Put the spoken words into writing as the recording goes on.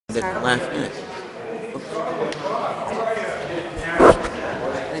The last minute.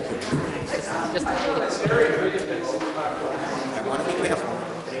 Thank you. Just I want to be careful.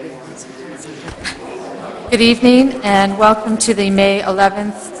 Good evening and welcome to the May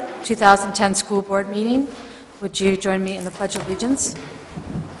 11th, 2010 school board meeting. Would you join me in the Pledge of Allegiance?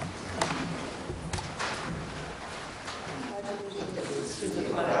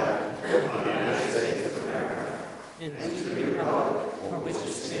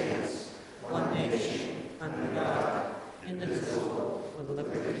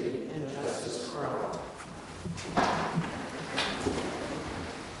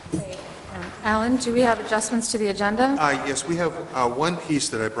 Alan, do we have adjustments to the agenda? Yes, we have one piece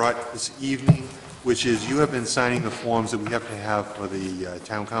that I brought this evening, which is you have been signing the forms that we have to have for the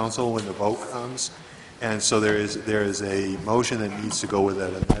town council when the vote comes. And so there is a motion that needs to go with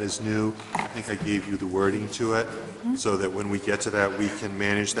that, and that is new. I think I gave you the wording to it, so that when we get to that, we can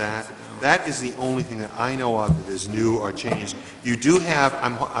manage that. That is the only thing that I know of that is new or changed. You do have,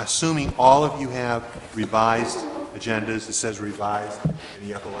 I'm assuming all of you have revised agendas. It says revised in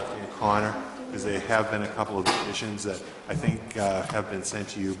the upper left-hand corner, because there have been a couple of additions that I think have been sent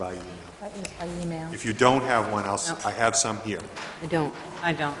to you by email. By email. If you don't have one, I have some here. I don't.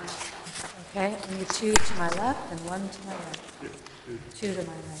 Okay, I need two to my left and one to my right. Two to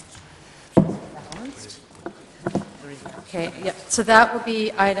my right. Balanced. Okay, yep, so that will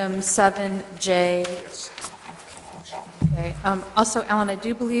be item 7J. Okay, also, Alan, I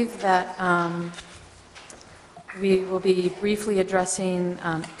do believe that we will be briefly addressing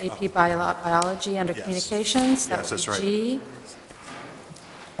AP biology under Yes. communications. That Yes, would that's be right. G.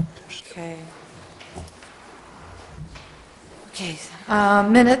 Okay. Okay,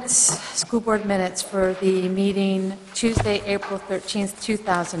 minutes, school board minutes for the meeting Tuesday, April 13th,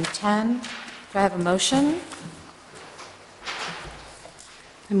 2010. Do I have a motion?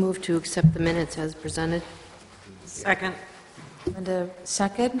 I move to accept the minutes as presented. Second. Linda,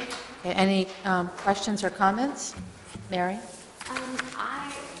 second. Okay, any questions or comments? Mary?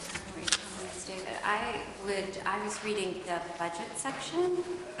 I was reading the budget section,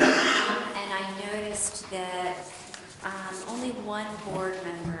 and I noticed that only one board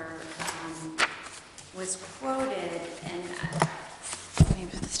member was quoted, and let me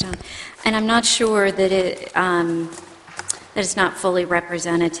put this down. And I'm not sure that that it's not fully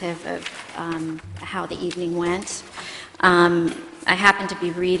representative of how the evening went. I happened to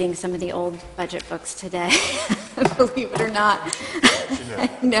be reading some of the old budget books today, believe it or not.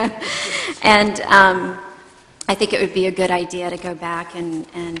 No. And I think it would be a good idea to go back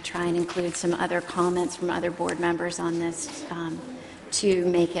and try and include some other comments from other board members on this to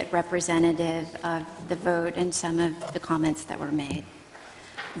make it representative of the vote and some of the comments that were made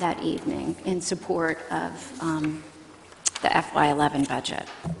that evening in support of the FY11 budget.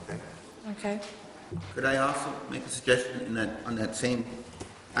 Okay. Could I also make a suggestion on that same?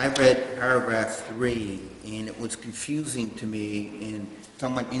 I read paragraph 3, and it was confusing to me and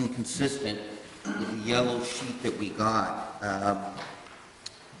somewhat inconsistent with the yellow sheet that we got.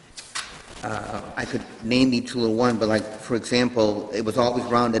 I could name each little one, but like, for example, it was always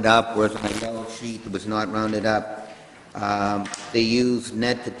rounded up, whereas on the yellow sheet it was not rounded up. They used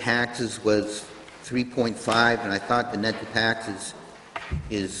net to taxes was 3.5, and I thought the net to taxes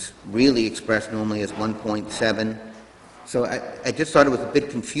is really expressed normally as 1.7. So I just thought it was a bit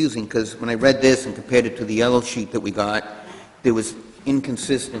confusing, because when I read this and compared it to the yellow sheet that we got, there was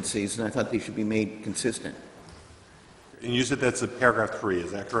inconsistencies, and I thought they should be made consistent. And you said that's paragraph 3,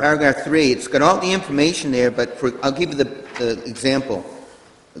 is that correct? Paragraph 3, it's got all the information there, but I'll give you the example.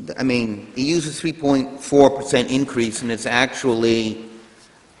 I mean, it uses 3.4% increase, and it's actually,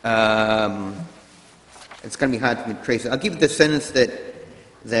 it's going to be hard to trace it. I'll give you the sentence that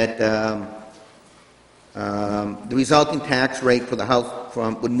the resulting tax rate for the house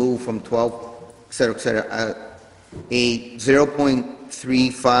would move from 12, et cetera, a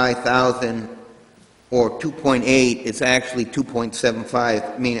 0.35 thousand or 2.8, it's actually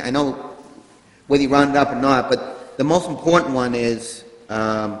 2.75. I mean, I know whether you round it up or not, but the most important one is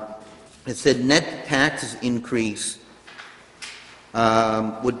it said net taxes increase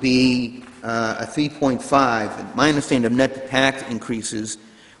would be a 3.5. And my understanding of net tax increases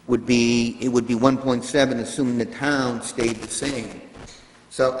would be 1.7, assuming the town stayed the same.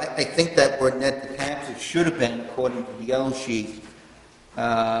 So I think that where net to taxes should have been, according to the yellow sheet,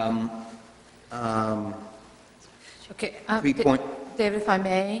 Okay. 3 point. David, if I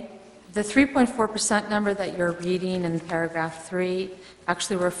may, the 3.4% number that you're reading in paragraph 3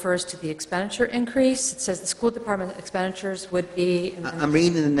 actually refers to the expenditure increase. It says the school department expenditures would be... I'm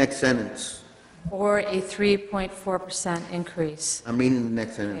reading the next sentence. or a 3.4% increase. I'm reading the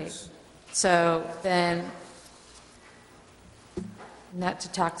next Okay. sentence. So then, net to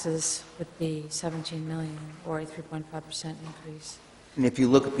taxes would be 17 million, or a 3.5% increase. And if you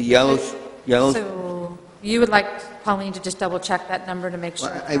look at the yellow, So you would like Pauline to just double-check that number to make sure?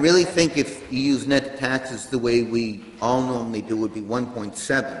 well, I really think if you use net taxes the way we all normally do, it would be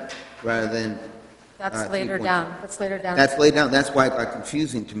 1.7 rather than... That's later 3.7. down, that's later down. That's laid down, that's why it got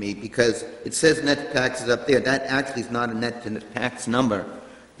confusing to me, because it says net taxes up there, that actually is not a net to tax number.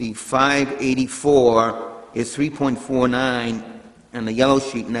 The 584 is 3.49 on the yellow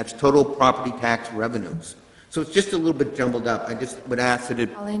sheet, and that's total property tax revenues. So it's just a little bit jumbled up. I just would ask that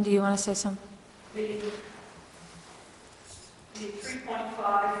it, Pauline, do you want to say something? The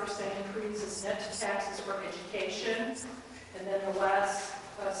 3.5% increase is net to taxes for education, and then the last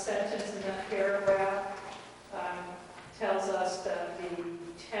sentence in that paragraph tells us that the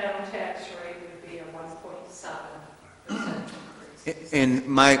town tax rate would be a 1.7% increase. and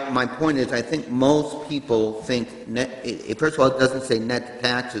my point is, I think most people think net, first of all, it doesn't say net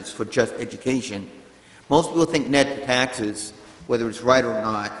taxes for just education. Most people think net taxes, whether it's right or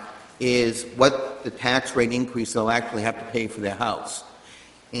not, is what the tax rate increase they'll actually have to pay for their house.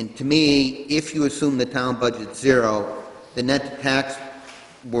 And to me, if you assume the town budget's zero, the net tax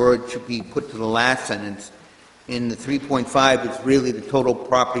word should be put to the last sentence. And the 3.5 is really the total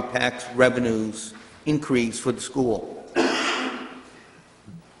property tax revenues increase for the school.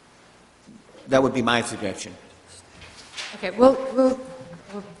 That would be my suggestion. Okay, we'll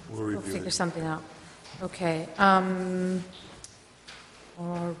review figure it. something out. Okay.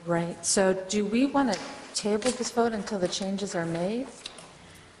 All right, so do we want to table this vote until the changes are made?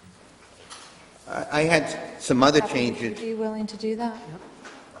 I had some other Kathy, would changes. you be willing to do that?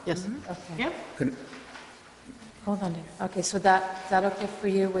 Yes. Okay. Could- Hold on, Dave. Okay, so is that okay for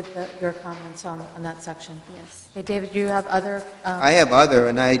you with your comments on that section? Yes. Okay, David, do you have other? I have other,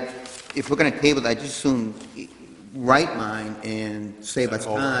 and if we're going to table it, I just soon write mine and save us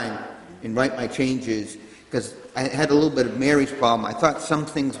time and write my changes, because I had a little bit of Mary's problem. I thought some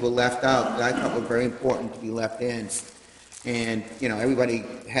things were left out that I thought were very important to be left in. And, you know, everybody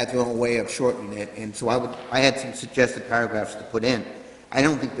had their own way of shortening it, and so I had some suggested paragraphs to put in. I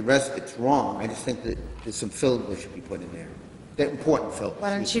don't think the rest of it's wrong, I just think that there's some fillers that should be put in there. They're important fillers. Why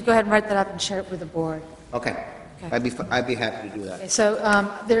don't you go ahead and write that up and share it with the board? Okay. Okay. I'd be happy to do that. Okay, so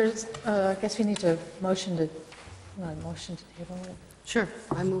there's, I guess we need to motion to table it. Sure.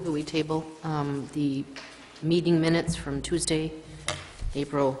 I move that we table the meeting minutes from Tuesday,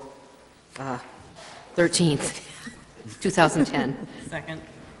 April 13th, 2010. Second.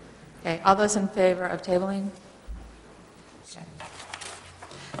 Okay, all those in favor of tabling? Okay.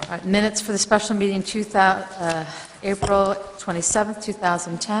 All right, minutes for the special meeting April 27th,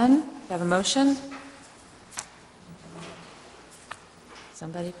 2010. Do you have a motion?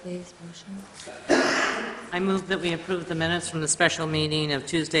 Somebody please, motion. I move that we approve the minutes from the special meeting of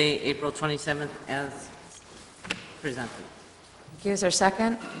Tuesday, April 27th as presented. Thank you. Is there a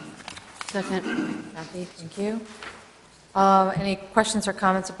second? Second. Kathy, thank you. Any questions or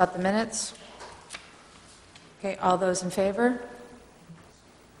comments about the minutes? Okay, all those in favor?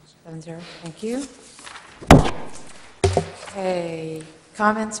 7-0, thank you. Okay,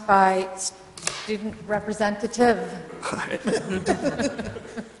 comments by student representative.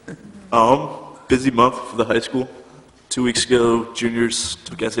 Busy month for the high school. 2 weeks ago, juniors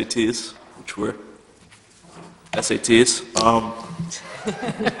took SATs, which were SATs.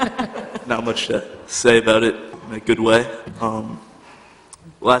 Not much to say about it in a good way.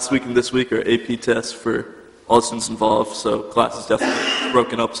 Last week and this week are AP tests for all the students involved, so class is definitely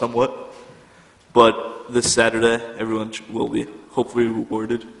broken up somewhat. But this Saturday, everyone will be hopefully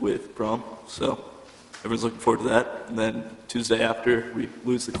rewarded with prom, so everyone's looking forward to that. And then Tuesday after, we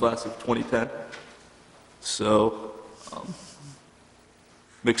lose the class of 2010. So,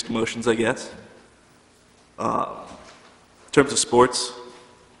 mixed emotions, I guess. In terms of sports,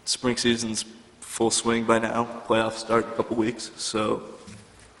 spring season's full swing by now. Playoffs start in a couple weeks, so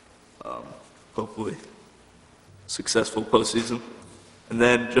hopefully successful postseason. And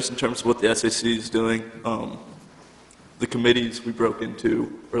then just in terms of what the SAC is doing, the committees we broke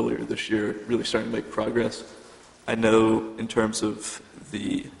into earlier this year really starting to make progress. I know in terms of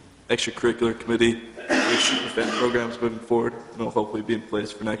the extracurricular committee, the student event programs moving forward, and will hopefully be in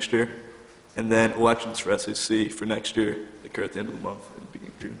place for next year. And then elections for SAC for next year occur at the end of the month and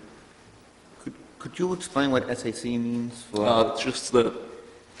beginning of June. Could you explain what SAC means for? It's just the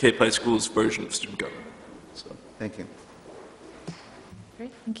Cape High School's version of student government. So. Thank you.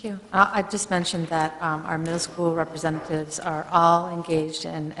 Great, thank you. I just mentioned that our middle school representatives are all engaged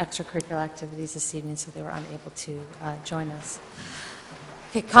in extracurricular activities this evening, so they were unable to join us.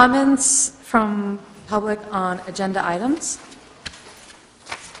 Okay, comments from public on agenda items?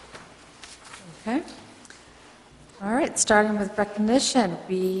 Okay. All right, starting with recognition,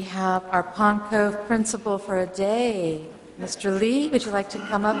 we have our Pond Cove principal for a day. Mr. Lee, would you like to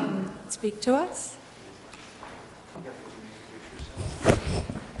come up and speak to us?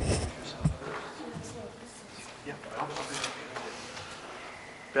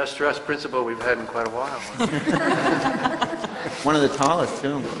 Best dressed principal we've had in quite a while. One of the tallest,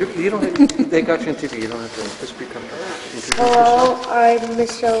 too. You don't have, they got you on TV, you don't have to just become. Hello, I'm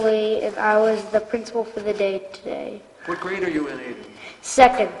Mr. Lee, and I was the principal for the day today. What grade are you in, Aiden?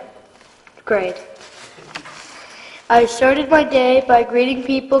 2nd grade. I started my day by greeting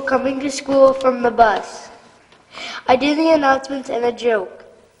people coming to school from the bus. I did the announcements and a joke.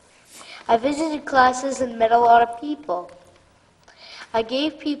 I visited classes and met a lot of people. I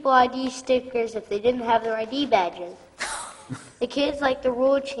gave people ID stickers if they didn't have their ID badges. The kids liked the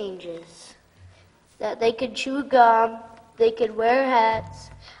rule changes, that they could chew gum, they could wear hats.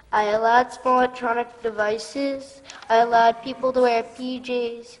 I allowed small electronic devices. I allowed people to wear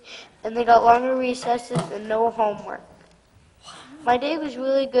PJs, and they got longer recesses and no homework. My day was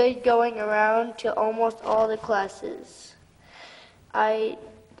really good going around to almost all the classes.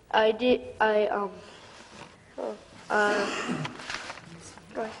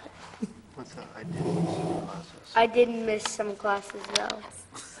 What's that? I didn't miss the classes. I didn't miss some classes though.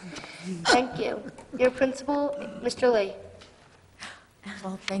 Thank you. Your principal, Mr. Lee.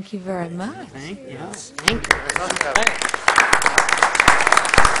 Well, thank you very much. Thank you. Thank you.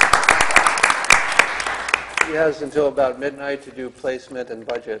 He has until about midnight to do placement and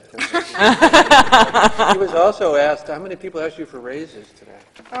budget. He was also asked, how many people asked you for raises today?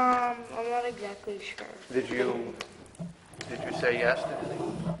 I'm not exactly sure. Did you say yes to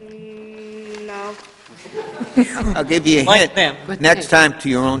anything? No. I'll give you a Like hint. them. Next time to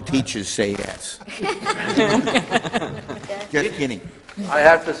your own teachers, say yes. Just kidding. I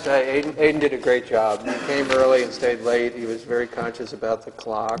have to say, Aiden did a great job. He came early and stayed late. He was very conscious about the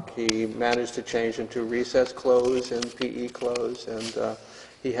clock. He managed to change into recess clothes and PE clothes, and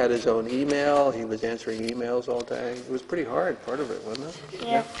he had his own email. He was answering emails all day. It was pretty hard, part of it, wasn't it?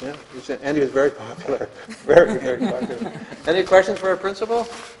 Yeah. Yeah. And he was very popular. Very, very popular. Any questions for our principal?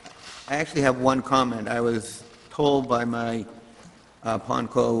 I actually have one comment. I was told by my Pond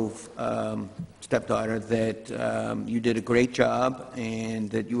Cove stepdaughter that you did a great job and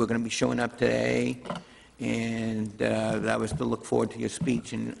that you were going to be showing up today, and that I was to look forward to your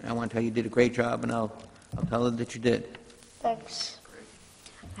speech. And I want to tell you did a great job, and I'll tell her that you did. Thanks.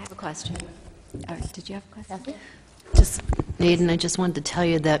 I have a question. Did you have a question? Just, Aiden, I just wanted to tell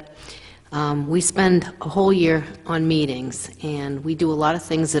you that we spend a whole year on meetings, and we do a lot of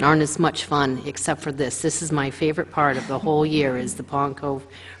things that aren't as much fun, except for this. This is my favorite part of the whole year, is the Pond Cove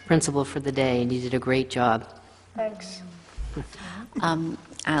principal for the day, and you did a great job. Thanks.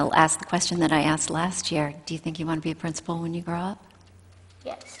 I'll ask the question that I asked last year. Do you think you want to be a principal when you grow up?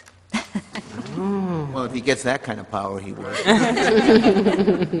 Yes. Well, if he gets that kind of power, he will.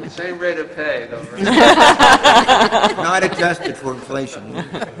 Same rate of pay, though, right? Not adjusted for inflation.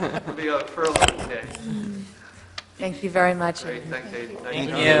 It'll be a furlough day. Thank you very much. Great, thanks, Aiden.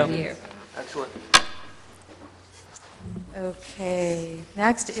 Thank you. Excellent. Okay,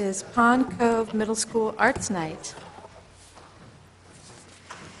 next is Pond Cove Middle School Arts Night.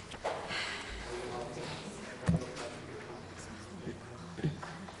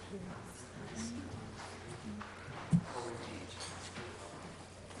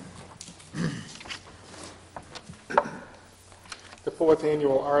 The fourth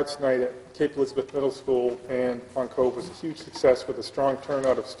annual Arts Night at Cape Elizabeth Middle School and Pond Cove was a huge success with a strong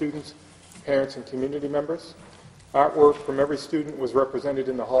turnout of students, parents, and community members. Artwork from every student was represented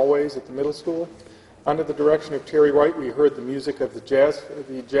in the hallways at the middle school. Under the direction of Terry White, we heard the music of the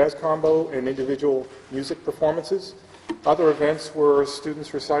jazz combo and individual music performances. Other events were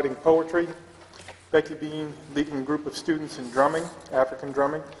students reciting poetry, Becky Bean leading a group of students in drumming, African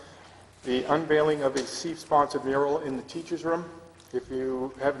drumming, the unveiling of a CEEF-sponsored mural in the teacher's room. If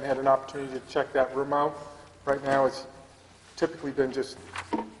you haven't had an opportunity to check that room out, right now it's typically been just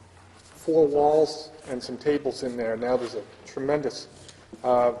 4 walls and some tables in there. Now there's a tremendous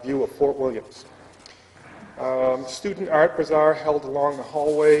view of Fort Williams. Student Art Bazaar held along the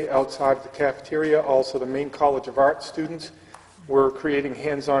hallway outside of the cafeteria. Also, the Maine College of Art students were creating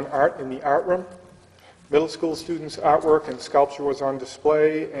hands-on art in the art room. Middle school students' artwork and sculpture was on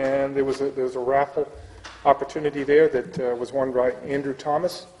display, and there was a raffle opportunity there that was won by Andrew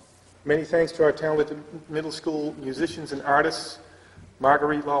Thomas. Many thanks to our talented middle school musicians and artists,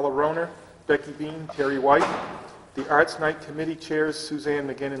 Marguerite Lala-Roner, Becky Bean, Terry White, the Arts Night Committee chairs Suzanne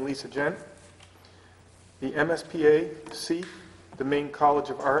McGinn and Lisa Gent, the MSPA, the Maine College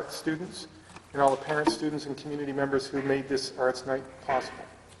of Art students, and all the parents, students, and community members who made this Arts Night possible.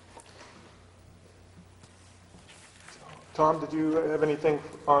 Tom, did you have anything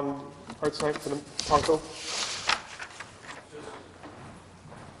on Arts Night for the Ponco?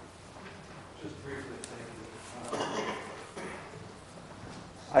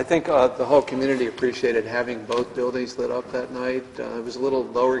 I think the whole community appreciated having both buildings lit up that night. It was a little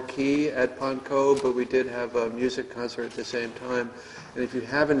lower key at Pond Cove, but we did have a music concert at the same time. And if you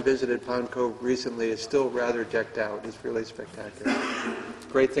haven't visited Pond Cove recently, it's still rather decked out. It's really spectacular.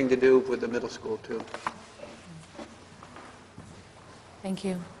 Great thing to do with the middle school, too. Thank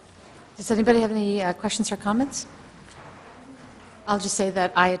you. Does anybody have any questions or comments? I'll just say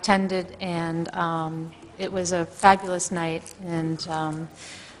that I attended, and it was a fabulous night, and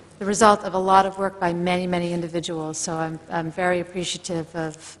the result of a lot of work by many, many individuals. So I'm very appreciative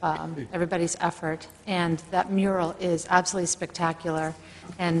of everybody's effort. And that mural is absolutely spectacular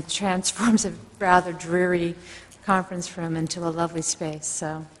and transforms a rather dreary conference room into a lovely space.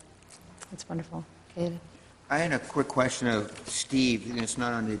 So it's wonderful. David? I had a quick question of Steve, and it's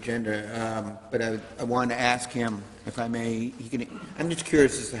not on the agenda, but I wanted to ask him, if I may, I'm just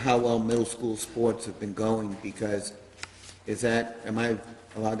curious as to how well middle school sports have been going, because am I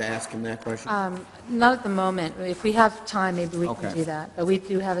allowed to ask him that question? Not at the moment. If we have time, maybe we can Okay. do that. But we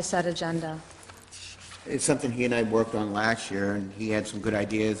do have a set agenda. It's something he and I worked on last year, and he had some good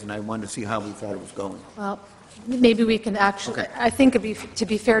ideas, and I wanted to see how we thought it was going. Well, maybe we can actually, Okay. I think to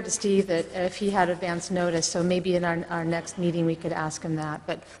be fair to Steve, that if he had advance notice, so maybe in our next meeting, we could ask him that.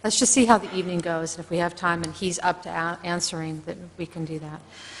 But let's just see how the evening goes. If we have time and he's up to answering, then we can do that.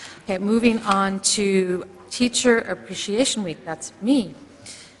 Okay, moving on to Teacher Appreciation Week. That's me.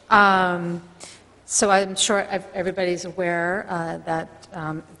 So I'm sure everybody's aware that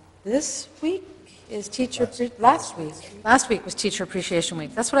this week is last week was Teacher Appreciation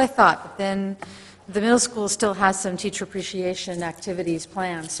Week. That's what I thought, but then the middle school still has some teacher appreciation activities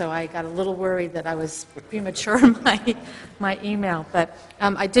planned, so I got a little worried that I was premature in my email. But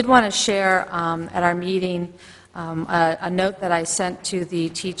I did want to share at our meeting a note that I sent to the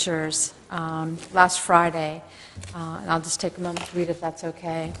teachers last Friday, and I'll just take a moment to read if that's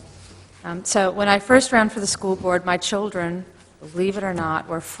okay. So when I first ran for the school board, my children, believe it or not,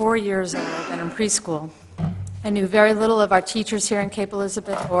 were 4 years old and in preschool. I knew very little of our teachers here in Cape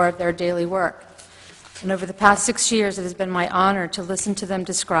Elizabeth or of their daily work. And over the past 6 years, it has been my honor to listen to them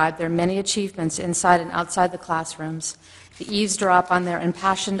describe their many achievements inside and outside the classrooms, to eavesdrop on their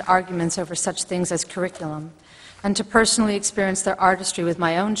impassioned arguments over such things as curriculum, and to personally experience their artistry with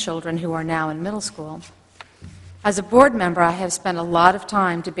my own children who are now in middle school. As a board member, I have spent a lot of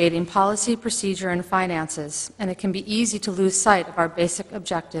time debating policy, procedure, and finances, and it can be easy to lose sight of our basic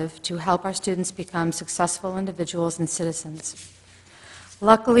objective to help our students become successful individuals and citizens.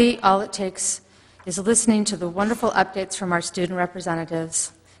 Luckily, all it takes is listening to the wonderful updates from our student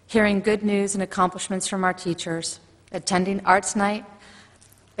representatives, hearing good news and accomplishments from our teachers, attending Arts Night,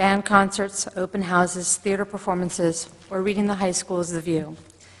 band concerts, open houses, theater performances, or reading the high school's The View.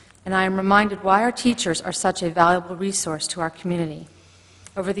 And I am reminded why our teachers are such a valuable resource to our community.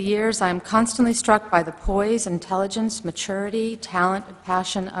 Over the years, I am constantly struck by the poise, intelligence, maturity, talent, and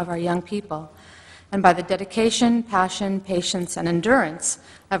passion of our young people, and by the dedication, passion, patience, and endurance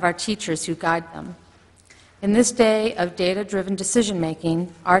of our teachers who guide them. In this day of data-driven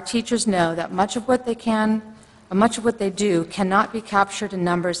decision-making, our teachers know that much of what they do cannot be captured in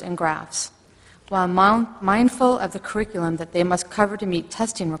numbers and graphs. While mindful of the curriculum that they must cover to meet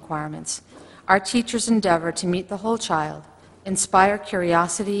testing requirements, our teachers endeavor to meet the whole child, inspire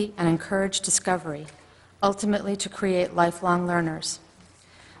curiosity, and encourage discovery, ultimately to create lifelong learners.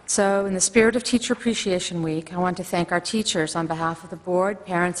 So, in the spirit of Teacher Appreciation Week, I want to thank our teachers on behalf of the board,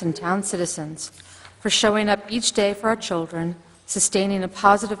 parents, and town citizens for showing up each day for our children, sustaining a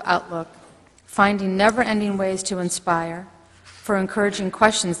positive outlook, finding never-ending ways to inspire, for encouraging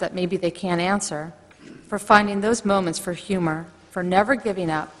questions that maybe they can't answer, for finding those moments for humor, for never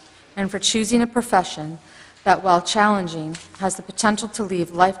giving up, and for choosing a profession that, while challenging, has the potential to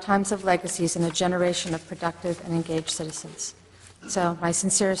leave lifetimes of legacies in a generation of productive and engaged citizens. So my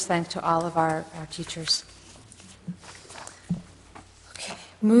sincerest thanks to all of our teachers. Okay,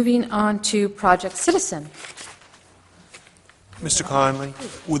 moving on to Project Citizen. Mr. Conley,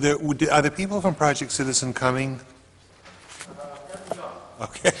 are the people from Project Citizen coming?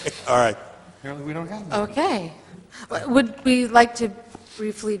 Okay, all right. Apparently, we don't have that. Okay. Would we like to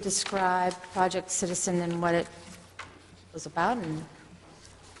briefly describe Project Citizen and what it was about? And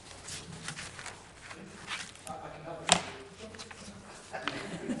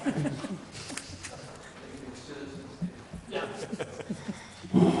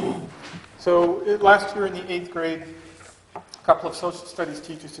So last year in the 8th grade, a couple of social studies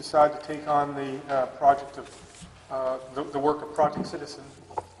teachers decided to take on the project of the work of Project Citizen,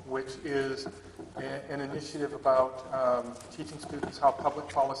 which is an initiative about teaching students how public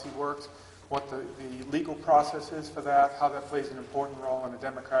policy works, what the legal process is for that, how that plays an important role in a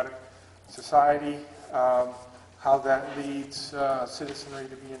democratic society, how that leads citizenry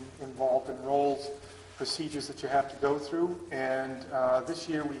to be involved in roles, procedures that you have to go through. And this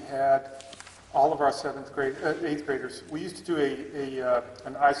year we had all of our 8th graders. We used to do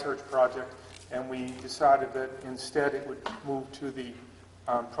an iSearch project, and we decided that instead it would move to the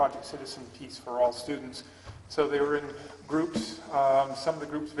Project Citizen piece for all students. So they were in groups. Some of the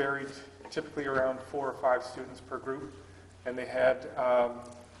groups varied, typically around 4 or 5 students per group, and they had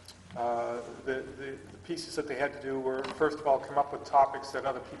the pieces that they had to do were, first of all, come up with topics that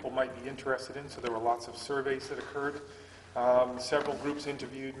other people might be interested in, so there were lots of surveys that occurred. Several groups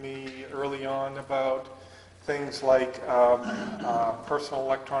interviewed me early on about things like personal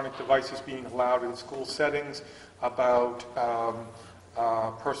electronic devices being allowed in school settings, about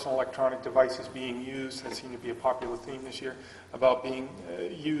personal electronic devices being used, that seemed to be a popular theme this year, about being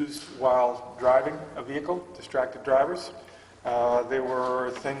used while driving a vehicle, distracted drivers. There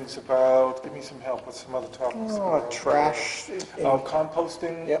were things about, give me some help with some other topics. Trash.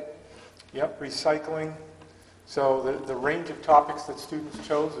 Composting. Yep. Yep, recycling. So the range of topics that students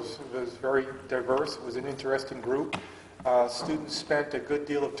chose was very diverse. It was an interesting group. Students spent a good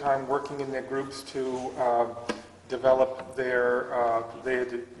deal of time working in their groups to develop they had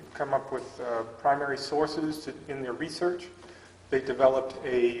to come up with primary sources in their research. They developed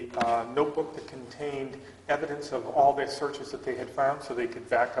a notebook that contained evidence of all their searches that they had found, so they could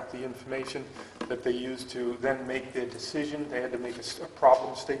back up the information that they used to then make their decision. They had to make a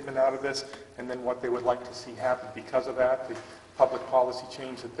problem statement out of this, and then what they would like to see happen because of that, the public policy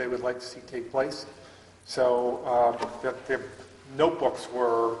change that they would like to see take place. So their notebooks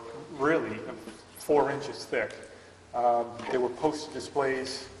were really 4 inches thick. There were poster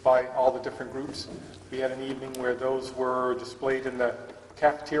displays by all the different groups. We had an evening where those were displayed in the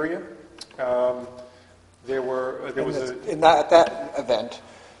cafeteria. At that event,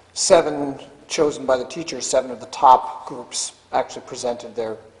 7 chosen by the teachers, 7 of the top groups actually presented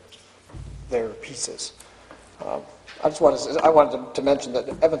their pieces. I wanted to mention that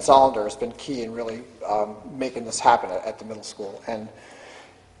Evan Solander has been key in really making this happen at the middle school, and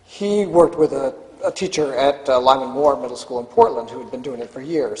he worked with a teacher at Lyman Moore Middle School in Portland who had been doing it for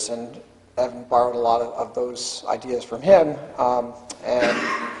years, and Evan borrowed a lot of those ideas from him and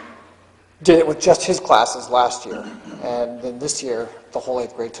did it with just his classes last year. And then this year, the whole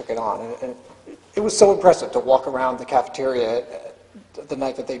 8th grade took it on. And it was so impressive to walk around the cafeteria the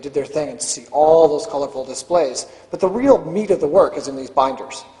night that they did their thing and see all those colorful displays. But the real meat of the work is in these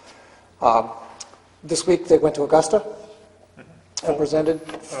binders. This week they went to Augusta and presented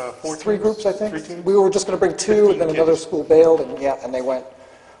 3 groups, I think. We were just going to bring 2, and then another school bailed, and they went.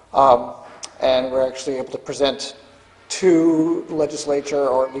 And we're actually able to present to the legislature,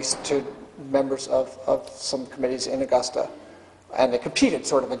 or at least to members of some committees in Augusta. And they competed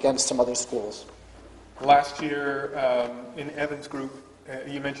sort of against some other schools. Last year, in Evan's group,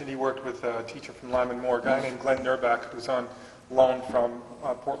 you mentioned he worked with a teacher from Lyman Moore, a guy named Glenn Nurback, who was on loan from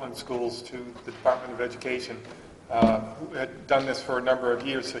Portland schools to the Department of Education, who had done this for a number of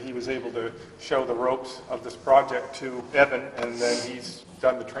years, so he was able to show the ropes of this project to Evan, and then he's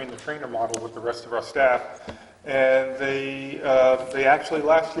done the train-the-trainer model with the rest of our staff. And they actually,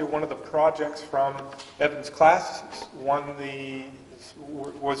 last year, one of the projects from Evan's classes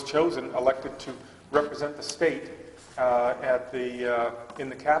was chosen, elected to represent the state in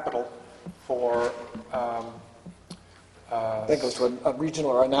the Capitol for. I think it goes to a regional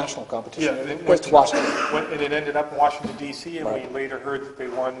or a national competition. Yeah, it went to Washington. And it ended up in Washington, D.C., and Right. we later heard that they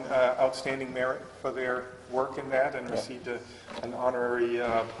won outstanding merit for their work in that and received an honorary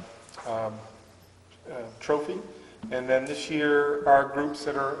trophy. And then this year, our groups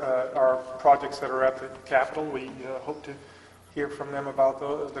that are, our projects that are at the Capitol, we hope to hear from them about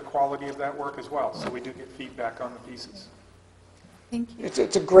the quality of that work as well. So we do get feedback on the pieces. thank you.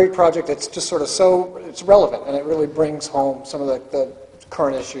 It's a great project. It's just sort of it's relevant, and it really brings home some of the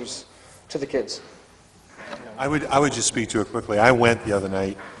current issues to the kids. I would just speak to it quickly. I went the other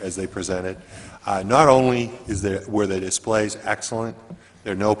night as they presented. Not only were the displays excellent,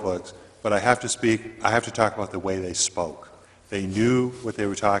 their notebooks, but I have to talk about the way they spoke. They knew what they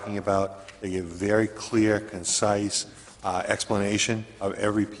were talking about. They gave a very clear, concise explanation of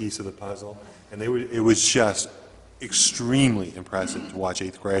every piece of the puzzle, and it was just extremely impressive to watch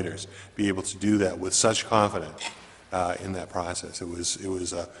 8th graders be able to do that with such confidence in that process. It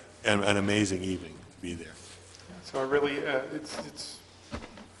was an amazing evening to be there. So I really, it's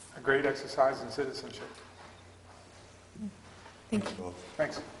a great exercise in citizenship. Thank you.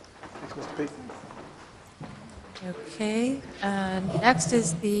 Thanks. Thanks, Mr. Peake. Okay, next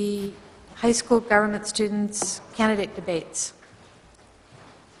is the high school government students candidate debates.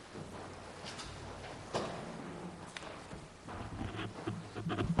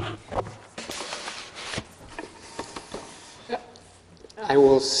 I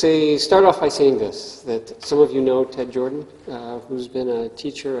will start off by saying this, that some of you know Ted Jordan, who's been a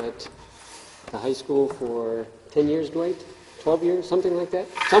teacher at the high school for 10 years, Dwight? 12 years, something like that?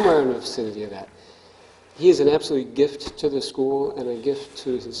 Somewhere in the vicinity of that. He is an absolute gift to the school and a gift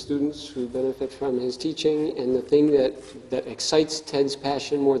to his students who benefit from his teaching, and the thing that excites Ted's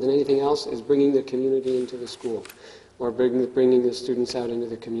passion more than anything else is bringing the community into the school, or bringing the students out into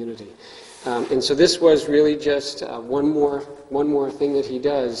the community. And so this was really just one more thing that he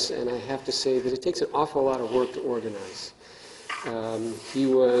does, and I have to say that it takes an awful lot of work to organize. He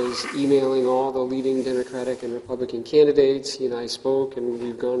was emailing all the leading Democratic and Republican candidates. He and I spoke, and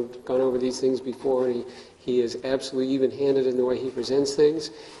we've gone over these things before, and he is absolutely even-handed in the way he presents things.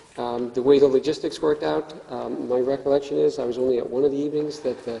 The way the logistics worked out, my recollection is I was only at one of the evenings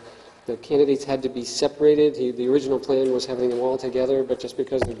that the candidates had to be separated. The original plan was having them all together, but just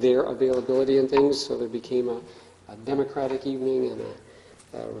because of their availability and things, so there became a Democratic evening and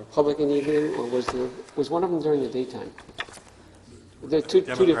a Republican evening, or was one of them during the daytime? There are two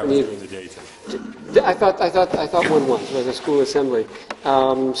different evenings. I thought one was a school assembly.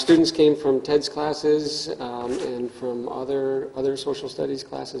 Students came from Ted's classes and from other social studies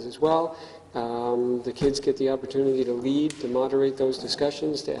classes as well. The kids get the opportunity to lead, to moderate those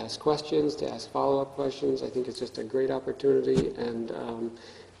discussions, to ask questions, to ask follow-up questions. I think it's just a great opportunity, and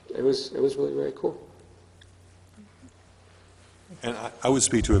it was really very cool. And I would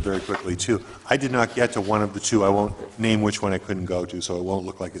speak to it very quickly, too. I did not get to one of the two. I won't name which one I couldn't go to, so it won't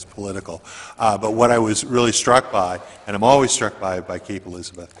look like it's political. But what I was really struck by, and I'm always struck by Cape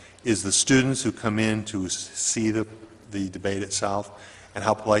Elizabeth, is the students who come in to see the debate itself, and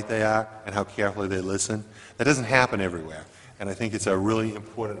how polite they are, and how carefully they listen. That doesn't happen everywhere. And I think it's a really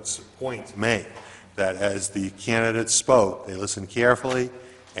important point to make, that as the candidates spoke, they listened carefully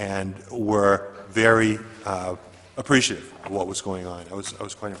and were very appreciative of what was going on. I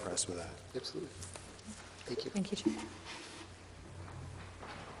was quite impressed with that. Absolutely. Thank you. Thank you, Jim.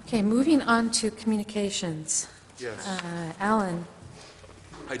 Okay, moving on to communications. Yes. Alan.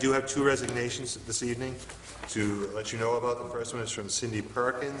 I do have two resignations this evening to let you know about. The first one is from Cindy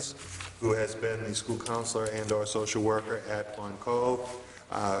Perkins, who has been the school counselor and/or social worker at Pond Cove.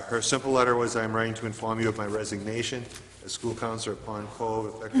 Her simple letter was, I'm writing to inform you of my resignation as school counselor at Pond Cove,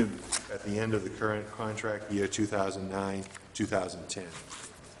 effective at the end of the current contract year 2009-2010.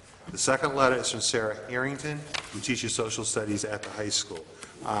 The second letter is from Sarah Harrington, who teaches social studies at the high school.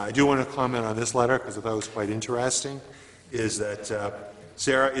 I do want to comment on this letter because I thought it was quite interesting, is that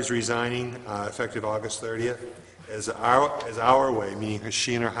Sarah is resigning effective August 30th as our way, meaning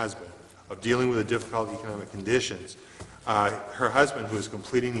she and her husband, of dealing with the difficult economic conditions. Her husband, who is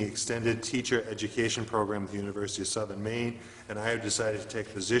completing the extended teacher education program at the University of Southern Maine, and I have decided to take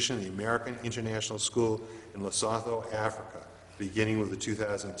a position in the American International School in Lesotho, Africa, beginning with the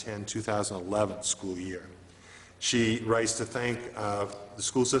 2010-2011 school year. She writes to thank the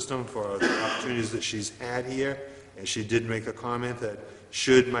school system for the opportunities that she's had here, and she did make a comment that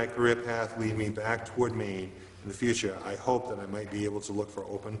should my career path lead me back toward Maine in the future, I hope that I might be able to look for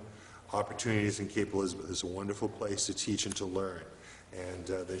open opportunities in Cape Elizabeth. It's a wonderful place to teach and to learn, and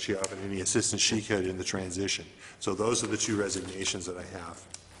that she offered any assistance she could in the transition. So those are the two resignations that I have.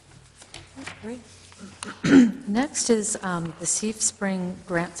 Great. Next is the CEEF Spring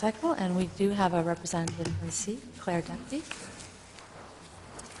Grant Cycle, and we do have a representative from CEEF, Claire Dempsey.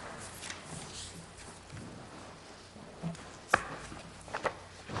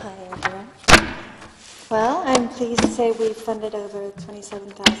 Hi, everyone. Well, I'm pleased to say we've funded over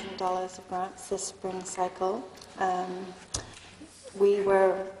 $27,000 of grants this spring cycle. We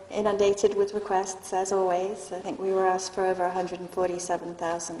were inundated with requests, as always. I think we were asked for over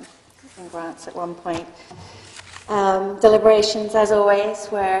 $147,000 in grants at one point. Deliberations, as always,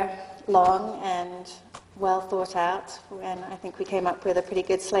 were long and well thought out, and I think we came up with a pretty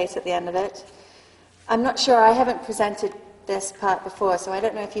good slate at the end of it. I'm not sure, I haven't presented this part before, so I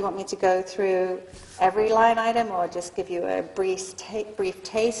don't know if you want me to go through every line item or just give you a brief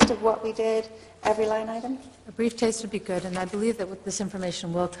taste of what we did, every line item. A brief taste would be good, and I believe that with this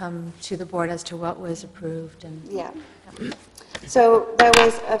information will come to the board as to what was approved. And yeah. So there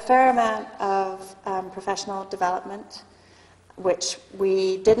was a fair amount of professional development, which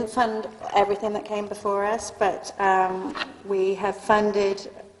we didn't fund everything that came before us, but we have funded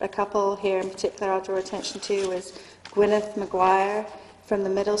a couple here in particular I'll draw attention to was Gwyneth McGuire from the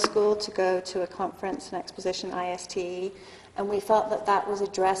middle school to go to a conference and exposition ISTE, and we felt that that was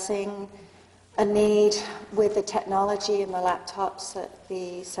addressing a need with the technology and the laptops that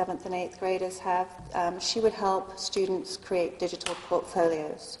the 7th and 8th graders have. She would help students create digital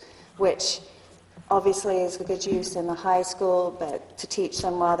portfolios, which obviously is a good use in the high school, but to teach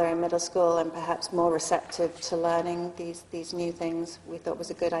them while they're in middle school and perhaps more receptive to learning these new things, we thought was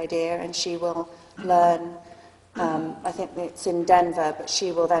a good idea. And she will learn, I think it's in Denver, but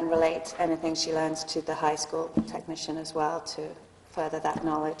she will then relate anything she learns to the high school technician as well to further that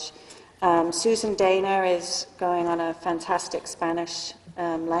knowledge. Susan Dana is going on a fantastic Spanish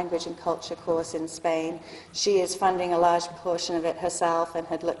language and culture course in Spain. She is funding a large portion of it herself and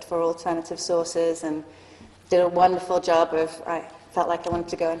had looked for alternative sources and did a wonderful job of, I felt like I wanted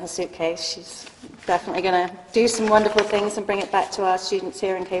to go in her suitcase. She's definitely going to do some wonderful things and bring it back to our students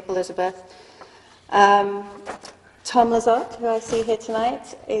here in Cape Elizabeth. Tom Lazotte, who I see here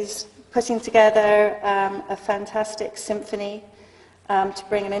tonight, is putting together a fantastic symphony to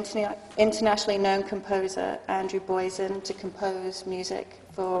bring an internationally known composer, Andrew Boysen, to compose music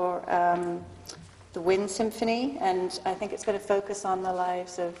for the Wind Symphony, and I think it's going to focus on the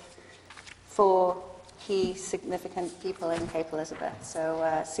lives of 4 key significant people in Cape Elizabeth. So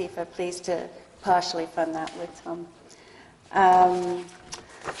CIFA, pleased to partially fund that with Tom.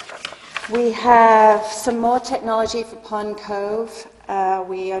 We have some more technology for Pond Cove.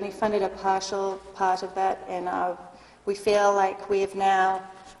 We only funded a partial part of that in our. We feel like we have now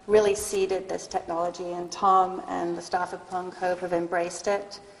really seeded this technology, and Tom and the staff of Pond Cove have embraced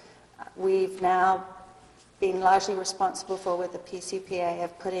it. We've now been largely responsible for, with the PCPA,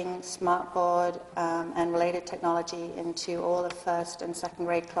 of putting smartboard and related technology into all of first and second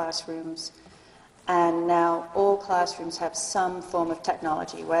grade classrooms. And now all classrooms have some form of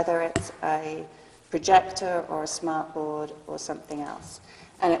technology, whether it's a projector or a smartboard or something else.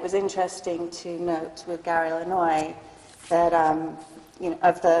 And it was interesting to note with Gary Lanois that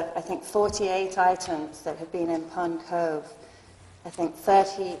of the, I think, 48 items that have been in Pond Cove, I think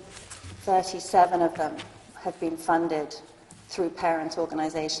 37 of them have been funded through parent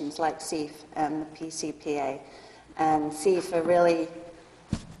organizations like CEF and the PCPA. And CEF are really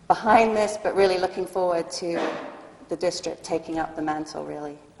behind this, but really looking forward to the district taking up the mantle,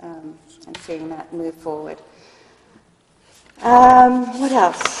 really, and seeing that move forward. What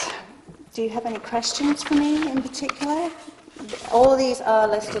else? Do you have any questions for me in particular? All these are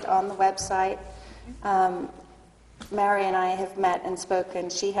listed on the website. Mary and I have met and spoken.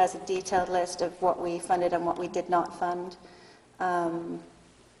 She has a detailed list of what we funded and what we did not fund.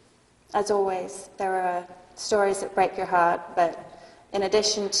 As always, there are stories that break your heart, but in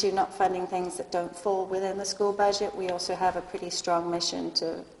addition to not funding things that don't fall within the school budget, we also have a pretty strong mission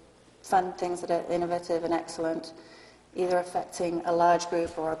to fund things that are innovative and excellent, either affecting a large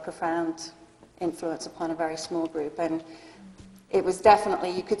group or a profound influence upon a very small group. And it was definitely,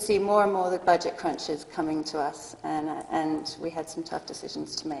 you could see more and more the budget crunches coming to us, and we had some tough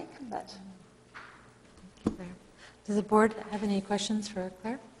decisions to make. But does the board have any questions for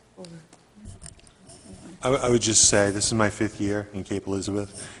Claire? I would just say, this is my 5th year in Cape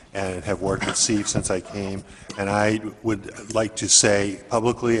Elizabeth, and have worked with CEF since I came, and I would like to say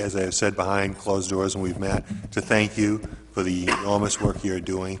publicly, as I have said behind closed doors when we've met, to thank you for the enormous work you're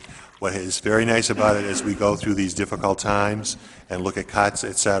doing. What is very nice about it as we go through these difficult times and look at cuts,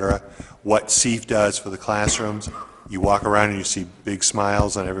 et cetera, what CEF does for the classrooms, you walk around and you see big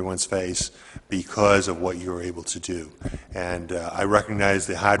smiles on everyone's face because of what you were able to do. And I recognize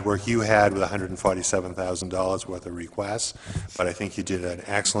the hard work you had with $147,000 worth of requests, but I think you did an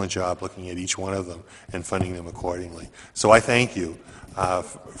excellent job looking at each one of them and funding them accordingly. So I thank you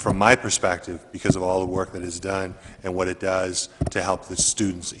from my perspective because of all the work that is done and what it does to help the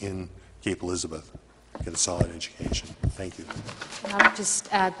students in Cape Elizabeth get a solid education. Thank you. And I would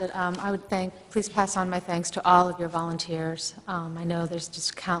just add that I would please pass on my thanks to all of your volunteers. I know there's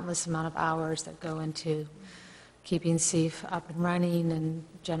just countless amount of hours that go into keeping CEF up and running and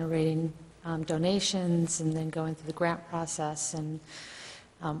generating donations and then going through the grant process. And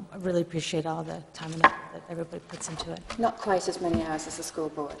I really appreciate all the time and effort that everybody puts into it. not quite as many hours as the school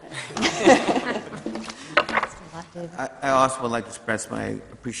board. a lot, David. I also would like to express my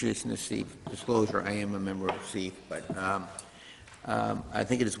appreciation to Steve. Disclosure, I am a member of Steve, but I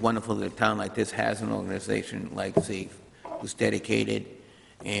think it is wonderful that a town like this has an organization like Steve, who's dedicated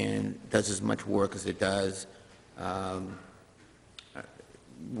and does as much work as it does.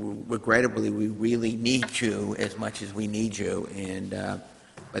 Regrettably, we really need you as much as we need you,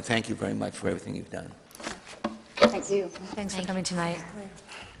 but thank you very much for everything you've done. Thank you. Thanks for coming tonight.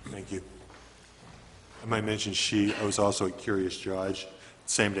 Thank you. I might mention I was also at Curious George,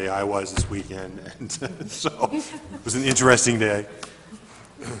 same day I was this weekend, and so it was an interesting day.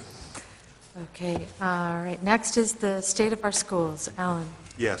 Okay, all right. Next is the state of our schools. Alan.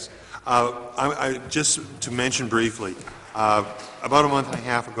 Yes. Just to mention briefly, about a month and a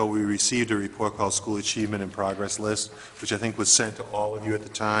half ago, we received a report called School Achievement and Progress List, which I think was sent to all of you at the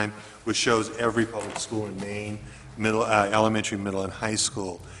time, which shows every public school in Maine, elementary, middle, and high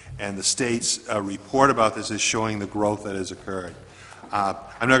school. And the state's report about this is showing the growth that has occurred.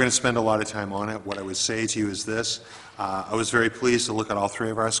 I'm not going to spend a lot of time on it. What I would say to you is this. I was very pleased to look at all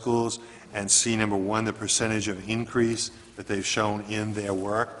three of our schools and see, number one, the percentage of increase that they've shown in their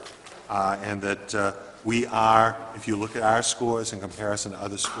work, and that we are, if you look at our scores in comparison to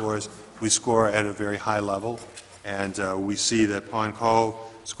other scores, we score at a very high level, and we see that Pond Cove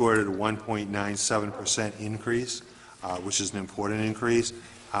scored at a 1.97% increase, which is an important increase.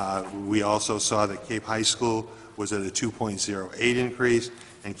 We also saw that Cape High School was at a 2.08 increase,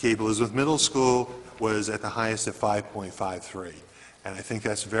 and Cape Elizabeth Middle School was at the highest at 5.53. And I think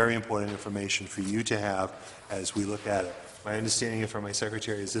that's very important information for you to have as we look at it. My understanding from my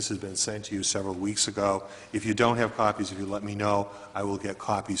secretary is this has been sent to you several weeks ago. If you don't have copies, if you let me know, I will get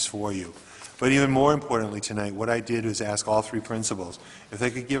copies for you. But even more importantly tonight, what I did was ask all three principals if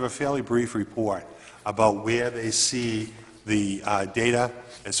they could give a fairly brief report about where they see the data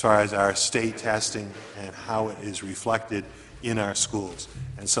as far as our state testing and how it is reflected in our schools.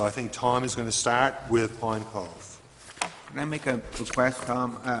 And so I think Tom is going to start with Pond Cove. Can I make a request,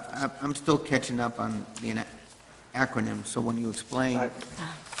 Tom? I'm still catching up on the acronym, so when you explain...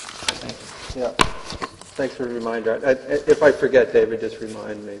 Yeah, thanks for the reminder. If I forget, David, just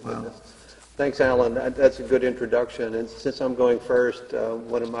remind me. Wow. Thanks, Alan. That's a good introduction. And since I'm going first,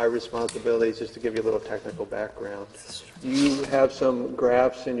 one of my responsibilities is to give you a little technical background. You have some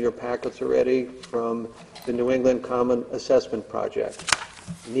graphs in your packets already from the New England Common Assessment Project,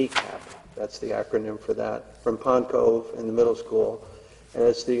 NECAP. That's the acronym for that, from Pond Cove in the middle school. And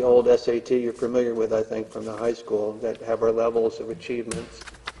it's the old SAT you're familiar with, I think, from the high school that have our levels of achievements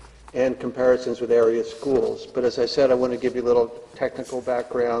and comparisons with area schools. But as I said, I want to give you a little technical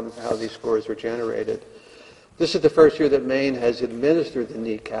background how these scores were generated. This is the first year that Maine has administered the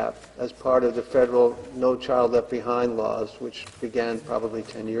NECAP as part of the federal No Child Left Behind laws, which began probably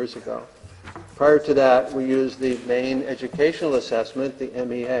 10 years ago. Prior to that, we used the Maine Educational Assessment, the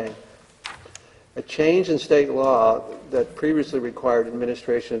MEA. A change in state law that previously required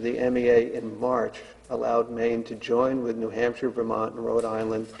administration of the MEA in March allowed Maine to join with New Hampshire, Vermont, and Rhode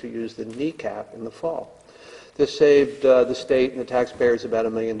Island to use the NECAP in the fall. This saved the state and the taxpayers about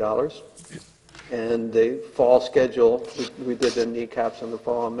 $1 million. And the fall schedule, we did the NECAPs in the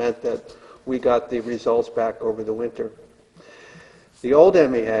fall, meant that we got the results back over the winter. The old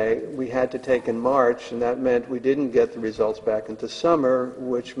MEA we had to take in March, and that meant we didn't get the results back into summer,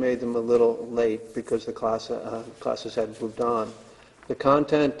 which made them a little late because the classes had moved on. The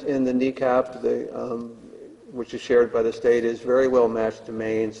content in the NECAP, which is shared by the state, is very well matched to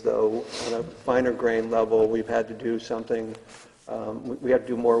Maine's, though on a finer grain level, we've had to do something, we have to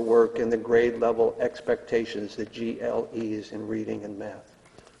do more work in the grade level expectations, the GLEs in reading and math.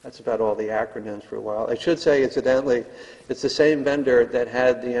 That's about all the acronyms for a while. I should say, incidentally, it's the same vendor that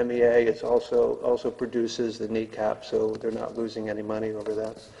had the MEA. It also produces the NECAP, so they're not losing any money over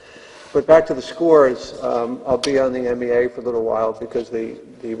that. But back to the scores, I'll be on the MEA for a little while because the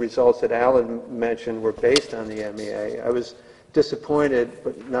results that Alan mentioned were based on the MEA. I was disappointed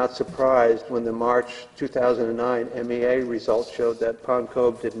but not surprised when the March 2009 MEA results showed that Pond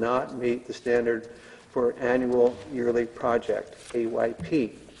Cove did not meet the standard for annual yearly project,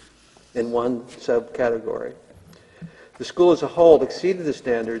 AYP, in one subcategory. The school as a whole exceeded the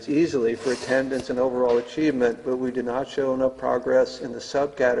standards easily for attendance and overall achievement, but we did not show enough progress in the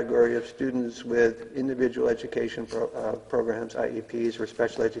subcategory of students with individual education programs, IEPs, or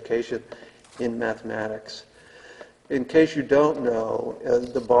special education in mathematics. In case you don't know,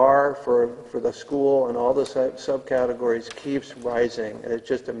 the bar for the school and all the subcategories keeps rising, and it's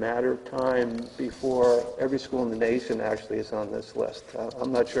just a matter of time before every school in the nation actually is on this list.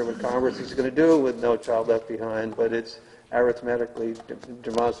 I'm not sure what Congress is going to do with No Child Left Behind, but it's arithmetically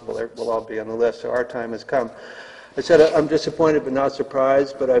demonstrable. They will all be on the list, so our time has come. I said I'm disappointed but not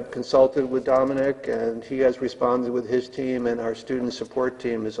surprised, but I've consulted with Dominic, and he has responded with his team, and our student support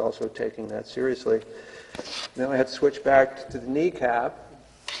team is also taking that seriously. Now I have to switch back to the kneecap,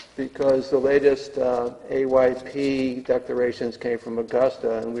 because the latest AYP declarations came from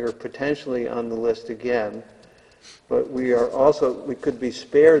Augusta, and we were potentially on the list again. But we could be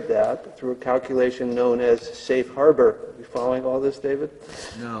spared that through a calculation known as safe harbor. Are you following all this, David?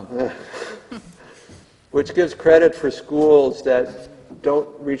 No. Which gives credit for schools that don't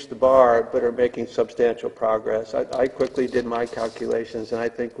reach the bar but are making substantial progress. I quickly did my calculations, and I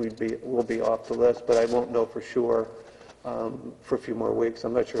think we'll be off the list, but I won't know for sure for a few more weeks.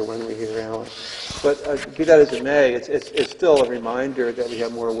 I'm not sure when we hear Alan. But be that as it may, it's still a reminder that we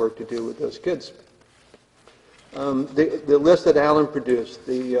have more work to do with those kids. The list that Alan produced,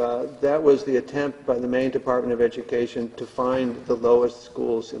 that was the attempt by the Maine Department of Education to find the lowest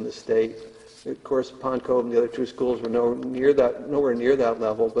schools in the state. Of course, Pond Cove and the other two schools were nowhere near that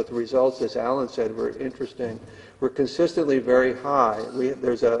level, but the results, as Alan said, were interesting. We're consistently very high. We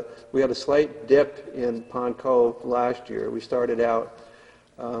had a slight dip in Pond Cove last year. We started out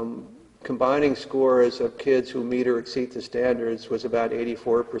combining scores of kids who meet or exceed the standards was about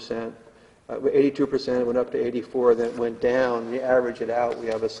 84%. 82%, it went up to 84, then it went down. You average it out, we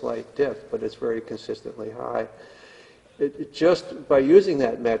have a slight dip, but it's very consistently high. Just by using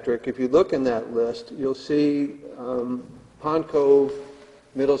that metric, if you look in that list, you'll see Pond Cove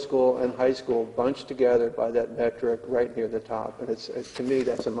Middle School and high school bunched together by that metric right near the top. And to me,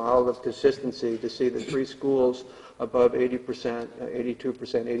 that's a model of consistency to see the three schools above 80%,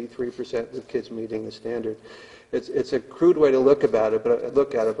 82%, 83% with kids meeting the standard. It's a crude way to look at it,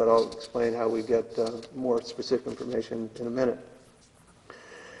 but I'll explain how we get more specific information in a minute.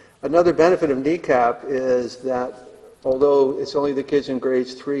 Another benefit of NECAP is that although it's only the kids in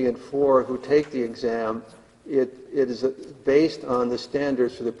grades 3 and 4 who take the exam, it is based on the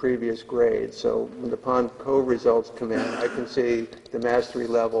standards for the previous grade. So when the Pond Cove results come in, I can see the mastery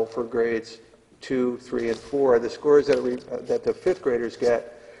level for grades 2, 3, and 4. The scores that the fifth graders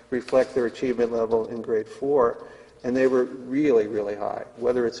get reflect their achievement level in grade 4, and they were really, really high.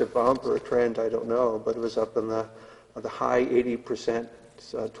 Whether it's a bump or a trend, I don't know, but it was up in the high 80%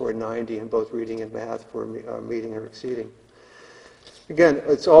 toward 90 in both reading and math for meeting or exceeding. Again,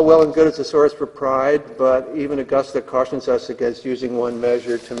 it's all well and good as a source for pride, but even Augusta cautions us against using one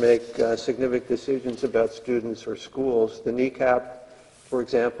measure to make significant decisions about students or schools. The NECAP, for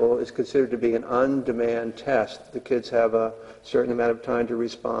example, is considered to be an on-demand test. The kids have a certain amount of time to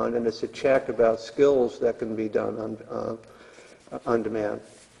respond, and it's a check about skills that can be done on demand.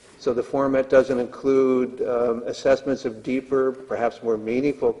 So the format doesn't include assessments of deeper, perhaps more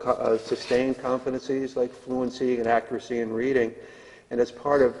meaningful, sustained competencies like fluency and accuracy in reading. And as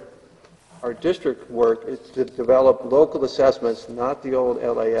part of our district work, it's to develop local assessments, not the old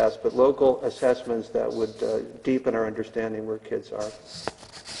LAS, but local assessments that would deepen our understanding where kids are.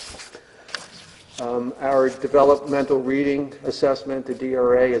 Our developmental reading assessment, the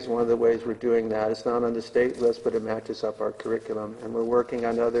DRA, is one of the ways we're doing that. It's not on the state list, but it matches up our curriculum. And we're working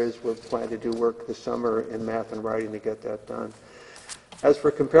on others. We're planning to do work this summer in math and writing to get that done. As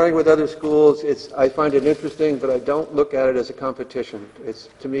for comparing with other schools, I find it interesting, but I don't look at it as a competition.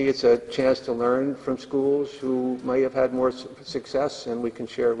 To me, it's a chance to learn from schools who may have had more success, and we can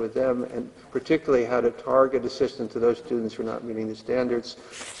share with them, and particularly how to target assistance to those students who are not meeting the standards.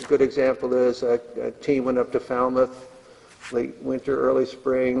 A good example is a team went up to Falmouth late winter, early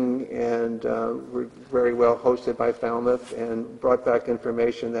spring, and were very well hosted by Falmouth, and brought back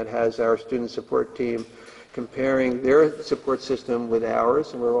information that has our student support team comparing their support system with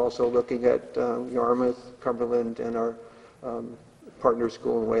ours, and we're also looking at Yarmouth, Cumberland, and our partner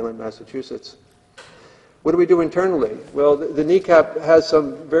school in Wayland, Massachusetts. What do we do internally? Well, the NECAP has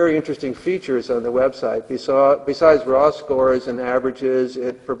some very interesting features on the website. Besides raw scores and averages,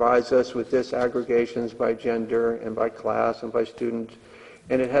 it provides us with disaggregations by gender and by class and by student,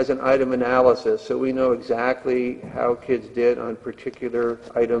 and it has an item analysis, so we know exactly how kids did on particular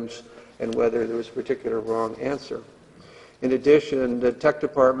items and whether there was a particular wrong answer. In addition, the tech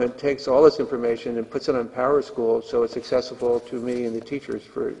department takes all this information and puts it on PowerSchool so it's accessible to me and the teachers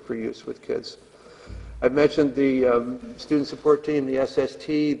for use with kids. I've mentioned the student support team, the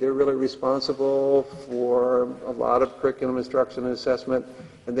SST. They're really responsible for a lot of curriculum instruction and assessment,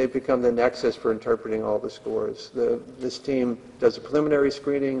 and they've become the nexus for interpreting all the scores. This team does a preliminary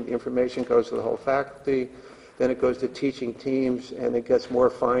screening, the information goes to the whole faculty, then it goes to teaching teams, and it gets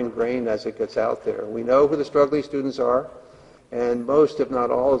more fine-grained as it gets out there. We know who the struggling students are, and most, if not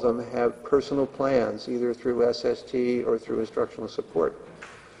all of them, have personal plans, either through SST or through instructional support.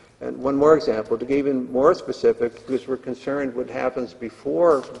 And one more example, to get even more specific, because we're concerned what happens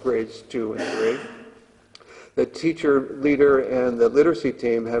before grades 2 and 3, the teacher, leader, and the literacy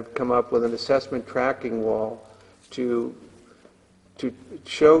team have come up with an assessment tracking wall to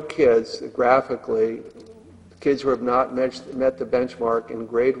show kids graphically, kids who have not met the benchmark in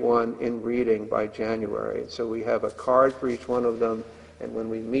grade 1 in reading by January. So we have a card for each one of them, and when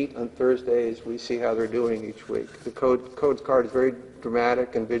we meet on Thursdays, we see how they're doing each week. The codes card is very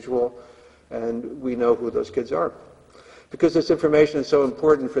dramatic and visual, and we know who those kids are. Because this information is so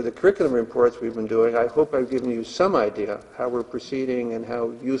important for the curriculum reports we've been doing, I hope I've given you some idea how we're proceeding and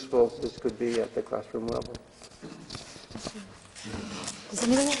how useful this could be at the classroom level. Does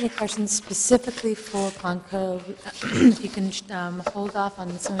anybody have any questions specifically for Ponco? If you can hold off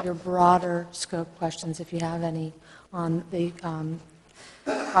on some of your broader scope questions, if you have any, on the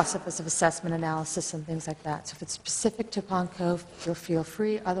process of assessment analysis and things like that. So if it's specific to Ponco, feel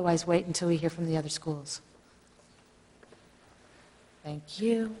free. Otherwise, wait until we hear from the other schools. Thank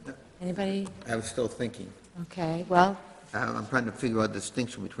you. Anybody? I was still thinking. Okay, well, I'm trying to figure out the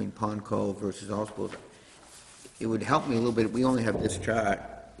distinction between Ponco versus all schools. It would help me a little bit. We only have this chart.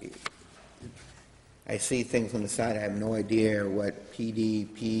 I see things on the side. I have no idea what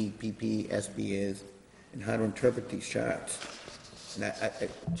PD, P, PP, SB is, and how to interpret these charts. And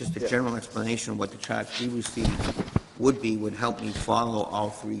just a general explanation of what the charts we received would help me follow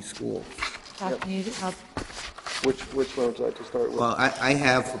all three schools. Todd, can you help? Which one would you like to start with? Well, I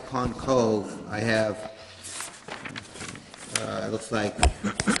have for Pond Cove, I have, it looks like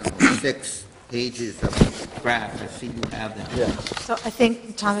 6 pages of graphs. I see you have them. Yeah. So I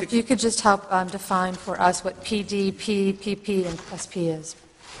think, Tom, if you could just help define for us what PD, P, PP, and SP is.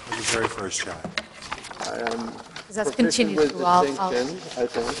 The very first chart. Because that's Proficient continued with through all. distinction, I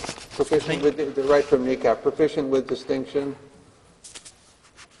think. Proficient with, the right from kneecap, proficient with distinction,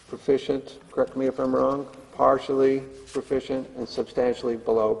 proficient, correct me if I'm wrong, partially proficient, and substantially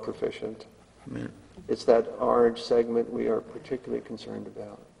below proficient. It's that orange segment we are particularly concerned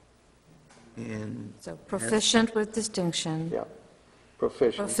about. And So proficient with distinction. Yeah,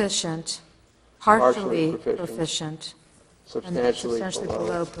 proficient. Proficient, Partially partially proficient. proficient, and Substantially substantially below.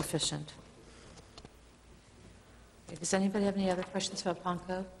 below proficient. Okay, does anybody have any other questions about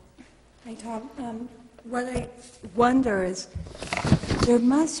Ponco? Hey, Tom, what I wonder is, there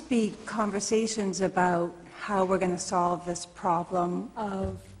must be conversations about how we're going to solve this problem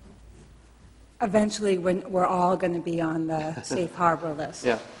of eventually when we're all going to be on the safe harbor list.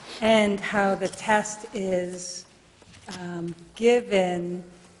 Yeah. And how the test is given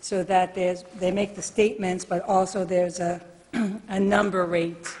so that they make the statements, but also there's a number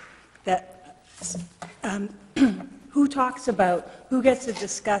rate that, who talks about, who gets to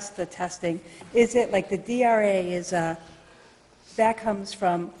discuss the testing? Is it like the DRA is that comes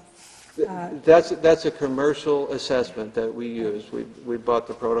from? That's a commercial assessment that we use. We bought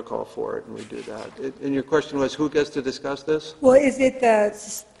the protocol for it, and we do that. And your question was, who gets to discuss this? Well, is it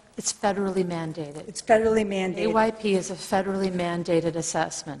It's federally mandated. It's federally mandated. AYP is a federally mandated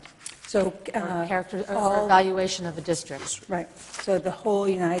assessment. So Or character, or evaluation of a district. Right, so the whole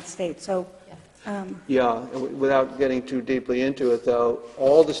United States, so. Yeah, and without getting too deeply into it, though,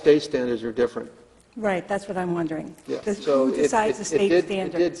 all the state standards are different. Right, that's what I'm wondering. Yeah. Who decides the state It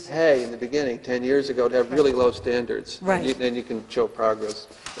standards? did pay in the beginning, 10 years ago, to have really low standards. Right. Then you can show progress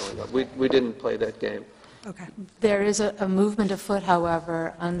going up. We didn't play that game. Okay. There is a movement afoot,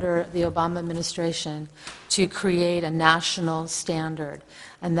 however, under the Obama administration to create a national standard.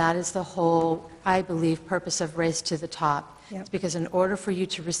 And that is the whole, I believe, purpose of Race to the Top. Yep. It's because in order for you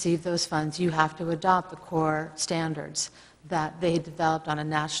to receive those funds, you have to adopt the core standards that they developed on a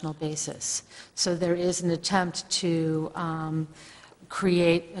national basis. So there is an attempt to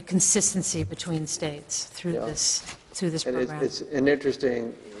create a consistency between states through this And program. it's an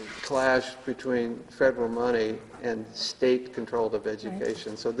interesting clash between federal money and state control of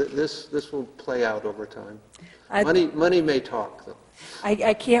education. So this will play out over time. Money may talk, though.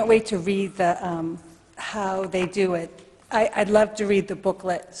 I can't wait to read the, how they do it. I'd love to read the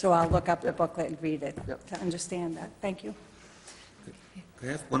booklet, so I'll look up the booklet and read it to understand that. Thank you. Could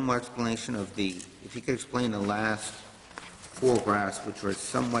I ask one more explanation of if you could explain the last 4 graphs, which were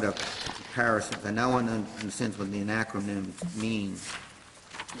somewhat of comparisons. I now understand what the acronyms mean.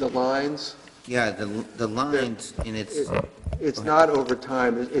 The lines? Yeah, the lines in its... It's not over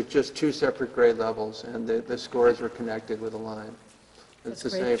time. It's just 2 separate grade levels, and the scores are connected with a line. It's the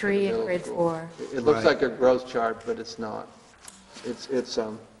same grade for 3 the and middle grade school. 4. It looks like a growth chart, but it's not. It's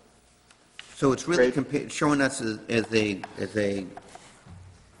So So it's really Great. showing us as a,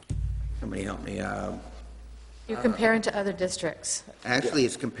 somebody help me, You're comparing to other districts. actually,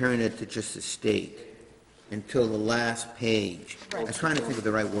 it's comparing it to just the state until the last page. I was trying to think of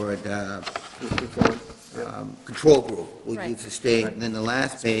the right word, control group. We'll Right. use the state, and then the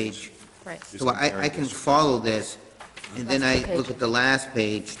last page. Right. So I can follow this, and then Last I two look at the last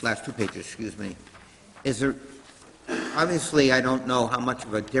page, last two pages, excuse me. Is there, obviously, I don't know how much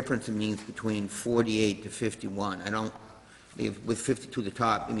of a difference it means between 48 to 51. I don't, with 52 at the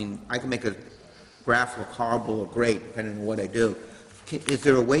top, I mean, I can make a graph look horrible or great, depending on what I do. Is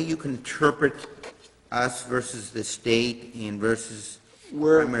there a way you can interpret us versus the state and versus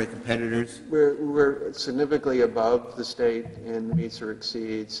primary competitors? We're significantly above the state in meets or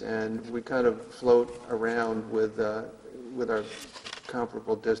exceeds, and we kind of float around with our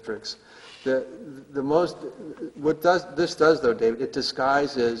comparable districts. What this does though, David, it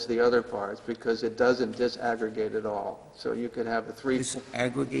disguises the other parts because it doesn't disaggregate at all. So you could have the three.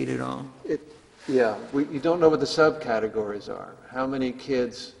 Disaggregate it all? Yeah, you don't know what the subcategories are. How many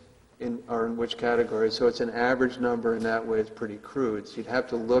kids are in which category? So it's an average number, and that way it's pretty crude. So you'd have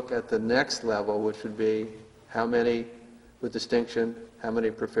to look at the next level, which would be how many with distinction, how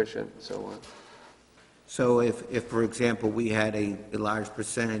many proficient, and so on. So if, for example, we had a large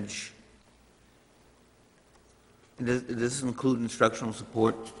percentage, does this include instructional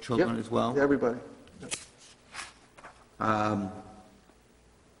support children as well? Yeah, everybody.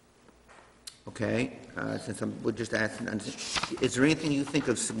 Okay, since we're just asking, is there anything you think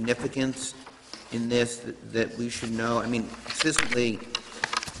of significance in this that we should know? I mean, consistently,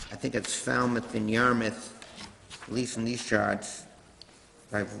 I think it's Falmouth and Yarmouth, at least in these charts,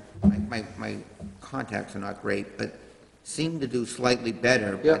 my contacts are not great, but seem to do slightly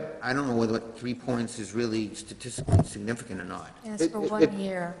better. Yeah. But I don't know whether 3 points is really statistically significant or not. Yes, for 1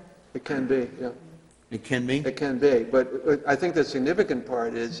 year. It can be, yeah. It can be? It can be, but I think the significant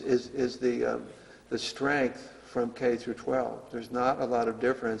part is the strength from K through 12. There's not a lot of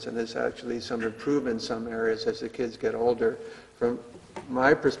difference, and there's actually some improvement in some areas as the kids get older. From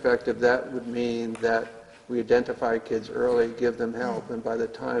my perspective, that would mean that we identify kids early, give them help, and by the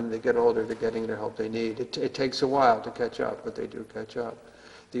time they get older, they're getting the help they need. It takes a while to catch up, but they do catch up.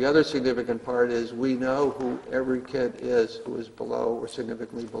 The other significant part is we know who every kid is who is below or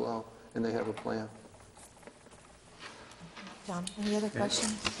significantly below, and they have a plan. John, any other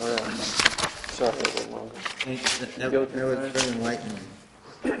questions? All right. Sorry, a little longer. That was very enlightening.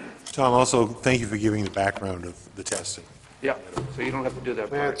 Tom, also, thank you for giving the background of the testing. Yeah, so you don't have to do that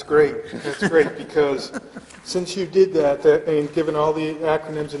part. That's great. That's great, because since you did that, and given all the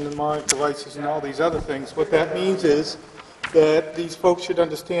acronyms and mnemonic devices and all these other things, what that means is that these folks should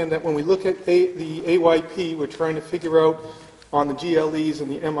understand that when we look at the AYP, we're trying to figure out on the GLEs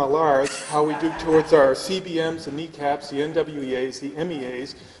and the MLRs how we do towards our CBMs, the NECAPs, the NWEAs, the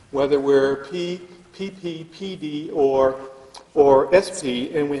MEAs, whether we're P, PP, PD, or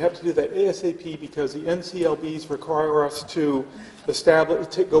SP, and we have to do that ASAP because the NCLBs require us to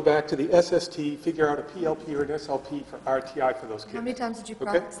go back to the SST, figure out a PLP or an SLP for RTI for those kids. How many times did you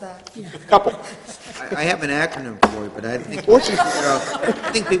practice that? A couple. I have an acronym for it, but I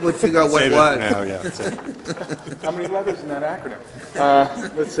think people would figure out what it was. Now, yeah, that's it. How many letters in that acronym?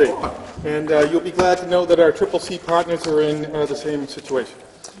 Let's see. And you'll be glad to know that our CCC partners are in the same situation.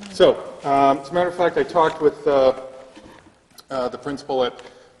 So, as a matter of fact, I talked with the principal at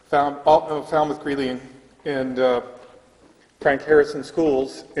Falmouth Greeley and Frank Harrison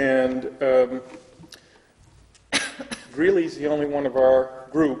Schools, and Greeley's the only one of our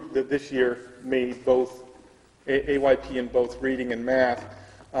group that this year made both AYP in both reading and math.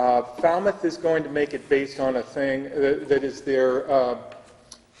 Falmouth is going to make it based on a thing that is their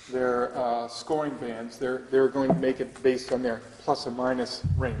scoring bands. They're going to make it based on their plus or minus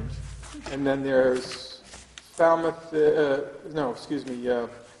range. And then there's Falmouth,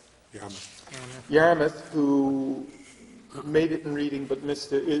 Yarmouth, who made it in reading but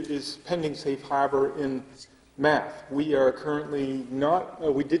missed it, is pending safe harbor in math. We are currently not,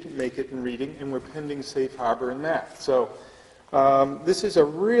 we didn't make it in reading, and we're pending safe harbor in math. So this is a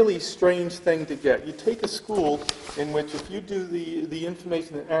really strange thing to get. You take a school in which, if you do the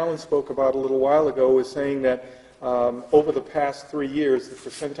information that Alan spoke about a little while ago, is saying that over the past 3 years, the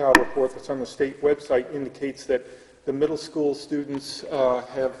percentile report that's on the state website indicates that the middle school students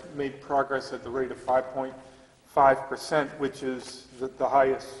have made progress at the rate of 5.5%, which is the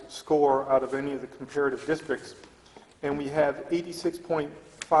highest score out of any of the comparative districts. And we have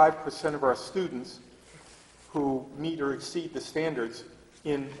 86.5% of our students who meet or exceed the standards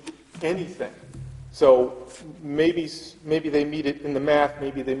in anything. So maybe they meet it in the math,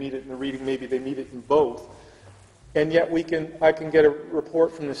 maybe they meet it in the reading, maybe they meet it in both. And yet I can get a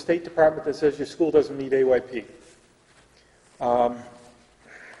report from the State Department that says your school doesn't meet AYP.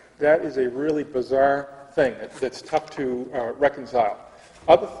 That is a really bizarre thing that's tough to reconcile.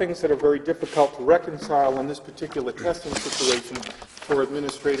 Other things that are very difficult to reconcile in this particular testing situation for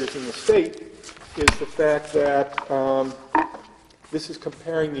administrators in the state is the fact that this is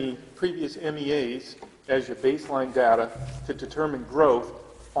comparing the previous MEAs as your baseline data to determine growth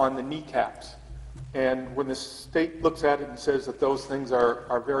on the kneecaps. And when the state looks at it and says that those things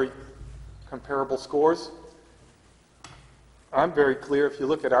are very comparable scores, I'm very clear if you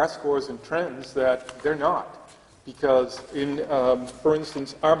look at our scores and trends that they're not. Because for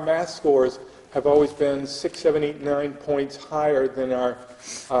instance, our math scores have always been 6, 7, 8, 9 points higher than our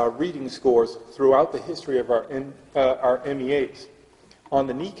reading scores throughout the history of our MEAs. On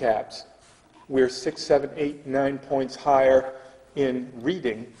the kneecaps, we're 6, 7, 8, 9 points higher in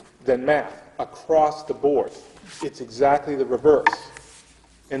reading than math across the board. It's exactly the reverse.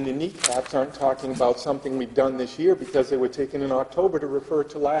 And the kneecaps aren't talking about something we've done this year because they were taken in October to refer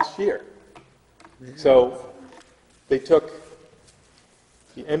to last year. So they took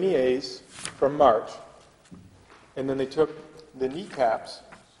the MEAs from March, and then they took the kneecaps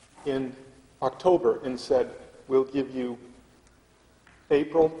in October and said, we'll give you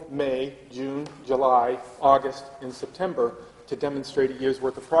April, May, June, July, August, and September to demonstrate a year's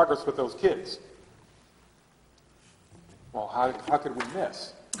worth of progress with those kids. Well, how could we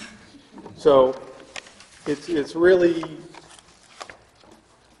miss? So it's really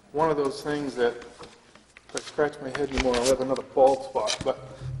one of those things that if I scratch my head anymore, I'll have another bald spot, but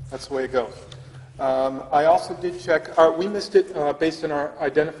that's the way it goes. I also did check, we missed it based on our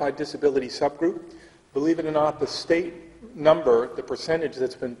identified disability subgroup. Believe it or not, the state number, the percentage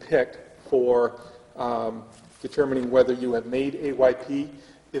that's been picked for determining whether you have made AYP,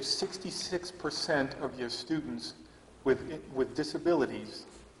 if 66% of your students with disabilities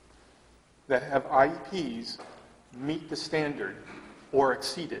that have IEPs meet the standard or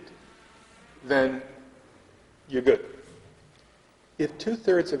exceed it, then you're good. If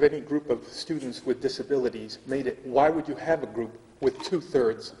 2/3 of any group of students with disabilities made it, why would you have a group with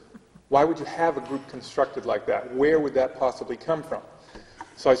 2/3? Why would you have a group constructed like that? Where would that possibly come from?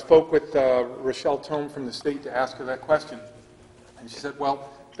 So I spoke with Rochelle Tome from the state to ask her that question. And she said, well,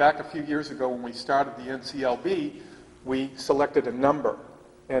 back a few years ago when we started the NCLB, we selected a number.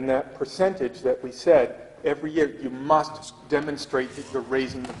 And that percentage that we said, every year you must demonstrate that you're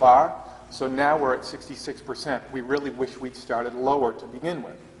raising the bar. So now we're at 66%. We really wish we'd started lower to begin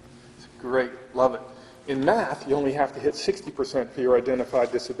with. It's great, love it. In math, you only have to hit 60% for your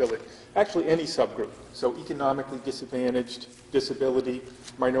identified disability. Actually, any subgroup. So economically disadvantaged, disability,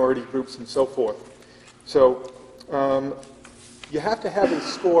 minority groups, and so forth. So you have to have a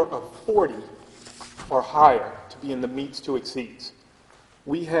score of 40 or higher to be in the meets to exceeds.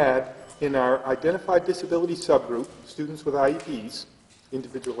 We had, in our identified disability subgroup, students with IEPs,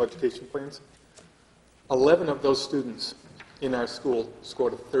 individual education plans, 11 of those students in our school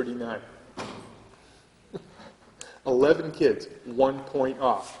scored a 39. 11 kids, 1 point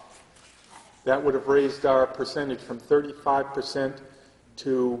off. That would have raised our percentage from 35%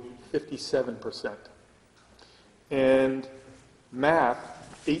 to 57%. And math,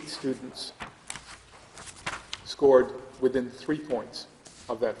 8 students scored within 3 points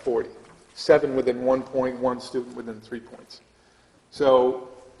of that 40. 7 within 1 point, 1 student within 3 points. So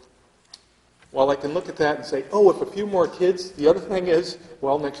while I can look at that and say, oh, if a few more kids, the other thing is,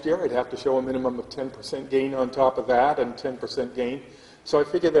 well, next year I'd have to show a minimum of 10% gain on top of that and 10% gain. So I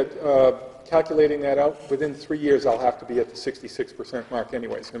figure that calculating that out, within 3 years I'll have to be at the 66% mark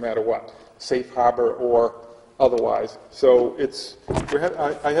anyways, no matter what, safe harbor or otherwise. So it's,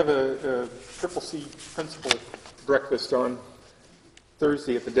 I have a CCC principal breakfast on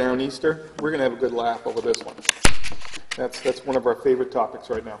Thursday at the Downeaster. We're going to have a good laugh over this one. That's one of our favorite topics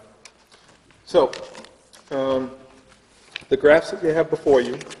right now. So, the graphs that you have before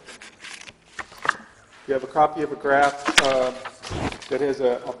you, you have a copy of a graph that has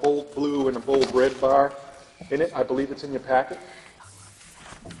a bold blue and a bold red bar in it. I believe it's in your packet.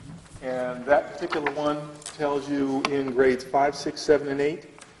 And that particular one tells you in grades 5, 6, 7, and 8.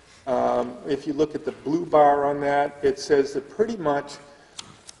 If you look at the blue bar on that, it says that pretty much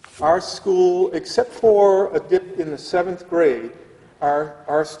our school, except for a dip in the 7th grade,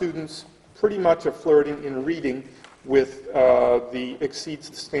 our students pretty much are flirting in reading with the exceeds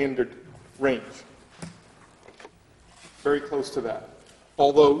the standard range. Very close to that.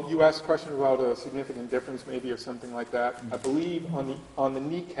 although you asked a question about a significant difference maybe or something like that, I believe on the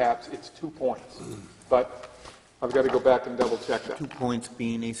kneecaps, it's 2 points. But I've got to go back and double check that. 2 points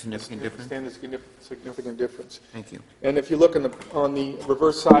being a significant difference? Significant difference. Thank you. And if you look on the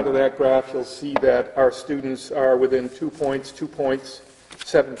reverse side of that graph, you'll see that our students are within 2 points, 2 points,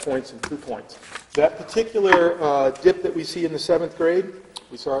 7 points, and 2 points. That particular dip that we see in the 7th grade,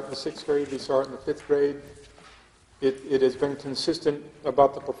 we saw it in the 6th grade, we saw it in the 5th grade. It has been consistent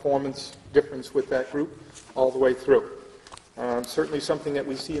about the performance difference with that group all the way through. Certainly something that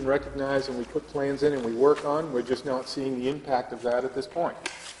we see and recognize and we put plans in and we work on. We're just not seeing the impact of that at this point.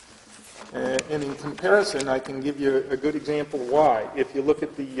 And in comparison, I can give you a good example why. If you look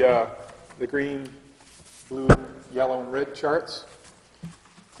at the green, blue, yellow, and red charts,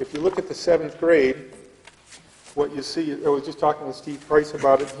 if you look at the 7th grade, what you see, I was just talking with Steve Price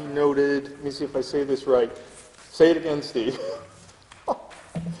about it. He noted, let me see if I say this right. Say it again, Steve.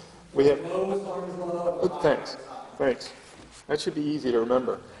 We have thanks. That should be easy to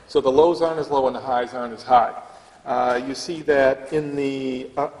remember. So the lows aren't as low and the highs aren't as high. You see that in the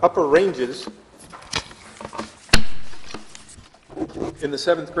upper ranges, in the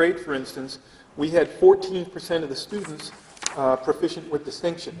 7th grade, for instance, we had 14% of the students proficient with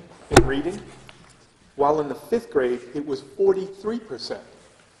distinction in reading, while in the 5th grade, it was 43%.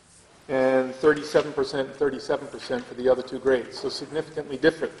 And 37% and 37% for the other 2 grades, so significantly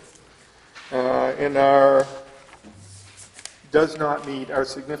different. And our does not meet, our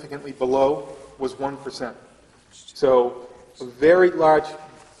significantly below, was 1%. So a very large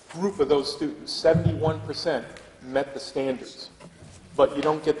group of those students, 71%, met the standards. But you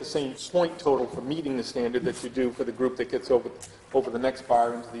don't get the same point total for meeting the standard that you do for the group that gets over the next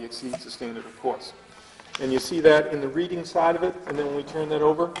bar into the exceeds the standard, of course. And you see that in the reading side of it, and then when we turn that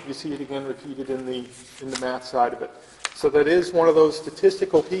over, you see it again repeated in the math side of it. So that is one of those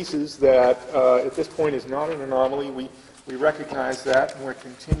statistical pieces that at this point is not an anomaly. We recognize that, and we're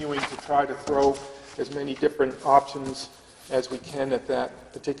continuing to try to throw as many different options as we can at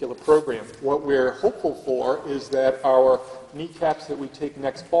that particular program. What we're hopeful for is that our kneecaps that we take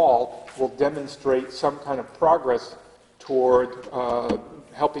next fall will demonstrate some kind of progress toward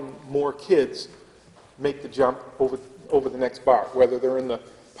helping more kids make the jump over the next bar, whether they're in the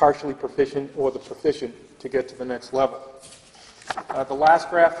partially proficient or the proficient to get to the next level. The last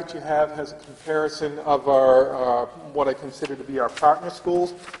graph that you have has a comparison of our what I consider to be our partner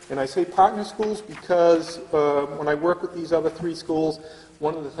schools. And I say partner schools because when I work with these other 3 schools,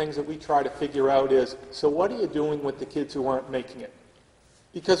 one of the things that we try to figure out is, so what are you doing with the kids who aren't making it?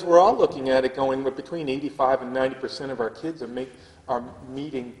 Because we're all looking at it going, but between 85 and 90% of our kids are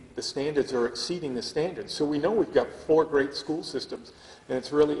meeting the standards or exceeding the standards. So we know we've got 4 great school systems. And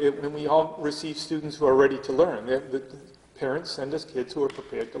it's really, when we all receive students who are ready to learn, the parents send us kids who are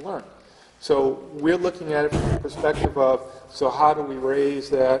prepared to learn. So we're looking at it from the perspective of, so how do we raise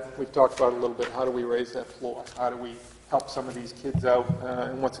that? We've talked about it a little bit. How do we raise that floor? How do we help some of these kids out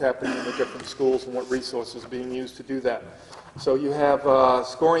and what's happening in the different schools and what resources are being used to do that? So you have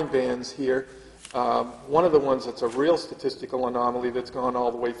scoring bands here. One of the ones that's a real statistical anomaly that's gone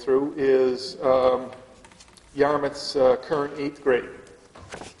all the way through is Yarmouth's current 8th grade.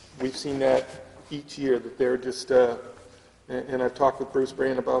 We've seen that each year, that they're just, and I've talked with Bruce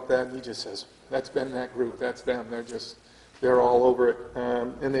Brand about that, and he just says, that's been that group, that's them, they're all over it.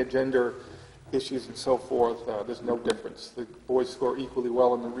 And their gender issues and so forth, there's no difference. The boys score equally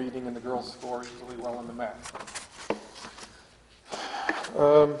well in the reading and the girls score equally well in the math.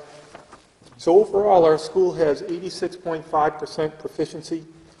 So overall, our school has 86.5% proficiency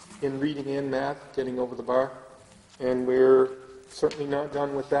in reading and math, getting over the bar, and we're certainly not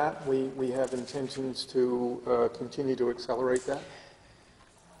done with that. We have intentions to continue to accelerate that.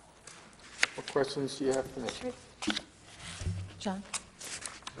 What questions do you have for me? John?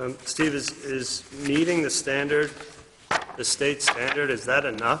 Steve, is meeting the standard, the state standard, is that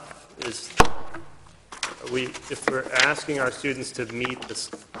enough? If we're asking our students to meet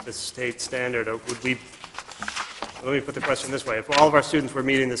the state standard, would we, let me put the question this way, if all of our students were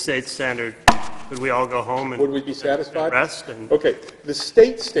meeting the state standard, would we all go home and would we be satisfied? And rest? Okay, the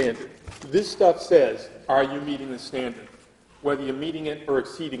state standard, this stuff says, are you meeting the standard? Whether you're meeting it or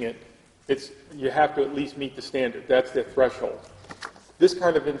exceeding it, you have to at least meet the standard. That's their threshold. This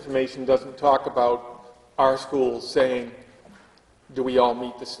kind of information doesn't talk about our schools saying, do we all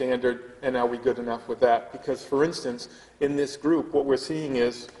meet the standard, and are we good enough with that? Because, for instance, in this group, what we're seeing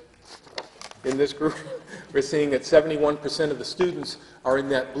is, we're seeing that 71% of the students are in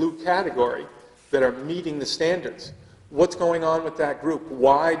that blue category that are meeting the standards. What's going on with that group?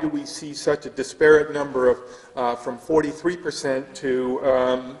 Why do we see such a disparate number of, from 43% to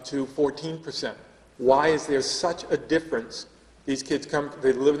 14%? Why is there such a difference? These kids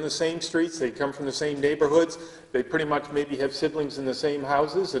they live in the same streets, they come from the same neighborhoods, they pretty much maybe have siblings in the same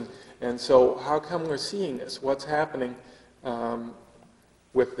houses, and so how come we're seeing this? What's happening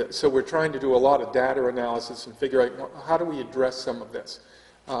with this? So we're trying to do a lot of data analysis and figure out how do we address some of this.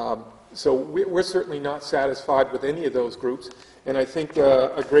 So we're certainly not satisfied with any of those groups, and I think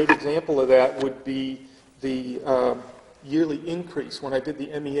a great example of that would be the yearly increase. When I did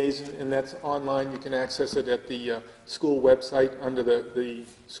the MEAs, and that's online, you can access it at the school website under the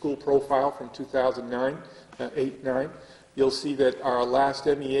school profile from 2009, 8-9. You'll see that our last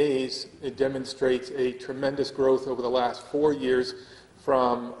MEAs, it demonstrates a tremendous growth over the last 4 years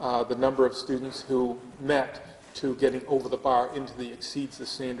from the number of students who met to getting over the bar into the exceeds the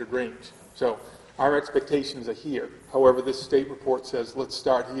standard range. So our expectations are here. However, this state report says let's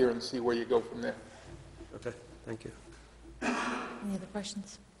start here and see where you go from there. Okay, thank you. Any other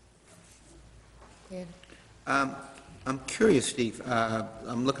questions? David? I'm curious, Steve.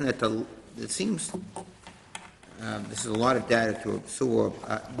 I'm looking at it seems this is a lot of data to absorb.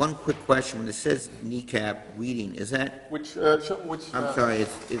 One quick question. When it says kneecap reading, is that... Which I'm sorry,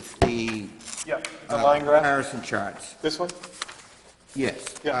 it's the... Yeah, the line graph? Comparison charts. This one?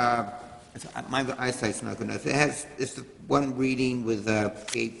 Yes. Yeah. My eyesight's not good enough. It's the one reading with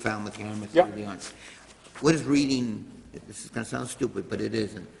Gabe Falmouth, Yarmouth, Yeah. early on. What is reading? This is going to sound stupid, but it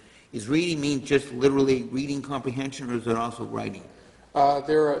isn't. Is reading mean just literally reading comprehension, or is it also writing?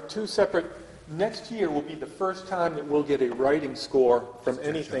 There are two separate... Next year will be the first time that we'll get a writing score from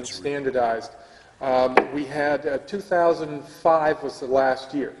anything standardized. We had 2005 was the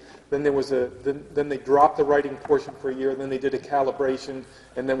last year. Then there was then they dropped the writing portion for a year. Then they did a calibration,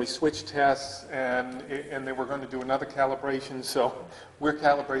 and then we switched tests, and they were going to do another calibration. So we're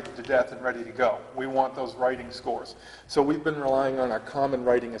calibrated to death and ready to go. We want those writing scores. So we've been relying on our common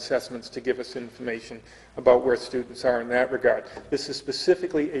writing assessments to give us information about where students are in that regard. This is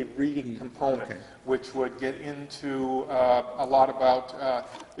specifically a reading component, which would get into a lot about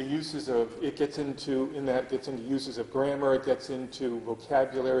the uses of, it gets into uses of grammar, it gets into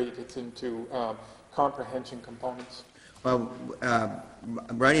vocabulary, it gets into comprehension components. Well,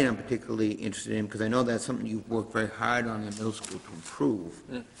 writing I'm particularly interested in because I know that's something you've worked very hard on in middle school to improve.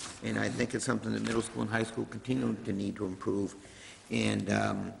 And I think it's something that middle school and high school continue to need to improve.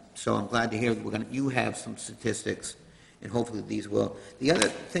 And so I'm glad to hear that you have some statistics, and hopefully these will. The other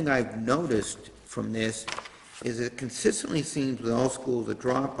thing I've noticed from this is it consistently seems with all schools a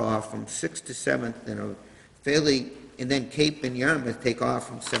drop off from 6th to 7th and then Cape and Yarmouth take off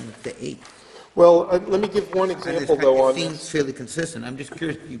from 7th to 8th. Well, let me give one example, though, on this. It seems fairly consistent. I'm just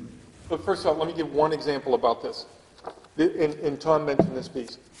curious. But first of all, let me give one example about this. And Tom mentioned this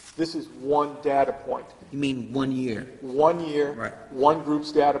piece. This is one data point. You mean 1 year? 1 year, right. One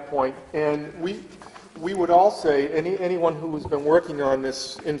group's data point. And we would all say, anyone who has been working on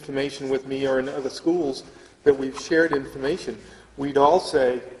this information with me or in other schools that we've shared information, we'd all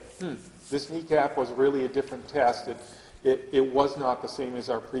say, this kneecap was really a different test. It was not the same as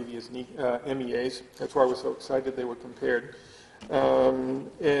our previous MEAs. That's why we're so excited they were compared.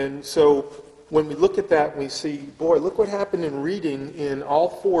 And so when we look at that, we see, boy, look what happened in reading in all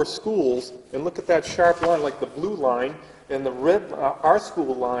 4 schools, and look at that sharp line, like the blue line, and the red, our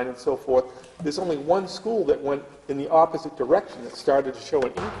school line, and so forth. There's only one school that went in the opposite direction that started to show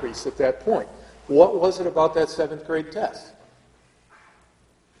an increase at that point. What was it about that 7th grade test?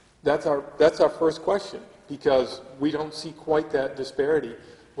 That's our first question, because we don't see quite that disparity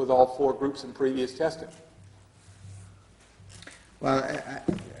with all 4 groups in previous testing. Well,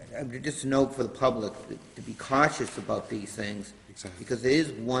 just a note for the public to be cautious about these things, because it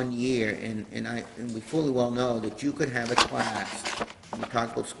is 1 year, and we fully well know that you could have a class, when we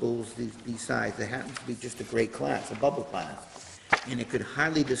talk about schools these size, that happens to be just a great class, a bubble class, and it could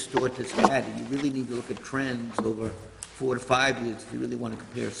highly distort this data. You really need to look at trends over 4 to 5 years if you really want to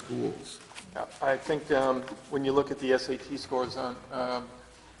compare schools. I think when you look at the SAT scores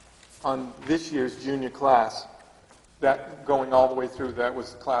on this year's junior class, that going all the way through, that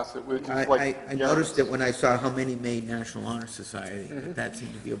was the class that was like... I noticed it when I saw how many made National Honor Society. That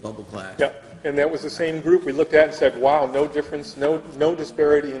seemed to be a bubble class. Yeah, and that was the same group we looked at and said, wow, no difference, no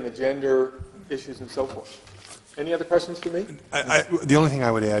disparity in the gender issues and so forth. Any other questions for me? The only thing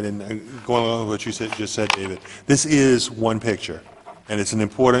I would add, and going along with what you just said, David, this is one picture, and it's an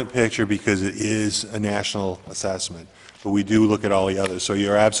important picture because it is a national assessment, but we do look at all the others. So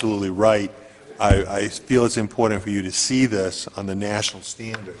you're absolutely right. I feel it's important for you to see this on the national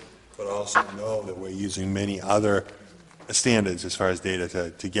standard, but also know that we're using many other standards as far as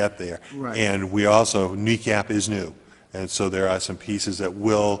data to get there. Right. And we also, NECAP is new, and so there are some pieces that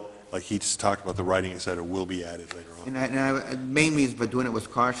will, like he just talked about the writing, et cetera, will be added later on. The main reason for doing it was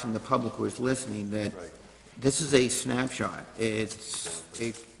caution the public who is listening that this is a snapshot.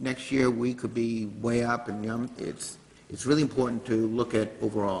 Next year, we could be way up, and it's really important to look at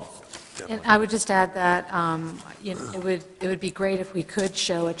overall. And I would just add that, it would be great if we could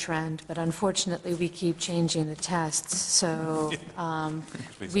show a trend, but unfortunately, we keep changing the tests, so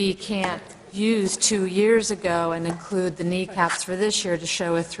we can't use 2 years ago and include the kneecaps for this year to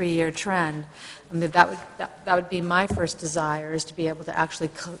show a 3-year trend. I mean, that would be my first desire, is to be able to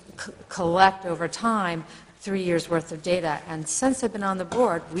actually collect over time 3 years' worth of data, and since I've been on the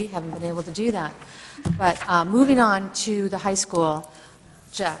board, we haven't been able to do that. But moving on to the high school,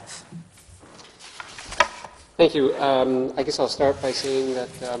 Jeff. Thank you. I guess I'll start by saying that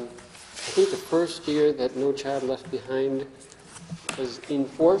I think the first year that No Child Left Behind was in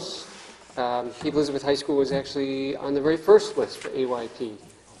force, Cape Elizabeth High School was actually on the very first list for AYP,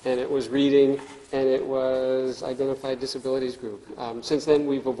 and it was reading, and it was Identified Disabilities Group. Since then,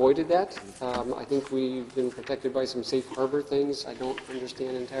 we've avoided that. I think we've been protected by some safe harbor things. I don't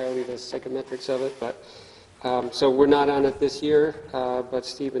understand entirely the psychometrics of it, but so we're not on it this year, but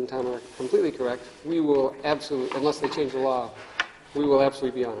Steve and Tom are completely correct. We will absolutely, unless they change the law, we will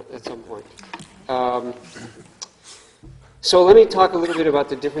absolutely be on it at some point. So let me talk a little bit about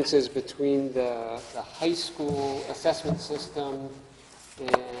the differences between the high school assessment system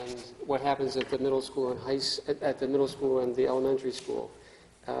and what happens at the middle school and the elementary school.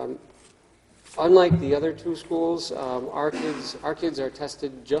 Unlike the other two schools, our kids are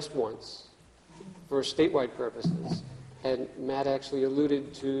tested just once for statewide purposes. And Matt actually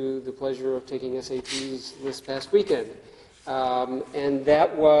alluded to the pleasure of taking SATs this past weekend. And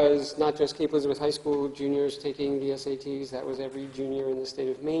that was not just Cape Elizabeth High School juniors taking the SATs, that was every junior in the state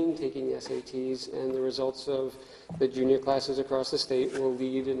of Maine taking the SATs, and the results of the junior classes across the state will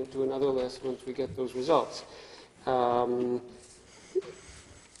lead into another list once we get those results.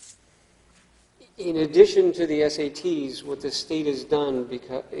 In addition to the SATs, what the state has done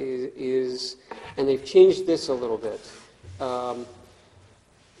is, and they've changed this a little bit,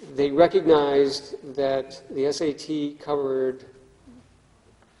 they recognized that the SAT covered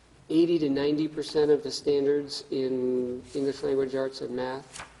 80 to 90% of the standards in English language arts and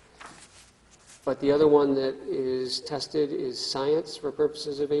math. But the other one that is tested is science for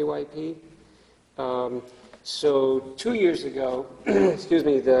purposes of AYP. So 2 years ago, excuse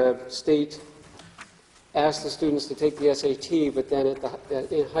me, the state asked the students to take the SAT, but then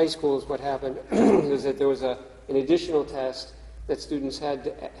in high schools what happened is that there was an additional test that students had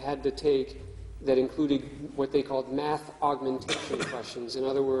to take that included what they called math augmentation questions. In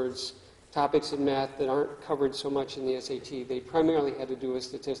other words, topics in math that aren't covered so much in the SAT. They primarily had to do with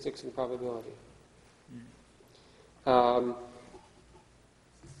statistics and probability.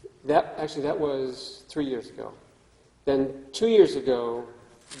 That was 3 years ago. Then 2 years ago,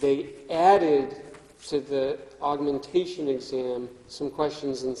 they added to the augmentation exam some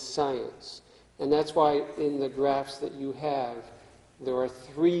questions in science. And that's why in the graphs that you have, there are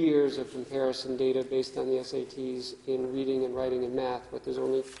 3 years of comparison data based on the SATs in reading and writing and math, but there's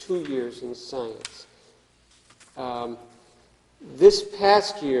only 2 years in science. This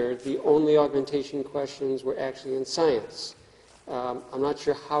past year, the only augmentation questions were actually in science. I'm not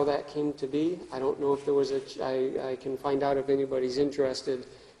sure how that came to be. I don't know if there was I can find out if anybody's interested,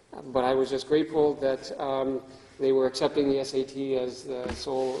 but I was just grateful that they were accepting the SAT as the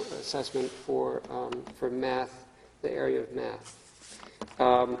sole assessment for math, the area of math.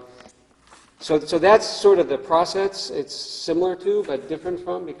 So that's sort of the process. It's similar to, but different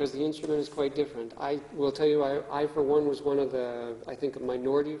from, because the instrument is quite different. I will tell you, I for one, was one of the, I think, a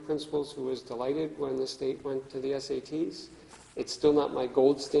minority of principals who was delighted when the state went to the SATs. It's still not my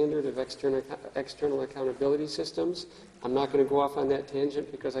gold standard of external accountability systems. I'm not going to go off on that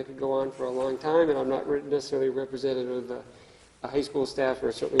tangent because I could go on for a long time, and I'm not necessarily representative of the high school staff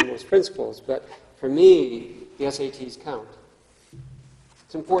or certainly most principals. But for me, the SATs count.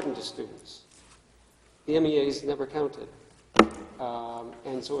 It's important to students. The MEAs never counted.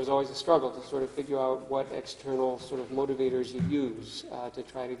 And so it was always a struggle to sort of figure out what external sort of motivators you use to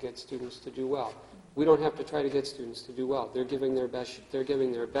try to get students to do well. We don't have to try to get students to do well. They're giving their best. They're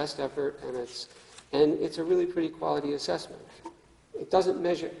giving their best effort, and it's a really pretty quality assessment. It doesn't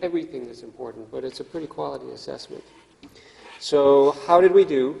measure everything that's important, but it's a pretty quality assessment. So how did we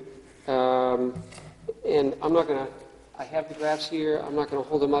do? And I'm not going to. I have the graphs here. I'm not going to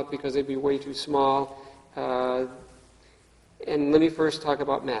hold them up because they'd be way too small. And let me first talk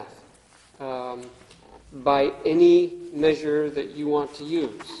about math. By any measure that you want to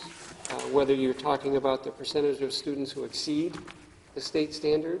use, whether you're talking about the percentage of students who exceed the state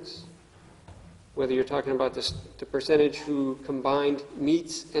standards, whether you're talking about the percentage who combined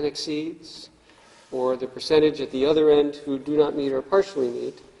meets and exceeds, or the percentage at the other end who do not meet or partially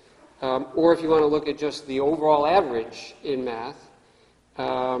meet, or if you want to look at just the overall average in math,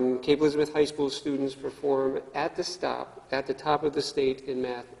 Cape Elizabeth High School students perform at the top of the state in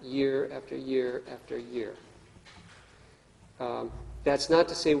math year after year after year. That's not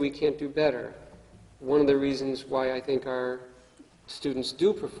to say we can't do better. One of the reasons why I think our students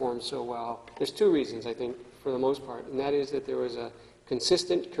do perform so well, there's two reasons, I think, for the most part, and that is that there was a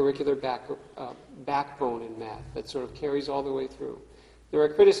consistent curricular backbone in math that sort of carries all the way through. There are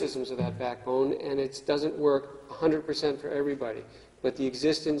criticisms of that backbone, and it doesn't work 100% for everybody, but the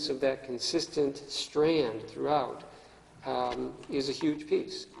existence of that consistent strand throughout is a huge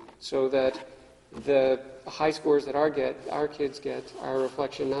piece, so that the high scores that our kids get are a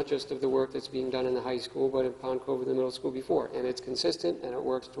reflection not just of the work that's being done in the high school, but in Pond Cove and the middle school before, and it's consistent and it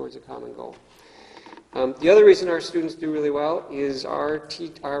works towards a common goal. The other reason our students do really well is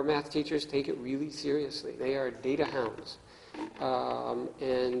our math teachers take it really seriously. They are data hounds,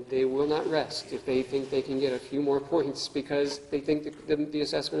 and they will not rest if they think they can get a few more points because they think the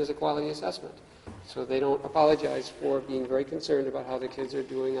assessment is a quality assessment. So they don't apologize for being very concerned about how the kids are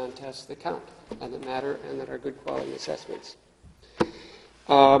doing on tests that count and that matter and that are good quality assessments.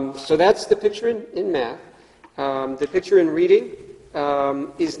 So that's the picture in math. The picture in reading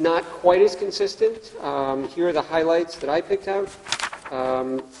is not quite as consistent. Here are the highlights that I picked out.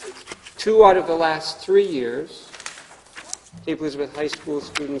 2 out of the last 3 years, Cape Elizabeth High School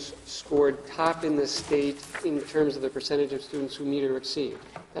students scored top in the state in terms of the percentage of students who meet or exceed.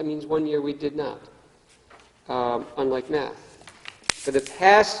 That means 1 year we did not, unlike math. For the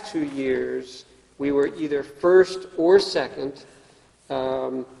past 2 years, we were either first or second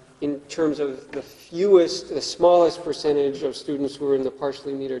in terms of the smallest percentage of students who are in the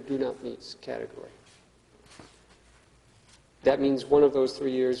partially meet or do not meet category. That means one of those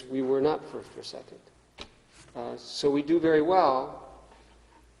 3 years we were not first or second. So we do very well.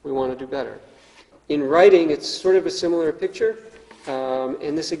 We want to do better. In writing, it's sort of a similar picture.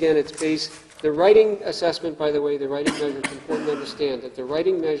 And this, again, it's based... The writing assessment, by the way, the writing measure, it's important to understand that the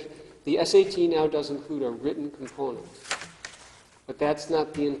writing measure... The SAT now does include a written component. But that's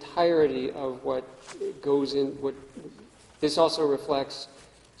not the entirety of what goes in... This also reflects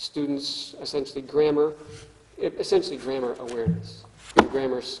students' essentially grammar awareness, and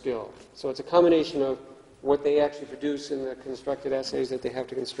grammar skill. So it's a combination of what they actually produce in the constructed essays that they have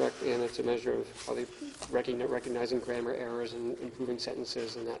to construct, and it's a measure of how they recognizing grammar errors and improving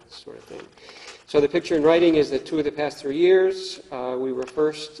sentences and that sort of thing. So the picture in writing is that 2 of the past 3 years, we were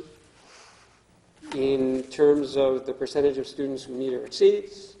first in terms of the percentage of students who meet or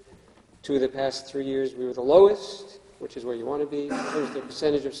exceeds. 2 of the past 3 years, we were the lowest, which is where you want to be, in terms of the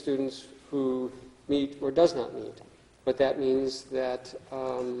percentage of students who meet or does not meet. But that means that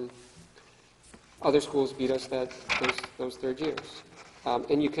other schools beat us those third years.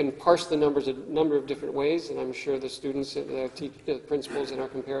 And you can parse the numbers a number of different ways, and I'm sure the students, the principals in our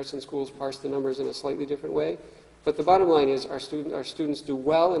comparison schools parse the numbers in a slightly different way. But the bottom line is our students do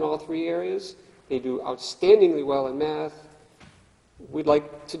well in all 3 areas. They do outstandingly well in math. We'd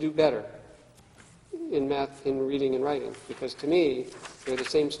like to do better in math, in reading and writing, because to me, they're the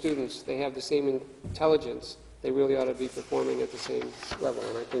same students. They have the same intelligence. They really ought to be performing at the same level,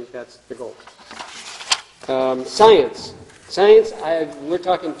 and I think that's the goal. Science. We're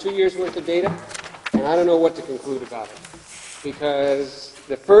talking 2 years' worth of data, and I don't know what to conclude about it. Because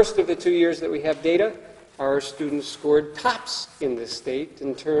the first of the 2 years that we have data, our students scored tops in this state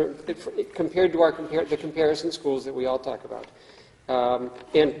compared to the comparison schools that we all talk about.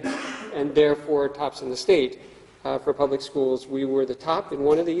 And therefore tops in the state. For public schools, we were the top in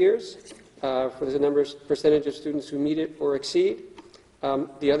one of the years for the percentage of students who meet it or exceed.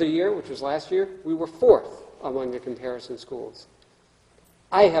 The other year, which was last year, we were 4th among the comparison schools.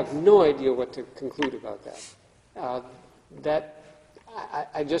 I have no idea what to conclude about that.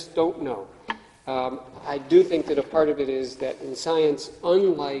 I just don't know. I do think that a part of it is that in science,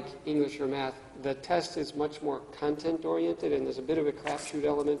 unlike English or math, the test is much more content-oriented, and there's a bit of a crapshoot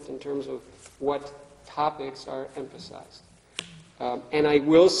element in terms of what topics are emphasized. And I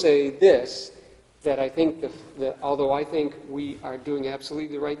will say this, that I think although I think we are doing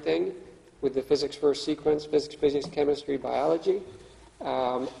absolutely the right thing with the physics first sequence, physics, chemistry, biology,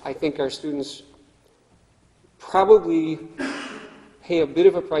 I think our students probably pay a bit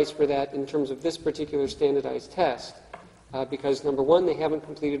of a price for that in terms of this particular standardized test, because number one, they haven't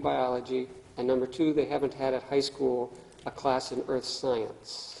completed biology, And number two, they haven't had at high school a class in earth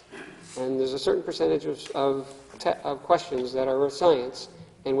science. And there's a certain percentage of questions that are earth science.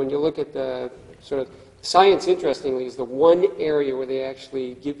 And when you look at the sort of science, interestingly, is the one area where they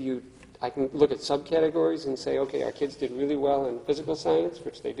actually give you, I can look at subcategories and say, okay, our kids did really well in physical science,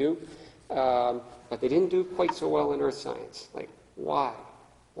 which they do, but they didn't do quite so well in earth science. Like, why?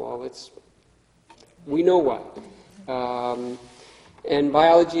 Well, we know why. And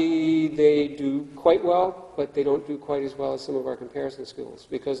biology, they do quite well, but they don't do quite as well as some of our comparison schools,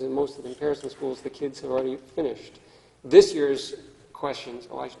 because in most of the comparison schools, the kids have already finished. This year's questions,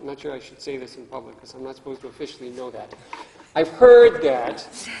 I'm not sure I should say this in public, because I'm not supposed to officially know that. I've heard that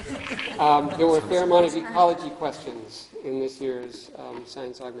there were a fair amount of ecology questions in this year's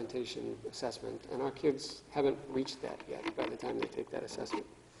science augmentation assessment, and our kids haven't reached that yet by the time they take that assessment.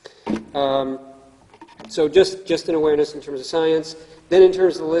 So just an awareness in terms of science. Then in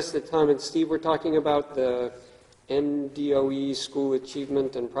terms of the list that Tom and Steve were talking about, the MDOE School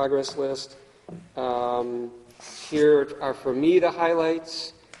Achievement and Progress List, here are, for me, the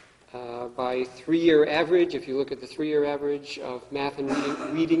highlights. By three-year average, if you look at the three-year average of math and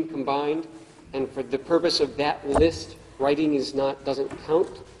reading combined, and for the purpose of that list, writing doesn't count,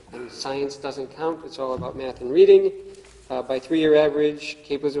 and science doesn't count. It's all about math and reading. By three-year average,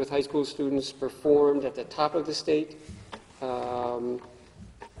 Cape Elizabeth High School students performed at the top of the state. The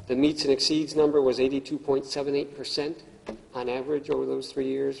meets and exceeds number was 82.78% on average over those 3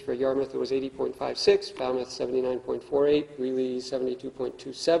 years. For Yarmouth, it was 80.56, Falmouth 79.48, Greeley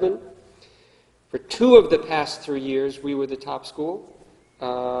 72.27. For 2 of the past 3 years, we were the top school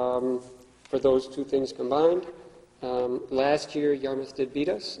for those 2 things combined. Last year, Yarmouth did beat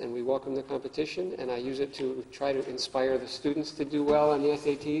us, and we welcome the competition, and I use it to try to inspire the students to do well on the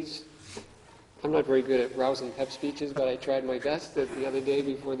SATs. I'm not very good at rousing pep speeches, but I tried my best the other day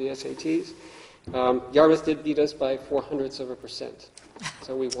before the SATs. Yarmouth did beat us by 0.04%,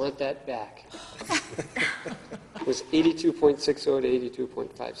 so we want that back. It was 82.60 to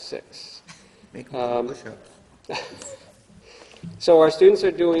 82.56. Make more push-ups. So our students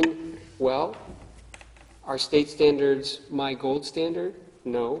are doing well. Are state standards my gold standard?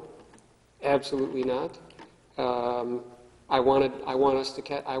 No, absolutely not. I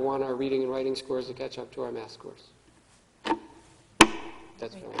want our reading and writing scores to catch up to our math scores.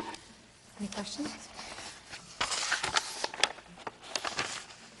 That's what I want. Any questions?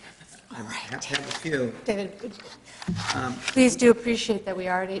 I have a few. David, please do appreciate that we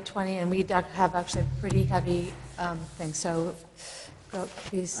are at 8:20, and we have actually a pretty heavy thing, so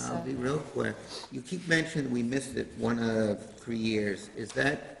please. I'll be real quick. You keep mentioning we missed it 1 out of 3 years. Is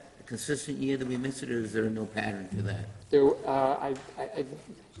that a consistent year that we missed it, or is there no pattern to that?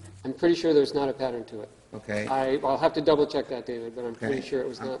 I'm pretty sure there's not a pattern to it. Okay. I'll have to double check that, David, but I'm pretty sure it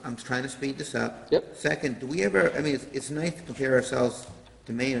was not. I'm trying to speed this up. Yep. Second, do we ever, I mean, it's nice to compare ourselves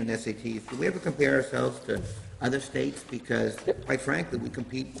to Maine on SATs. Do we ever compare ourselves to other states? Because, quite frankly, we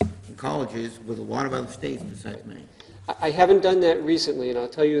compete in colleges with a lot of other states besides Maine. I haven't done that recently, and I'll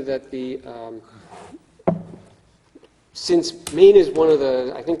tell you that since Maine is one of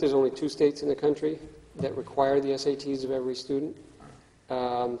the, I think there's only 2 states in the country that require the SATs of every student.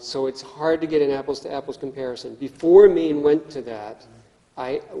 So it's hard to get an apples-to-apples comparison. Before Maine went to that,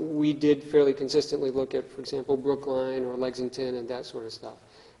 we did fairly consistently look at, for example, Brookline or Lexington and that sort of stuff.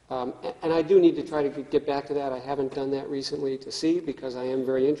 And I do need to try to get back to that. I haven't done that recently to see, because I am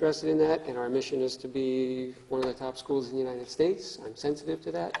very interested in that, and our mission is to be one of the top schools in the United States. I'm sensitive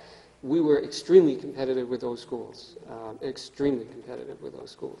to that. We were extremely competitive with those schools, extremely competitive with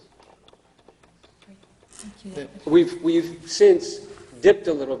those schools. Thank you. We've since dipped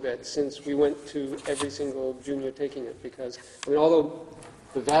a little bit since we went to every single junior taking it, because, I mean, although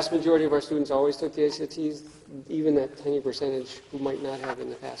the vast majority of our students always took the SATs, even that tiny percentage who might not have in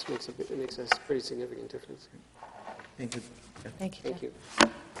the past makes a pretty significant difference. Thank you. Thank you. Thank you.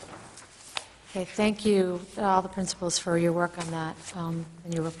 Okay, thank you, all the principals, for your work on that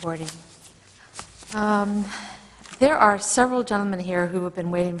and your reporting. There are several gentlemen here who have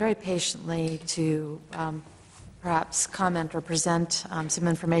been waiting very patiently to perhaps comment or present some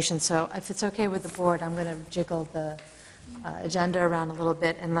information. So if it's okay with the board, I'm going to jiggle the agenda around a little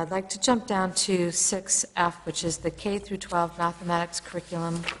bit, and I'd like to jump down to 6F, which is the K through 12 mathematics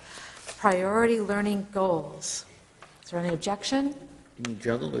curriculum priority learning goals. Is there any objection? You mean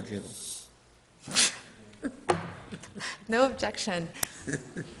juggle or jiggle? No objection.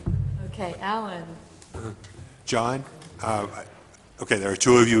 Okay, Alan. John, okay, there are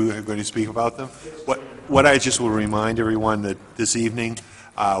 2 of you who are going to speak about them. What I just will remind everyone that this evening,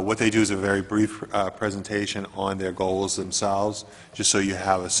 What they do is a very brief presentation on their goals themselves, just so you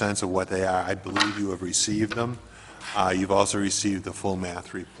have a sense of what they are. I believe you have received them. You've also received the full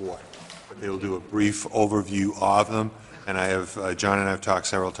math report. But they will do a brief overview of them, and John and I have talked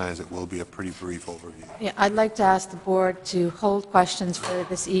several times, it will be a pretty brief overview. Yeah, I'd like to ask the board to hold questions for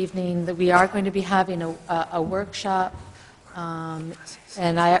this evening, that we are going to be having a workshop,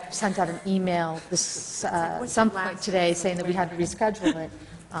 and I sent out an email some point today saying that we had to reschedule it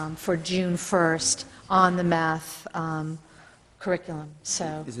for June 1st on the math curriculum,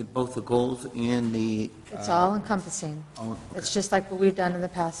 so Is it both the goals and the... it's all encompassing. It's just like what we've done in the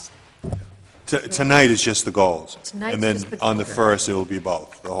past. Tonight is just the goals. Tonight's And then just the on the goals. 1st, it will be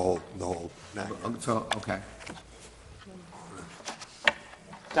both, the whole night. So, okay.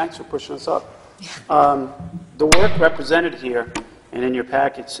 Thanks for pushing us up. The work represented here and in your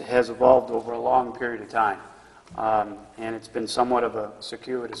packets has evolved over a long period of time, and it's been somewhat of a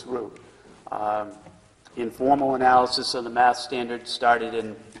circuitous route. Informal analysis of the math standards started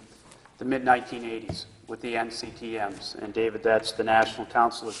in the mid-1980s with the NCTMs, and David, that's the National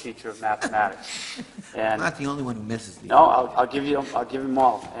Council of Teacher of Mathematics. I'm not the only one who misses these. No, I'll give them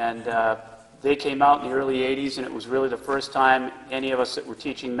all. And they came out in the early 80s, and it was really the first time any of us that were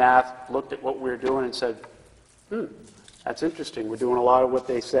teaching math looked at what we were doing and said, that's interesting. We're doing a lot of what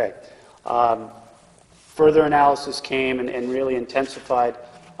they say. Further analysis came and really intensified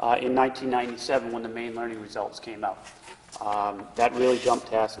in 1997 when the Maine learning results came out. That really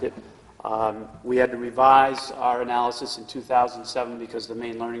jump-tasked it. We had to revise our analysis in 2007 because the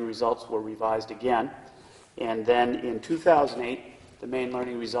Maine learning results were revised again. And then in 2008, the Maine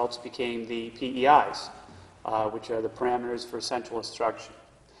learning results became the PEIs, which are the parameters for essential instruction.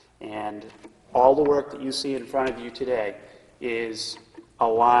 And all the work that you see in front of you today is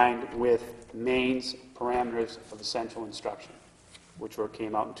aligned with Maine's parameters of essential instruction, which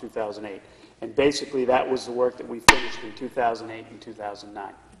came out in 2008. And basically, that was the work that we finished in 2008 and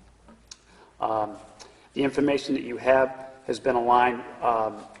 2009. The information that you have has been aligned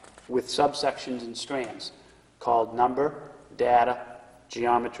with subsections and strands called number, data,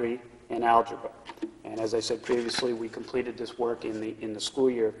 geometry, and algebra. And as I said previously, we completed this work in the school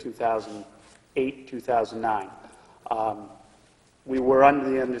year of 2008-2009. We were under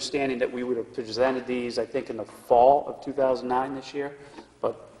the understanding that we would have presented these, I think, in the fall of 2009 this year,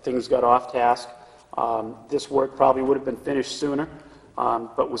 but things got off task. This work probably would have been finished sooner,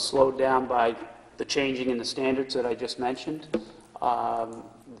 but was slowed down by the changing in the standards that I just mentioned.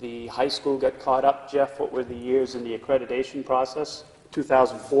 The high school got caught up. Jeff, what were the years in the accreditation process?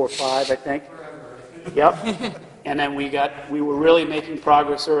 2004-05, I think. Yep. And then we were really making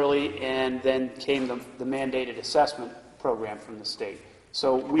progress early, and then came the mandated assessment program from the state.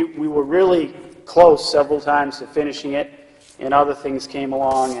 So we were really close several times to finishing it, and other things came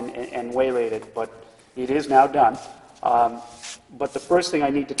along and waylaid it, but it is now done. But the first thing I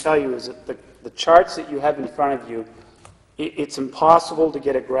need to tell you is that the charts that you have in front of you, it's impossible to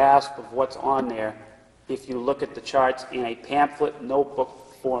get a grasp of what's on there if you look at the charts in a pamphlet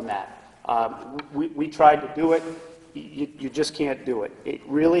notebook format. We tried to do it. You just can't do it. It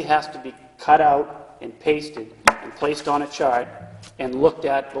really has to be cut out and pasted and placed on a chart and looked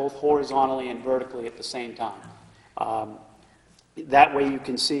at both horizontally and vertically at the same time. That way you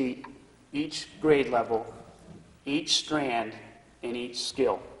can see each grade level, each strand, and each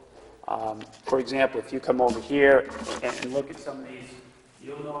skill. For example, if you come over here and look at some of these,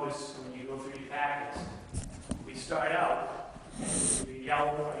 you'll notice when you go through your packets, we start out with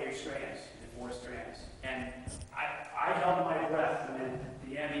yellow for your strands, the 4 strands. And I held my breath when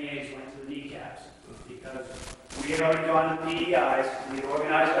the MEAs went to the kneecaps, because we had already gone to PEIs, we had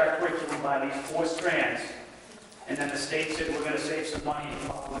organized our curriculum by these 4 strands, and then the state said we're going to save some money and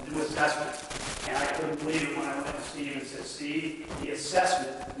we'll do assessment. And I couldn't believe it when I went to Steve and said, Steve, the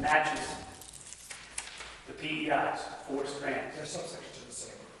assessment matches the PEIs, 4 strands. Their subsections are the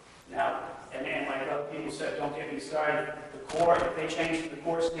same. Now, and like other people said, don't get me started, the core, if they change the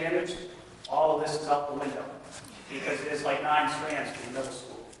core standards, all of this is out the window. Because there's like 9 strands in the middle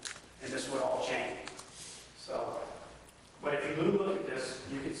school, and this would all change. So, but if you look at this,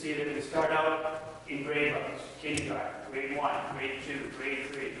 you can see that we start out in grade levels, kindergarten, grade 1, grade 2, grade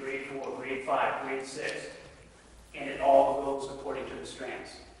 3, grade 4, grade 5, grade 6, and it all goes according to the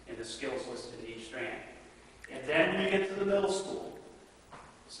strands and the skills listed in each strand. And then when you get to the middle school,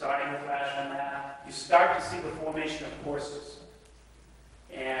 starting with rational math, you start to see the formation of courses.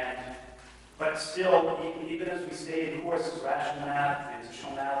 But still, even as we stay in courses, rational math,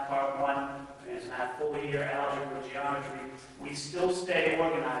 transitional math, part 1, trans math, full year, algebra, geometry, we still stay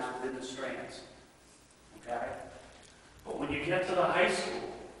organized within the strands. Okay? But when you get to the high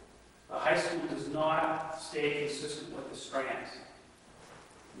school does not stay consistent with the strands.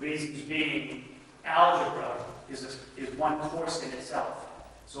 Reasons being, algebra is one course in itself.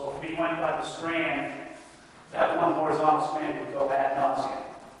 So if we went by the strand, that one horizontal strand would go ad nauseum.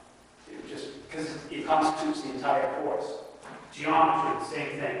 It would just, because it constitutes the entire course. Geometry, the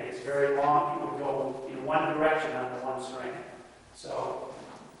same thing. It's very long. It would go in one direction under one strand. So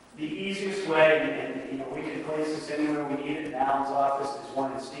the easiest way, and we can place this anywhere we need it, in Alan's office, there's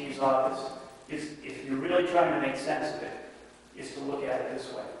one in Steve's office, is if you're really trying to make sense of it, is to look at it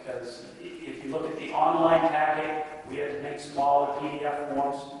this way. Because if you look at the online packet, we have to make smaller PDF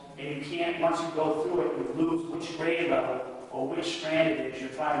forms, and you can't, once you go through it, you lose which grade level or which strand it is you're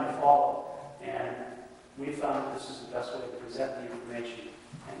trying to follow. And we found that this is the best way to present the information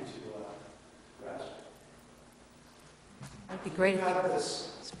and to grasp it. That'd be great. We have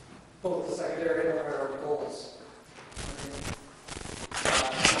this, both the secondary and our goals.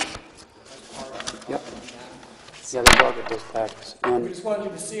 Yep. Yeah, they all get those packets. We just wanted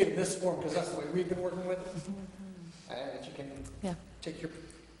you to see it in this form, because that's the way we've been working with it. And if you can take your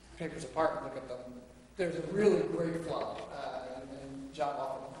papers apart and look at them, there's a really great flow. And John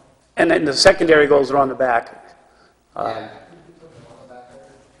often. And then the secondary goals are on the back. Yeah, you put them on the back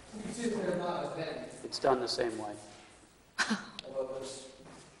there. You can see that they're not as many. It's done the same way. Although there's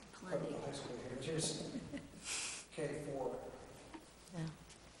quite a bit of high school here. Here's K4.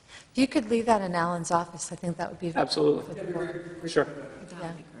 If you could leave that in Alan's office, I think that would be... Absolutely. Sure.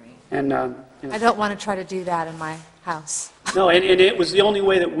 Yeah. And, I don't want to try to do that in my house. no, and it was the only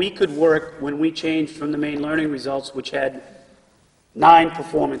way that we could work when we changed from the main learning results, which had 9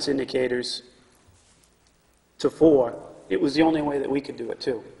 performance indicators, to 4. It was the only way that we could do it,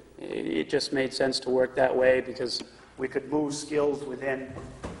 too. It just made sense to work that way because we could move skills within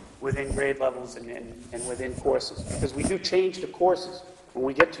grade levels and within courses. Because we do change the courses. When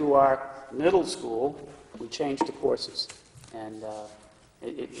we get to our middle school, we change the courses. And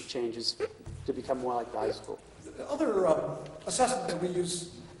it changes to become more like the high school. The other assessment that we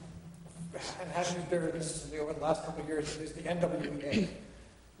use, and have used very consistently over the last couple of years, is the NWEA,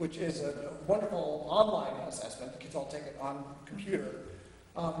 which is a wonderful online assessment. The kids all take it on computer.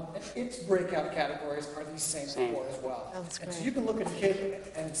 And its breakout categories are these same 4 as well. Oh, that's and great. so you can look at a kid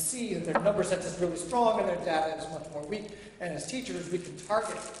and see that their number set is really strong and their data is much more weak. And as teachers, we can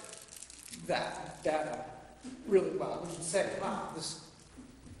target that data really well. We can say, wow, this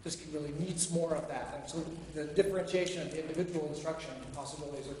kid really needs more of that. And so the differentiation of the individual instruction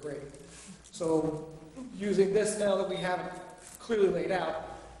possibilities are great. So using this now that we have it clearly laid out,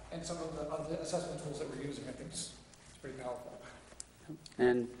 and some of the assessment tools that we're using, I think it's pretty powerful.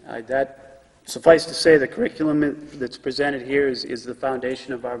 And that, suffice to say, the curriculum that's presented here is the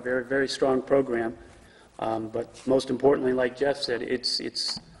foundation of our very, very strong program. But most importantly, like Jeff said,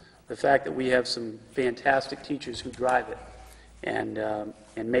 it's the fact that we have some fantastic teachers who drive it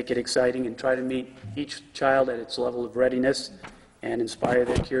and make it exciting and try to meet each child at its level of readiness and inspire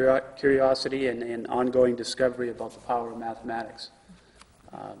their curiosity and ongoing discovery about the power of mathematics.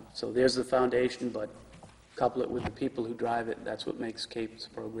 So there's the foundation, but couple it with the people who drive it. That's what makes CAPE's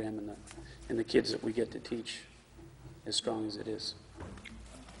program and the kids that we get to teach as strong as it is.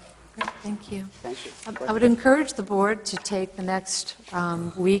 Great, thank you. Thank you. I would encourage the board to take the next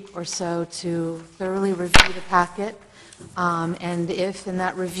week or so to thoroughly review the packet. And if in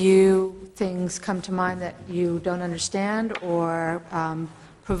that review things come to mind that you don't understand or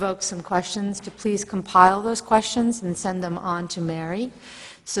provoke some questions, to please compile those questions and send them on to Mary,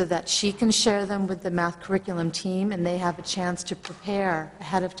 so that she can share them with the math curriculum team and they have a chance to prepare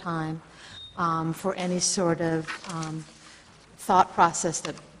ahead of time for any sort of thought process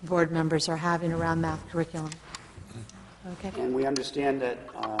that board members are having around math curriculum. Okay. And we understand that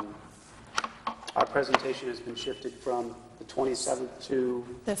our presentation has been shifted from the 27th to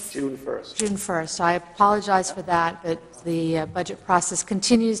June 1st. June 1st. I apologize for that, but the budget process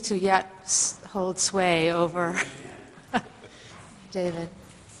continues to yet hold sway over David.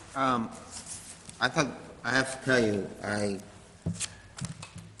 I have to tell you, I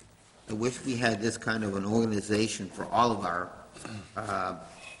wish we had this kind of an organization for all of our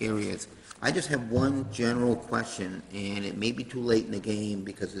areas. I just have one general question, and it may be too late in the game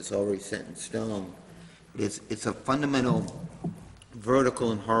because it's already set in stone. It's a fundamental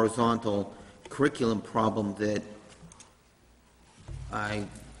vertical and horizontal curriculum problem that I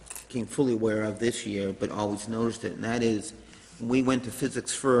became fully aware of this year, but always noticed it, and that is, we went to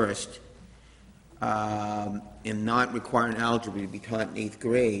physics first, and not requiring algebra to be taught in 8th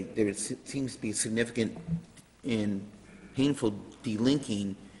grade. There seems to be significant and painful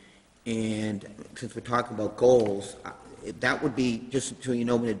delinking And since we're talking about goals, that would be, just so you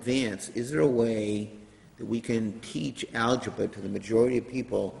know in advance, is there a way that we can teach algebra to the majority of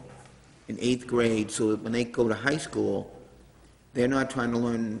people in 8th grade so that when they go to high school, they're not trying to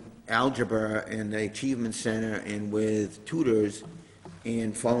learn algebra in the Achievement Center and with tutors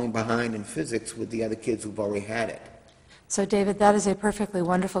and falling behind in physics with the other kids who've already had it? So, David, that is a perfectly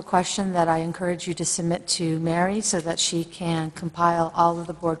wonderful question that I encourage you to submit to Mary so that she can compile all of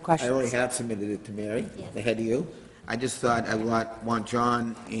the board questions. I already have submitted it to Mary, ahead of you. I just thought I want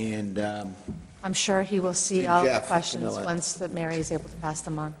John and I'm sure he will see and all the Jeff to questions know it. once that Mary is able to pass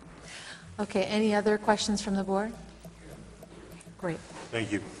them on. Okay, any other questions from the board? Great.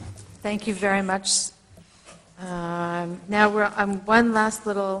 Thank you. Thank you very much. Now we're on one last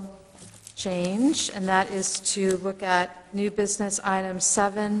little change, and that is to look at new business item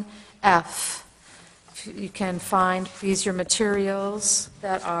 7F. You can find, please, your materials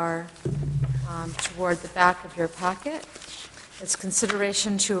that are toward the back of your packet. It's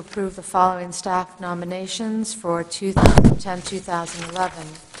consideration to approve the following staff nominations for 2010-2011.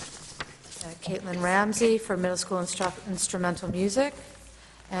 Caitlin Ramsey for middle school instrumental music,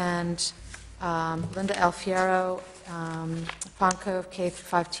 and Linda Alfiero, Pond Cove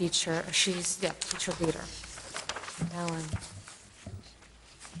K-5 teacher. She's, teacher leader. Ellen.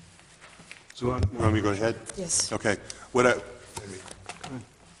 So, you want me to go ahead? Yes. Okay.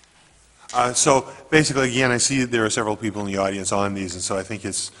 So basically, again, I see there are several people in the audience on these, and so I think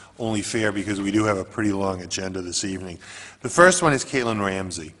it's only fair because we do have a pretty long agenda this evening. The first one is Caitlin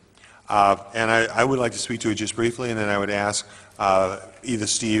Ramsey. And I would like to speak to it just briefly, and then I would ask either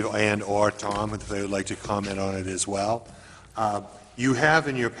Steve and or Tom if they would like to comment on it as well. You have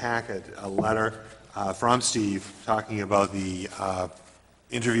in your packet a letter from Steve talking about the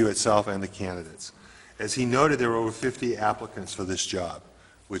interview itself and the candidates. As he noted, there were over 50 applicants for this job,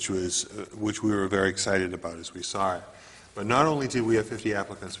 which we were very excited about as we saw it. But not only did we have 50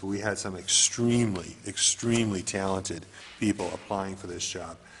 applicants, but we had some extremely, extremely talented people applying for this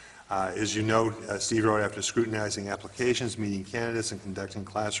job. As you know, Steve wrote, after scrutinizing applications, meeting candidates, and conducting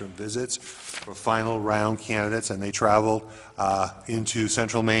classroom visits for final round candidates, and they traveled into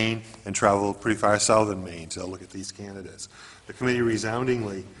central Maine and traveled pretty far southern Maine to look at these candidates. The committee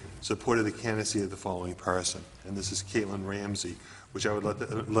resoundingly supported the candidacy of the following person, and this is Caitlin Ramsey, which I would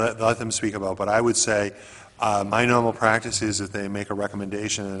let them speak about. But I would say my normal practice is that they make a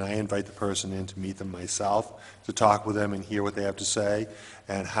recommendation and I invite the person in to meet them myself, to talk with them and hear what they have to say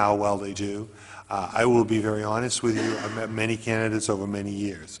and how well they do. I will be very honest with you. I've met many candidates over many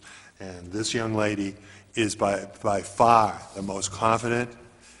years, and this young lady is by far the most confident,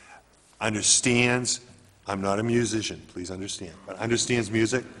 understands. I'm not a musician, please understand, but understands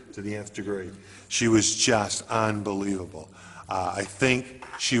music to the nth degree. She was just unbelievable. I think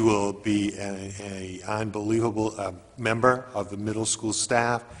she will be an unbelievable member of the middle school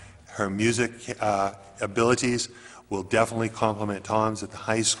staff. Her music abilities will definitely complement Tom's at the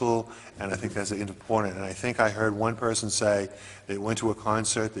high school, and I think that's important. And I think I heard one person say they went to a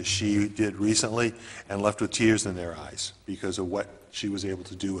concert that she did recently and left with tears in their eyes because of what she was able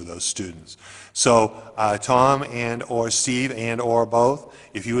to do with those students. So Tom and or Steve and or both,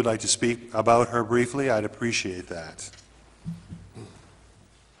 if you would like to speak about her briefly, I'd appreciate that.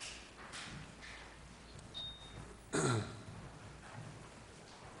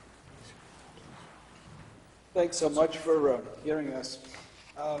 Thanks so much for hearing us.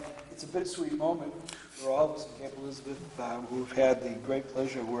 It's a bittersweet moment for all of us in Cape Elizabeth who've had the great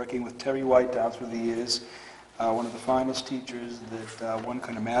pleasure of working with Terry White down through the years, one of the finest teachers that one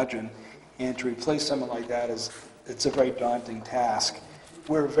can imagine, and to replace someone like that it's a very daunting task.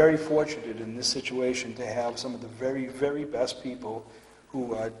 We're very fortunate in this situation to have some of the very, very best people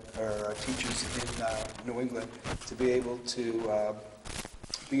who are teachers in New England to be able to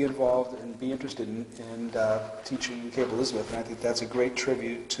be involved and be interested in teaching in Cape Elizabeth, and I think that's a great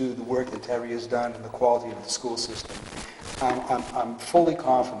tribute to the work that Terry has done and the quality of the school system. I'm fully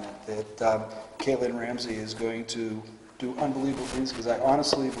confident that Caitlin Ramsey is going to do unbelievable things, because I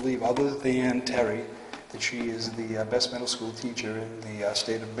honestly believe, other than Terry, that she is the best middle school teacher in the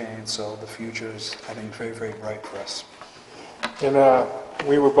state of Maine, so the future is, I think, very, very bright for us. And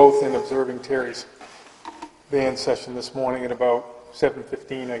we were both in observing Terry's band session this morning at about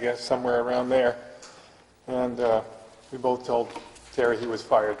 7:15, I guess, somewhere around there. And we both told Terry he was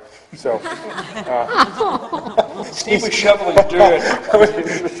fired. So Steve was shoveling dirt.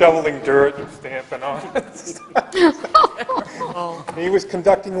 He was shoveling dirt and stamping on it. He was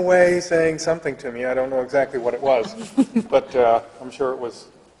conducting away, saying something to me. I don't know exactly what it was, but I'm sure it was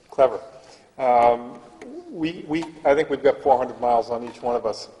clever. I think we've got 400 miles on each one of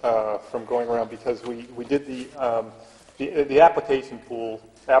us from going around, because we did the applicant pool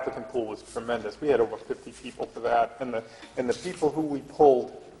was tremendous. We had over 50 people for that, and the people who we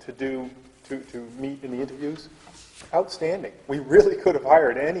pulled to meet in the interviews, outstanding. We really could have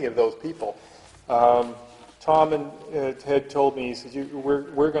hired any of those people. Tom and Ted told me, he said,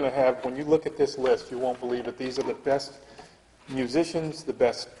 we're going to have, when you look at this list, you won't believe it, these are the best musicians, the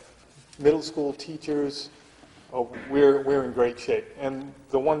best middle school teachers. Oh, we're in great shape. And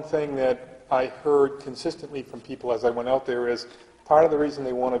the one thing that I heard consistently from people as I went out there is part of the reason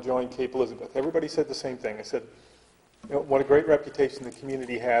they want to join Cape Elizabeth. Everybody said the same thing. I said, you know, what a great reputation the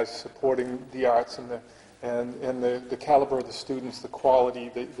community has supporting the arts and the caliber of the students, the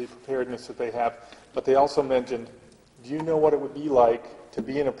quality, the preparedness that they have. But they also mentioned, do you know what it would be like to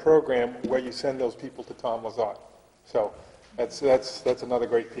be in a program where you send those people to Tom Lazat? So that's another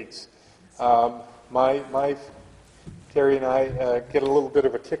great piece. Terry and I get a little bit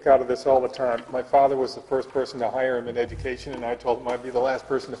of a kick out of this all the time. My father was the first person to hire him in education, and I told him I'd be the last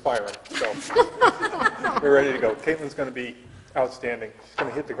person to fire him. So we're ready to go. Caitlin's going to be outstanding. She's going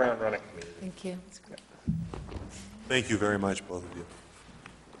to hit the ground running. Thank you. Thank you very much, both of you.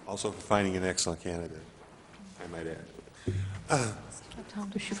 Also for finding an excellent candidate, I might add.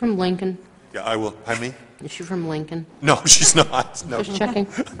 Is she from Lincoln? Yeah, I will. Pardon me? Is she from Lincoln? No, she's not. No. Just checking.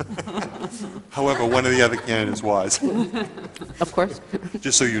 However, one of the other candidates was. Of course.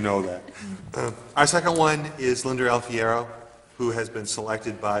 Just so you know that. Our second one is Linda Alfiero, who has been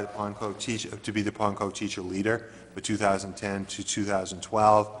selected by the Pond Cove teacher to be the Pond Cove teacher leader for 2010 to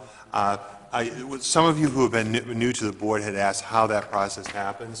 2012. Some of you who have been new to the board had asked how that process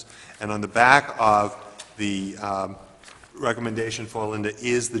happens, and on the back of the recommendation for Linda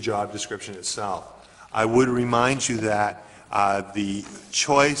is the job description itself. I would remind you that the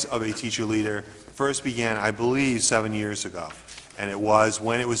choice of a teacher leader first began, I believe, 7 years ago, and it was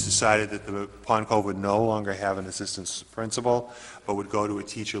when it was decided that the Pond Cove would no longer have an assistant principal, but would go to a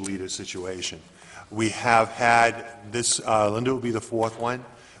teacher leader situation. We have had this, Linda will be the fourth one.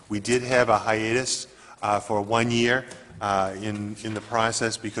 We did have a hiatus for 1 year in the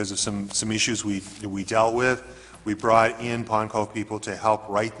process because of some issues we dealt with. We brought in Pond Cove people to help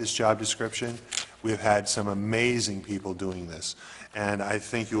write this job description. We've had some amazing people doing this, and I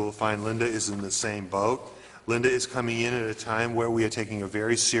think you will find Linda is in the same boat. Linda is coming in at a time where we are taking a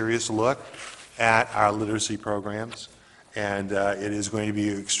very serious look at our literacy programs, and it is going to be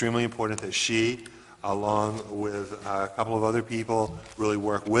extremely important that she, along with a couple of other people, really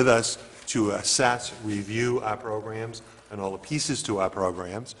work with us to assess, review our programs and all the pieces to our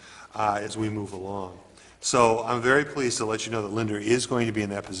programs as we move along. So I'm very pleased to let you know that Linda is going to be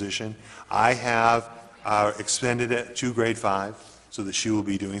in that position. I have extended it to grade 5 so that she will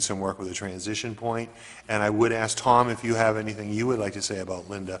be doing some work with a transition point. And I would ask Tom if you have anything you would like to say about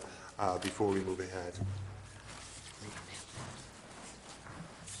Linda before we move ahead.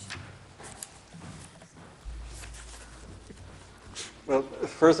 Well,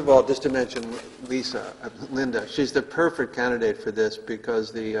 first of all, just to mention Linda, she's the perfect candidate for this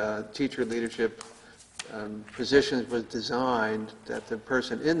because the teacher leadership position was designed that the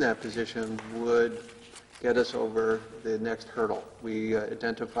person in that position would get us over the next hurdle. We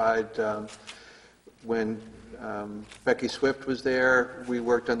identified when Becky Swift was there, we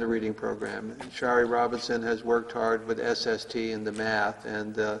worked on the reading program. Shari Robinson has worked hard with SST and the math,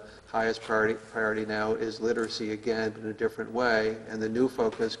 and the highest priority now is literacy again, but in a different way. And the new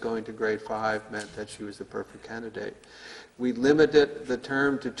focus going to grade 5 meant that she was the perfect candidate. We limited the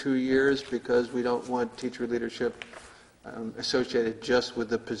term to 2 years because we don't want teacher leadership associated just with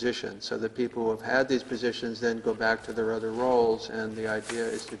the position. So the people who have had these positions then go back to their other roles, and the idea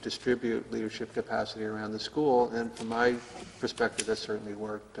is to distribute leadership capacity around the school. And from my perspective, that certainly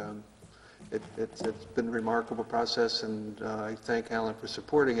worked. It's been a remarkable process, and I thank Alan for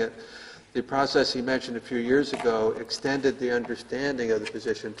supporting it. The process he mentioned a few years ago extended the understanding of the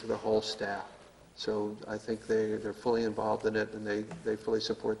position to the whole staff. So I think they're fully involved in it, and they fully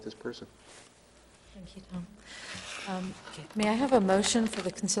support this person. Thank you, Tom. May I have a motion for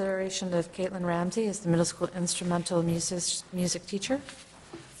the consideration of Caitlin Ramsey as the middle school instrumental music teacher?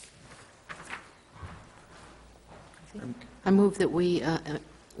 I move that we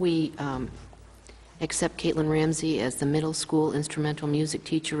accept Caitlin Ramsey as the middle school instrumental music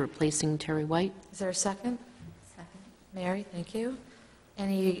teacher replacing Terry White. Is there a second? Second. Mary, thank you.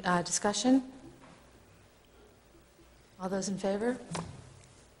 Any discussion? All those in favor?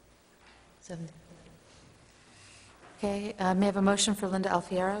 7. Okay, may I have a motion for Linda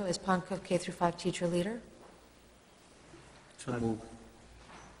Alfiero as Pond Cove K-5 teacher leader? So move.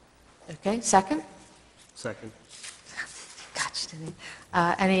 Okay, second? Second. Gotcha, Denny.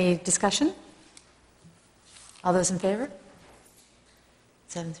 Any discussion? All those in favor?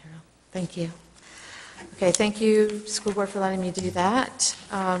 7-0. Thank you. Okay, thank you, school board, for letting me do that.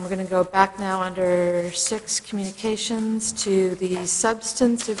 We're going to go back now under 6, communications, to the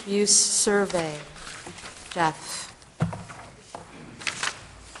substance abuse survey. Jeff.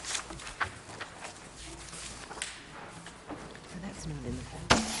 That's not in the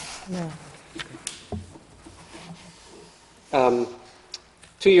packet. No.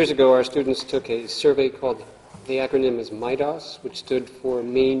 2 years ago, our students took a survey called, the acronym is MIDOS, which stood for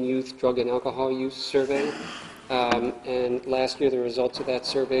Maine Youth Drug and Alcohol Use Survey. And last year, the results of that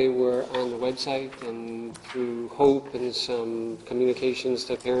survey were on the website, and through HOPE and some communications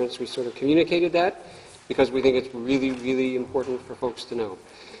to parents, we sort of communicated that because we think it's really, really important for folks to know.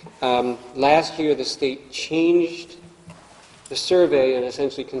 Last year, the state changed the survey and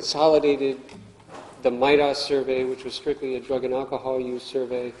essentially consolidated the MIDOS survey, which was strictly a drug and alcohol use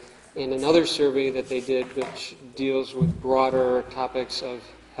survey, and another survey that they did which deals with broader topics of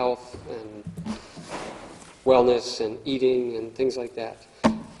health and wellness and eating and things like that.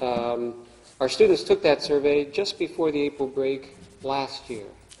 Our students took that survey just before the April break last year.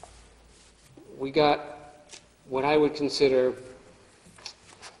 We got what I would consider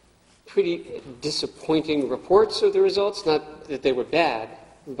pretty disappointing reports of the results, not that they were bad,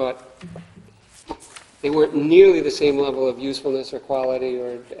 but they weren't nearly the same level of usefulness or quality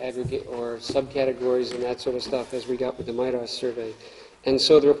or aggregate or subcategories and that sort of stuff as we got with the MIDOS survey. And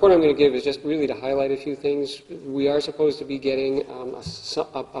so the report I'm going to give is just really to highlight a few things. We are supposed to be getting a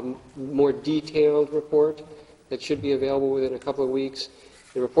more detailed report that should be available within a couple of weeks.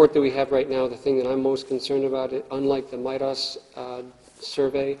 The report that we have right now, the thing that I'm most concerned about, unlike the MIDOS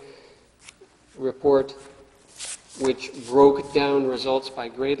survey report, which broke down results by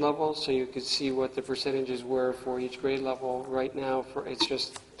grade level, so you could see what the percentages were for each grade level. Right now, it's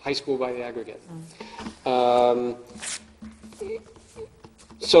just high school by the aggregate.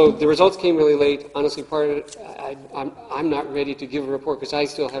 So the results came really late. Honestly, part of it, I'm not ready to give a report because I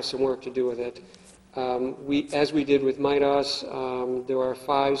still have some work to do with it. As we did with MIDOS, there are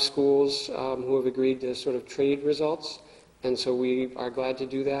 5 schools who have agreed to sort of trade results, and so we are glad to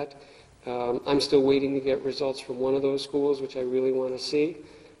do that. I'm still waiting to get results from one of those schools, which I really want to see.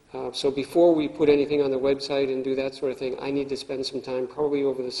 So before we put anything on the website and do that sort of thing, I need to spend some time, probably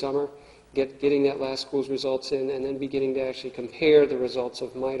over the summer, getting that last school's results in, and then beginning to actually compare the results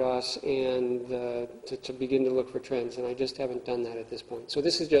of MIDOS and to begin to look for trends. And I just haven't done that at this point. So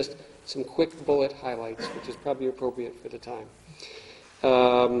this is just some quick bullet highlights, which is probably appropriate for the time.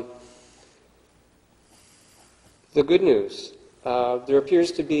 The good news. There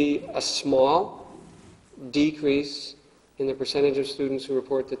appears to be a small decrease in the percentage of students who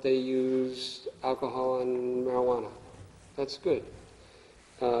report that they use alcohol and marijuana. That's good.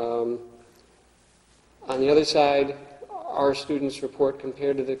 On the other side, our students report,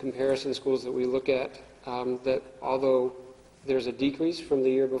 compared to the comparison schools that we look at, that although there's a decrease from the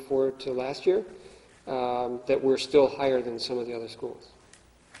year before to last year, that we're still higher than some of the other schools.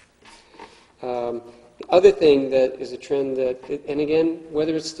 The other thing that is a trend that, and again,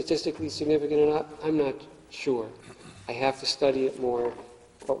 whether it's statistically significant or not, I'm not sure. I have to study it more.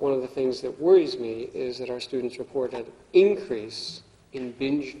 But one of the things that worries me is that our students report an increase in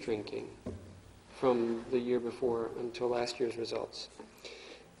binge drinking from the year before until last year's results.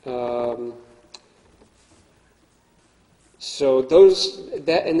 So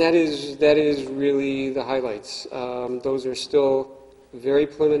that is really the highlights. Those are still very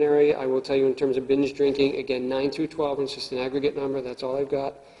preliminary. I will tell you in terms of binge drinking, again, 9 through 12, it's just an aggregate number, that's all I've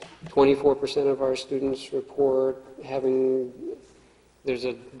got. 24% of our students report having, there's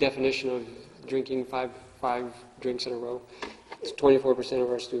a definition of drinking five drinks in a row. It's 24% of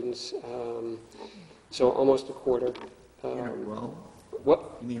our students, so almost a quarter. In a row?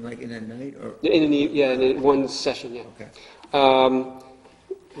 What? You mean like in a night? Or? In one session, yeah. Okay.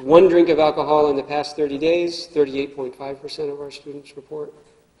 1 drink of alcohol in the past 30 days, 38.5% of our students report.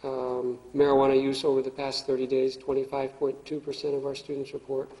 Marijuana use over the past 30 days, 25.2% of our students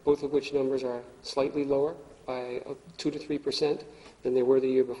report, both of which numbers are slightly lower by 2 to 3% than they were the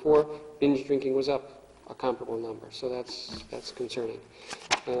year before. Binge drinking was up a comparable number, so that's concerning.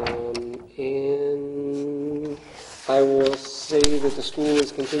 And I will say that the school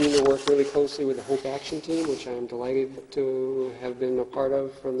is continuing to work really closely with the HOPE Action Team, which I am delighted to have been a part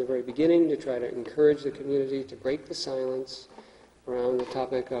of from the very beginning, to try to encourage the community to break the silence around the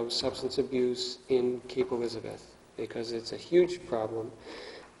topic of substance abuse in Cape Elizabeth, because it's a huge problem.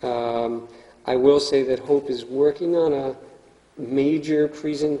 I will say that HOPE is working on a major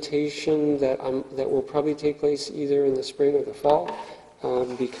presentation that will probably take place either in the spring or the fall,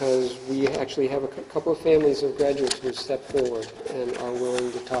 because we actually have a couple of families of graduates who step forward and are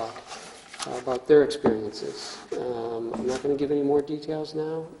willing to talk about their experiences. I'm not going to give any more details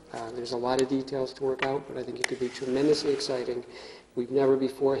now. There's a lot of details to work out, but I think it could be tremendously exciting. We've never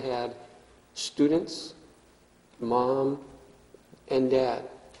before had students, mom, and dad.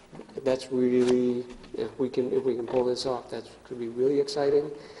 That's really, if we can pull this off, that could be really exciting.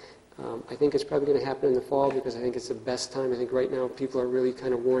 I think it's probably going to happen in the fall because I think it's the best time. I think right now people are really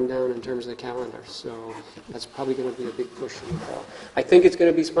kind of worn down in terms of the calendar, so that's probably going to be a big push in the fall. I think it's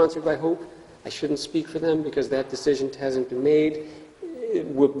going to be sponsored by Hope. I shouldn't speak for them because that decision hasn't been made,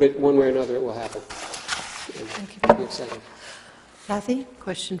 but one way or another it will happen. Thank you. It'll be exciting. Kathy?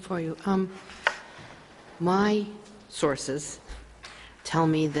 Question for you. My sources tell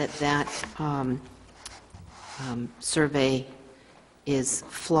me that survey is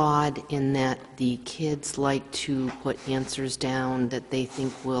flawed in that the kids like to put answers down that they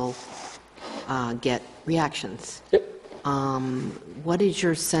think will get reactions. Yep. What is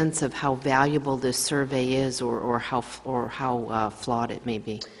your sense of how valuable this survey is, or how flawed it may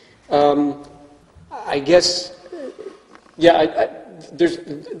be? I guess, yeah,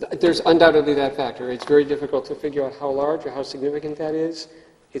 there's undoubtedly that factor. It's very difficult to figure out how large or how significant that is.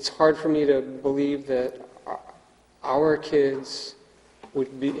 It's hard for me to believe that our kids would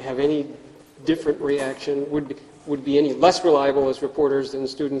have any different reaction, would be any less reliable as reporters than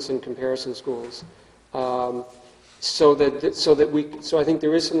students in comparison schools. So I think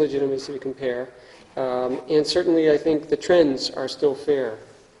there is some legitimacy to compare. And certainly I think the trends are still fair.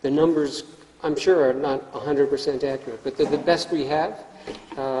 The numbers, I'm sure, are not 100% accurate, but they're the best we have,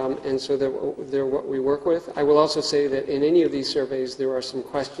 and so they're what we work with. I will also say that in any of these surveys, there are some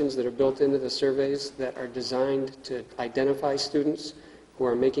questions that are built into the surveys that are designed to identify students who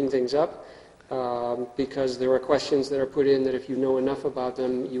are making things up, because there are questions that are put in that if you know enough about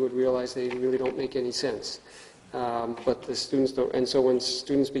them, you would realize they really don't make any sense. But the students don't, and so when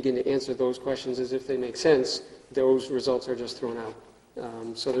students begin to answer those questions as if they make sense, those results are just thrown out.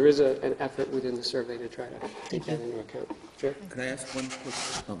 So there is an effort within the survey to try to take that into account. Sure. Can I ask one quick,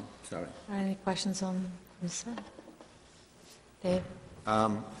 sorry. Are any questions on this side? Dave?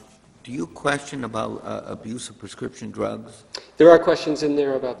 Do you question about abuse of prescription drugs? There are questions in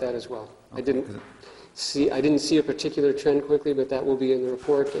there about that as well. Okay. I didn't see a particular trend quickly, but that will be in the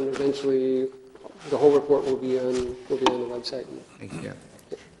report, and eventually the whole report will be on the website. Thank you.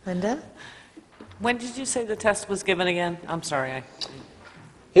 Linda? When did you say the test was given again? I'm sorry.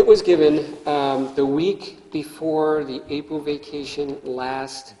 It was given the week before the April vacation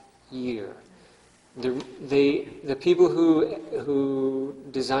last year. The people who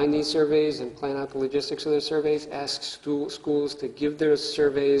design these surveys and plan out the logistics of their surveys ask schools to give their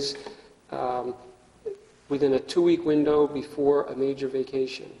surveys within a 2-week window before a major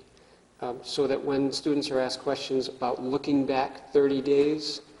vacation, so that when students are asked questions about looking back 30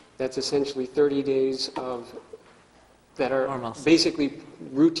 days, that's essentially 30 days that are Almost. basically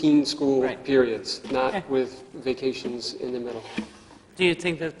routine school periods, not with vacations in the middle. Do you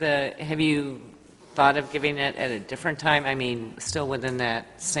think that have you thought of giving it at a different time? I mean, still within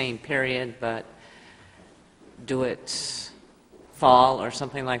that same period, but do it fall or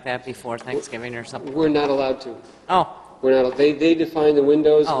something like that before Thanksgiving or something? We're not allowed to. Oh. We're not. They define the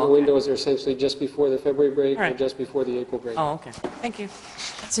windows, and the okay. windows are essentially just before the February break or Right. just before the April break. Oh, okay. Thank you.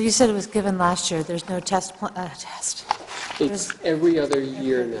 So you said it was given last year. There's no test. It's every other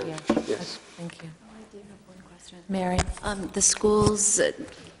year now. Yes. Thank you. I do have one question. Mary? The schools,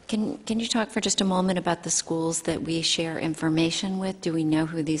 can you talk for just a moment about the schools that we share information with? Do we know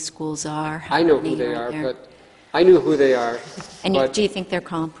who these schools are? How I know who many they are, there? but I knew who they are. And but, do you think they're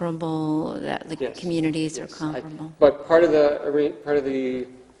comparable, that the Yes. communities are yes, comparable? But part of the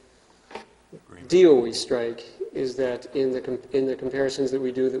deal we strike is that in the comparisons that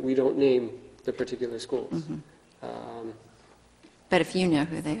we do, that we don't name the particular schools. Mm-hmm. But if you know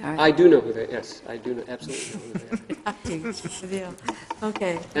who they are. I do know who they are. Yes, I do absolutely know who they are.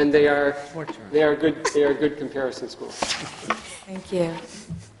 Okay. And they are good comparison schools. Thank you.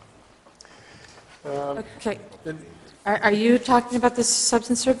 Okay. Are you talking about the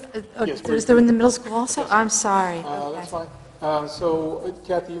substance abuse? Yes, Is there in the middle school also? I'm sorry. That's fine. So,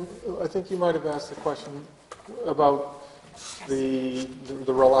 Kathy, I think you might have asked a question about the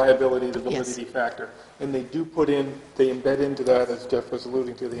reliability, the validity factor. And they do they embed into that, as Jeff was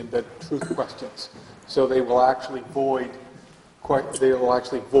alluding to, they embed truth questions. So they will actually void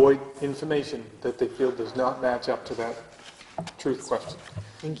information that they feel does not match up to that truth question.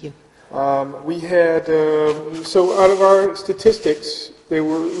 Thank you. We had, so out of our statistics, there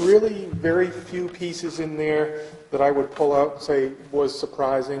were really very few pieces in there that I would pull out and say was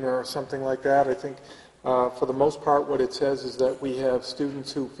surprising or something like that. I think for the most part what it says is that we have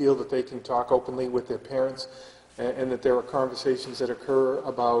students who feel that they can talk openly with their parents and that there are conversations that occur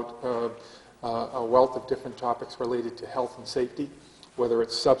about a wealth of different topics related to health and safety, whether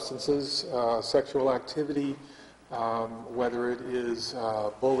it's substances, sexual activity, whether it is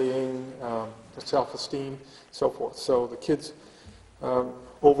bullying, self-esteem, so forth. So the kids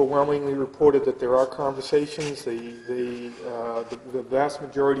overwhelmingly reported that there are conversations. The vast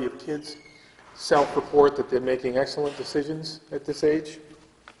majority of kids self-report that they're making excellent decisions at this age.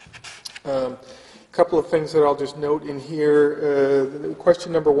 A couple of things that I'll just note in here.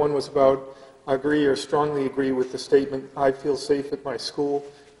 Question number 1 was about agree or strongly agree with the statement, I feel safe at my school.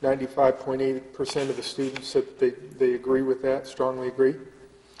 95.8% of the students said they agree with that, strongly agree.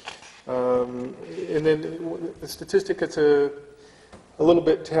 And then the statistic that's a little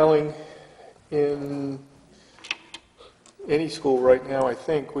bit telling in any school right now, I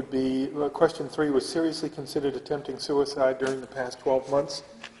think, would be, question 3 was seriously considered attempting suicide during the past 12 months.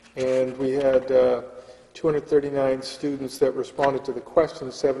 And we had 239 students that responded to the question.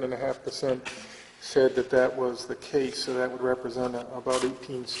 7.5% said that that was the case, so that would represent about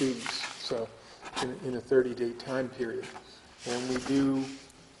 18 students, so in a 30-day time period. And we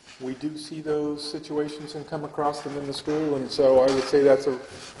do see those situations and come across them in the school, and so I would say that's a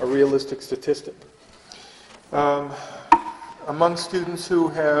realistic statistic. Among students who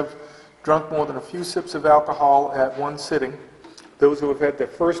have drunk more than a few sips of alcohol at one sitting, those who have had their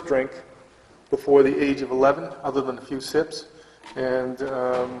first drink before the age of 11, other than a few sips, and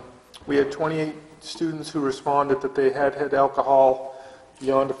we had 28 students who responded that they had had alcohol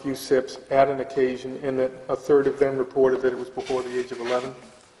beyond a few sips at an occasion, and that a third of them reported that it was before the age of 11.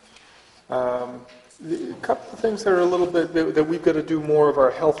 A couple of things that are a little bit, that we've got to do more of our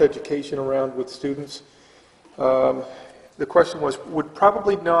health education around with students. The question was, would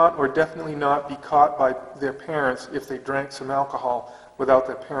probably not or definitely not be caught by their parents if they drank some alcohol without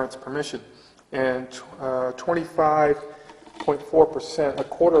their parents' permission. And 25.4%, a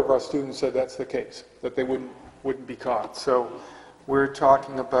quarter of our students said that's the case, that they wouldn't be caught. So we're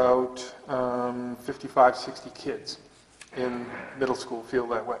talking about 55, 60 kids in middle school feel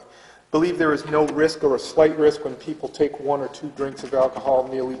that way. Believe there is no risk or a slight risk when people take 1 or 2 drinks of alcohol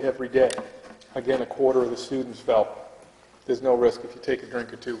nearly every day. Again, a quarter of the students felt there's no risk if you take a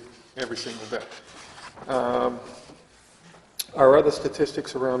drink or 2 every single day. Our other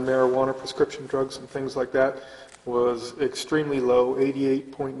statistics around marijuana, prescription drugs, and things like that was extremely low.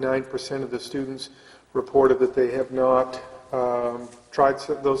 88.9% of the students reported that they have not tried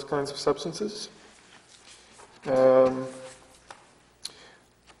those kinds of substances.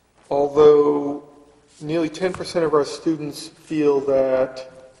 Although nearly 10% of our students feel that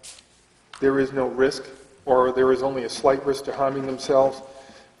there is no risk, or there is only a slight risk to harming themselves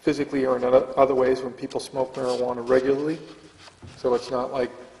physically or in other ways when people smoke marijuana regularly. So it's not like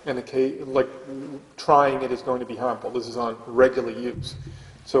trying it is going to be harmful. This is on regular use.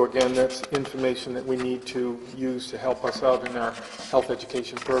 So again, that's information that we need to use to help us out in our health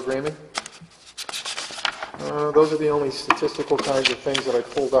education programming. Those are the only statistical kinds of things that I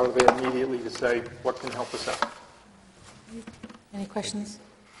pulled out of there immediately to say what can help us out. Any questions?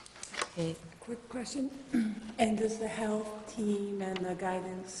 Okay. Quick question. And does the health team and the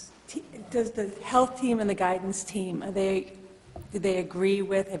guidance, does the health team and the guidance team, do they agree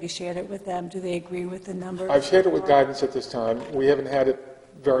with, have you shared it with them, do they agree with the numbers? I've shared it with guidance at this time. We haven't had it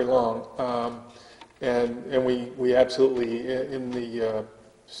very long. And we absolutely, in the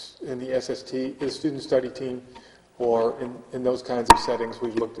SST, the student study team, or in those kinds of settings,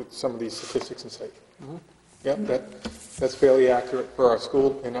 we've looked at some of these statistics and say, yeah, that's fairly accurate for our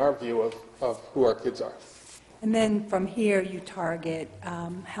school in our view of who our kids are. And then from here, you target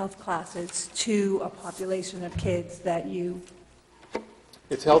health classes to a population of kids that you...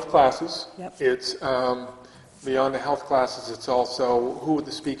 It's health classes. Yep. It's beyond the health classes, it's also who are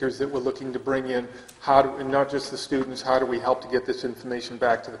the speakers that we're looking to bring in, and not just the students, how do we help to get this information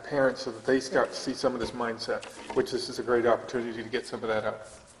back to the parents so that they start to see some of this mindset, which this is a great opportunity to get some of that out.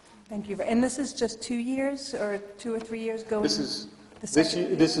 Thank you. And this is just 2 years or 2 or 3 years going? This is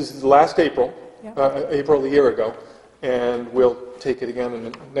last April, Yep. April a year ago, and we'll take it again in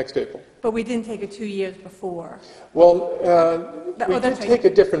the next April. But we didn't take it 2 years before. Well, we did that's take a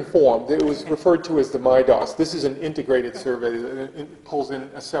different form. It was referred to as the MIDOS. This is an integrated survey that it pulls in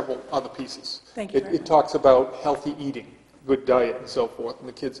several other pieces. Thank you very It talks about healthy eating, good diet, and so forth. And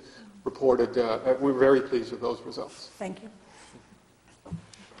the kids reported, we were very pleased with those results. Thank you.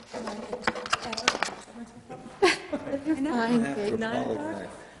 Nine, have to okay, 9 o'clock? apologize.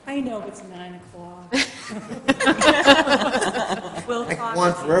 I know it's 9 o'clock. We'll I talk. go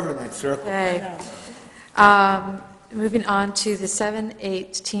on forever in that circle. Okay. Moving on to the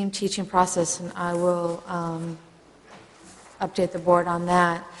 7-8 team teaching process, and I will update the board on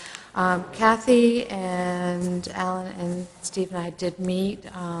that. Kathy and Alan and Steve and I did meet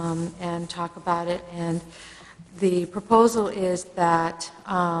and talk about it, and the proposal is that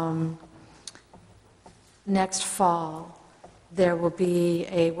next fall, there will be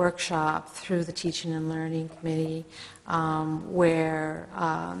a workshop through the Teaching and Learning Committee where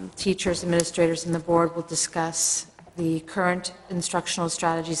teachers, administrators, and the board will discuss the current instructional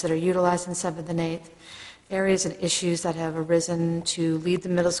strategies that are utilized in 7th and 8th, areas and issues that have arisen to lead the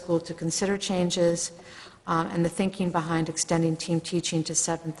middle school to consider changes, and the thinking behind extending team teaching to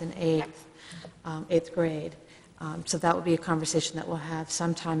 7th and 8th grade. So that will be a conversation that we'll have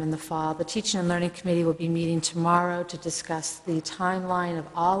sometime in the fall. The Teaching and Learning Committee will be meeting tomorrow to discuss the timeline of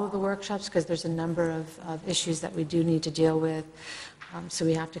all of the workshops, because there's a number of issues that we do need to deal with. So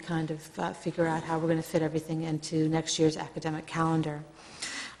we have to kind of figure out how we're going to fit everything into next year's academic calendar.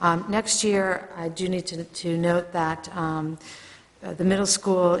 Next year, I do need to note that the middle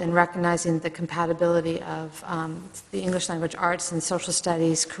school, in recognizing the compatibility of the English language arts and social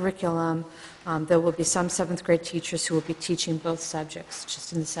studies curriculum, there will be some 7th grade teachers who will be teaching both subjects,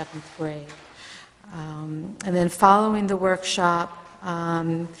 just in the 7th grade. And then following the workshop,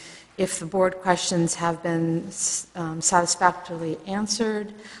 if the board questions have been satisfactorily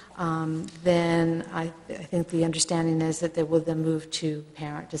answered, then I think the understanding is that they will then move to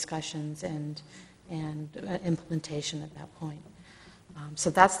parent discussions and implementation at that point.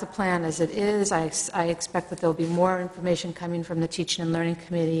 So that's the plan as it is. I expect that there'll be more information coming from the Teaching and Learning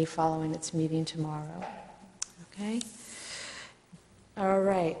Committee following its meeting tomorrow. Okay? All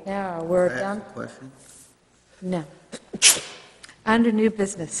right, now we're Can I down. ask a question? No. Under new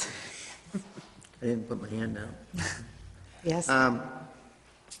business. I didn't put my hand down. Yes.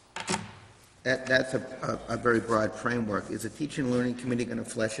 That's a very broad framework. Is the Teaching and Learning Committee going to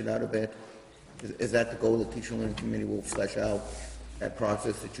flesh it out a bit? Is that the goal? The Teaching and Learning Committee will flesh out that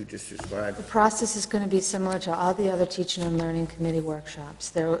process that you just described? The process is going to be similar to all the other Teaching and Learning Committee workshops.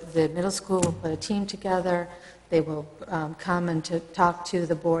 The middle school will put a team together. They will come and talk to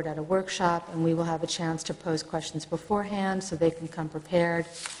the board at a workshop, and we will have a chance to pose questions beforehand so they can come prepared,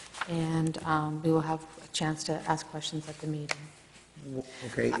 and we will have a chance to ask questions at the meeting.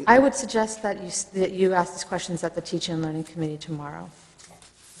 Okay. I would suggest that you ask these questions at the Teaching and Learning Committee tomorrow.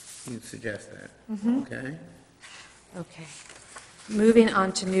 You suggest that? Mhm. Okay. Okay. Moving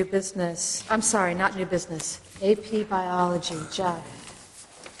on to new business. I'm sorry, not new business. AP Biology. Jeff.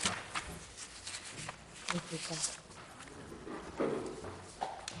 Thank you, Jeff.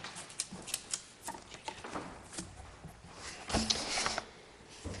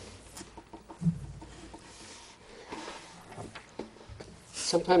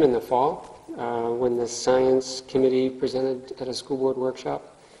 Sometime in the fall, when the Science Committee presented at a school board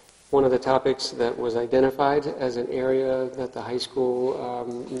workshop, one of the topics that was identified as an area that the high school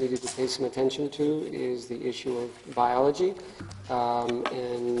needed to pay some attention to is the issue of biology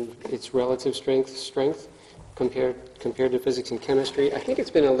and its relative strength compared to physics and chemistry. I think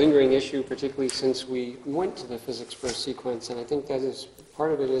it's been a lingering issue, particularly since we went to the physics first sequence, and I think that is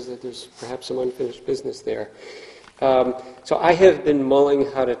part of it is that there's perhaps some unfinished business there. So I have been mulling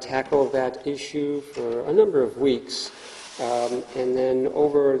how to tackle that issue for a number of weeks. And then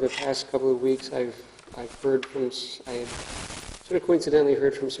over the past couple of weeks, I have sort of coincidentally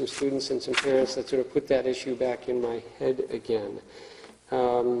heard from some students and some parents that sort of put that issue back in my head again.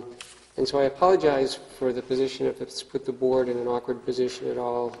 And so I apologize for the position if it's put the board in an awkward position at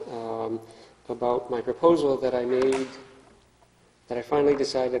all about my proposal that I made, that I finally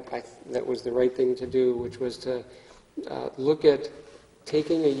decided that was the right thing to do, which was to look at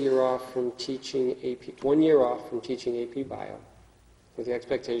taking a year off from teaching AP, 1 year off from teaching AP Bio, with the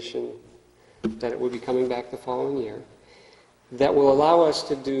expectation that it would be coming back the following year. That will allow us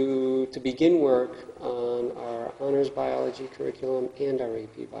to begin work on our honors biology curriculum and our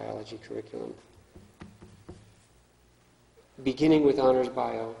AP biology curriculum. Beginning with honors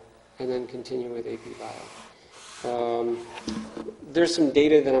bio and then continue with AP bio. There's some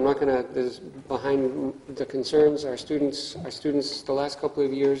data that I'm not going to, there's behind the concerns. Our students the last couple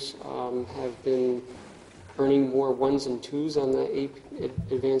of years have been earning more 1s and 2s on the AP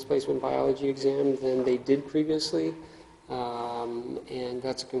Advanced Placement Biology exam than they did previously. And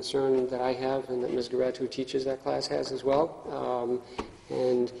that's a concern that I have and that Ms. Garat, who teaches that class, has as well.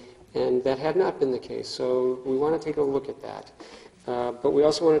 And that had not been the case. So we want to take a look at that. But we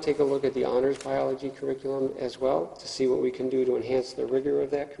also want to take a look at the honors biology curriculum as well to see what we can do to enhance the rigor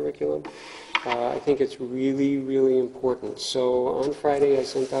of that curriculum. I think it's really, really important. So on Friday, I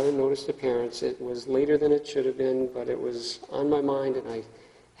sent out a notice to parents. It was later than it should have been, but it was on my mind, and I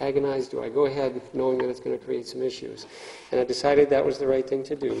agonized, do I go ahead knowing that it's going to create some issues? And I decided that was the right thing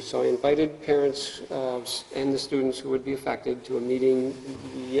to do. So I invited parents and the students who would be affected to a meeting,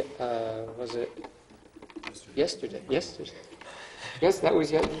 was it yesterday? Yesterday. Yes, that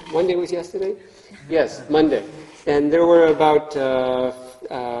was Monday was yesterday? Yes, Monday. And there were about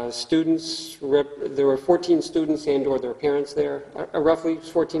students, there were 14 students and or their parents there, roughly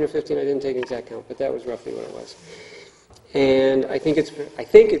 14 or 15, I didn't take an exact count, but that was roughly what it was. And I think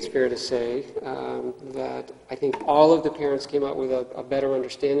it's fair to say that I think all of the parents came out with a better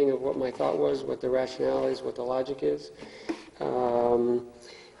understanding of what my thought was, what the rationale is, what the logic is.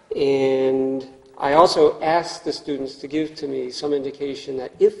 And I also asked the students to give to me some indication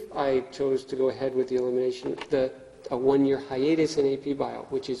that if I chose to go ahead with the elimination, a one-year hiatus in AP Bio,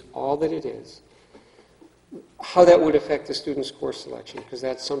 which is all that it is, how that would affect the students' course selection, because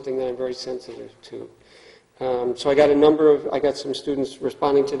that's something that I'm very sensitive to. So I got some students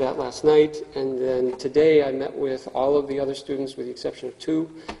responding to that last night, and then today I met with all of the other students with the exception of two.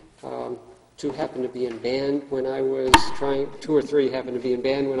 Two happened to be in band when I was two or three happened to be in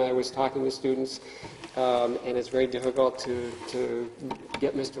band when I was talking with students, and it's very difficult to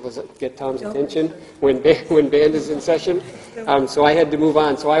get Tom's attention when band is in session. So I had to move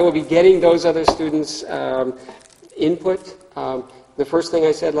on. So I will be getting those other students' input. The first thing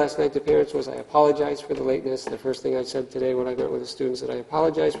I said last night to parents was I apologize for the lateness. The first thing I said today when I met with the students that I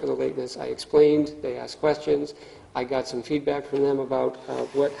apologize for the lateness. I explained, they asked questions. I got some feedback from them about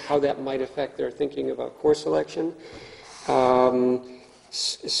how that might affect their thinking about course selection.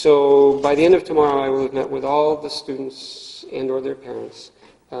 So by the end of tomorrow, I will have met with all the students and or their parents.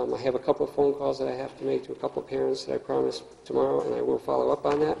 I have a couple of phone calls that I have to make to a couple of parents that I promised tomorrow, and I will follow up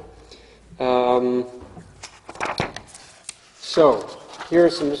on that. So here are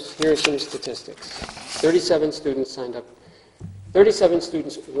some statistics. 37 students signed up. 37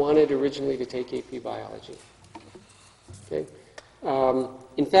 students wanted originally to take AP Biology. Okay.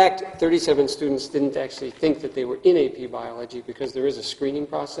 In fact, 37 students didn't actually think that they were in AP Biology because there is a screening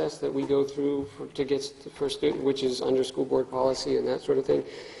process that we go through to get the first student, which is under school board policy and that sort of thing.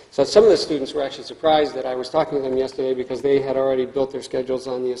 So some of the students were actually surprised that I was talking to them yesterday because they had already built their schedules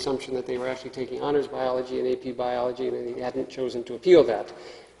on the assumption that they were actually taking honors biology and AP biology, and they hadn't chosen to appeal that.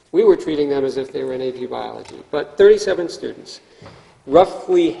 We were treating them as if they were in AP biology. But 37 students,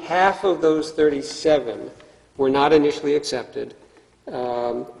 roughly half of those 37 were not initially accepted,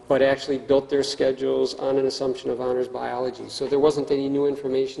 but actually built their schedules on an assumption of honors biology. So there wasn't any new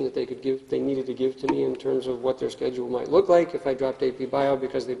information that they needed to give to me in terms of what their schedule might look like if I dropped AP Bio,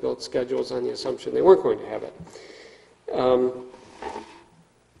 because they built schedules on the assumption they weren't going to have it.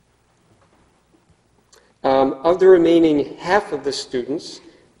 Of the remaining half of the students,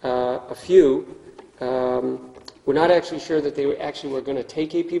 a few were not actually sure that they were going to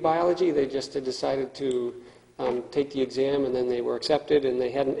take AP Biology. They just had decided to take the exam, and then they were accepted, and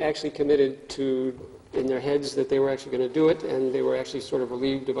they hadn't actually committed to, in their heads, that they were actually going to do it, and they were actually sort of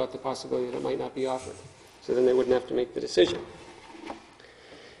relieved about the possibility that it might not be offered. So then they wouldn't have to make the decision.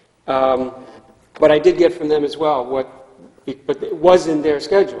 But I did get from them as well but it was in their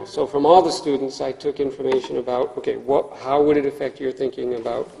schedule. So from all the students, I took information about, okay, how would it affect your thinking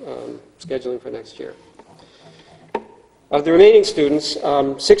about scheduling for next year? Of the remaining students, 6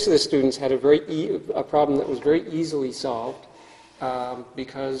 of the students had a problem that was very easily solved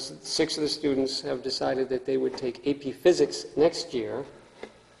because 6 of the students have decided that they would take AP Physics next year,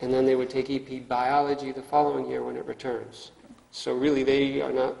 and then they would take AP Biology the following year when it returns. So really they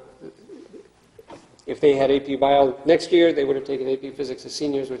are not, if they had AP Bio next year, they would have taken AP Physics as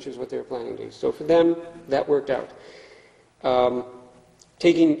seniors, which is what they were planning to do. So for them, that worked out.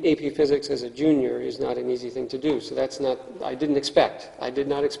 Taking AP Physics as a junior is not an easy thing to do, so I did not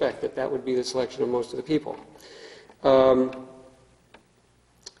expect that would be the selection of most of the people. I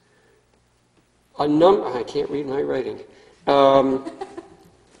can't read my writing.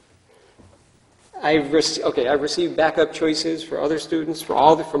 I've received backup choices for other students, from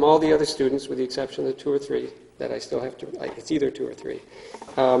all the other students, with the exception of the 2 or 3 that I still have to, it's either 2 or 3.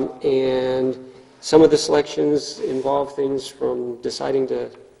 And some of the selections involve things from deciding to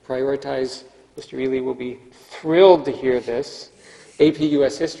prioritize, Mr. Ely will be thrilled to hear this, AP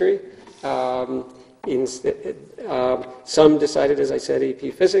US History. Some decided, as I said,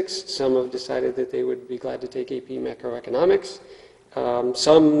 AP Physics. Some have decided that they would be glad to take AP Macroeconomics.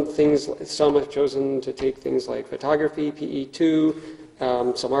 Some have chosen to take things like photography,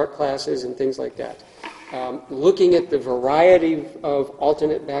 PE2, some art classes, and things like that. Looking at the variety of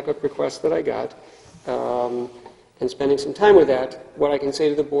alternate backup requests that I got, and spending some time with that, what I can say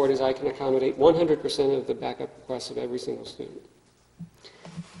to the board is I can accommodate 100% of the backup requests of every single student.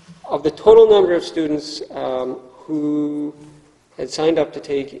 Of the total number of students who had signed up to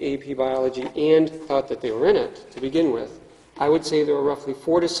take AP Biology and thought that they were in it to begin with, I would say there were roughly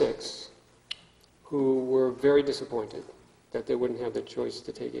 4 to 6 who were very disappointed that they wouldn't have the choice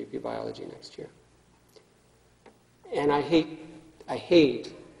to take AP Biology next year. And I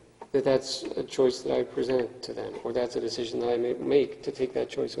hate that that's a choice that I present to them, or that's a decision that I may make to take that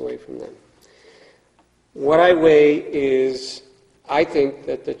choice away from them. What I weigh is, I think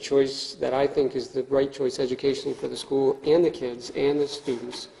that the choice that I think is the right choice educationally for the school and the kids and the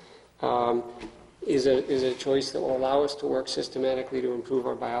students is a choice that will allow us to work systematically to improve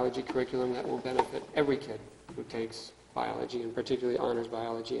our biology curriculum that will benefit every kid who takes biology, and particularly honors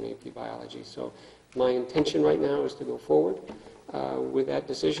biology and AP biology. So my intention right now is to go forward with that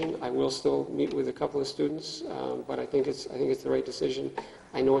decision. I will still meet with a couple of students, but I think it's the right decision.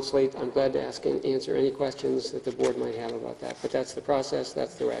 I know it's late. I'm glad to answer any questions that the board might have about that. But that's the process.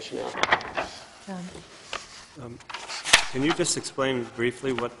 That's the rationale. Can you just explain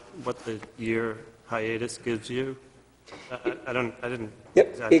briefly what the year hiatus gives you? I didn't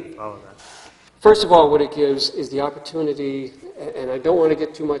exactly follow that. First of all, what it gives is the opportunity, and I don't want to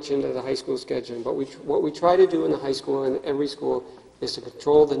get too much into the high school scheduling, but what we try to do in the high school and every school is to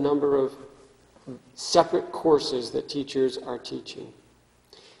control the number of separate courses that teachers are teaching.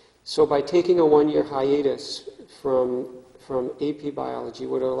 So by taking a 1-year hiatus from AP Biology,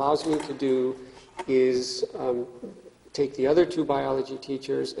 what it allows me to do is take the other 2 biology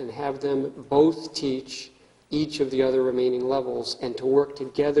teachers and have them both teach each of the other remaining levels and to work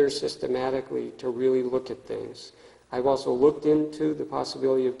together systematically to really look at things. I've also looked into the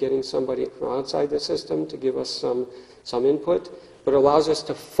possibility of getting somebody from outside the system to give us some input, but it allows us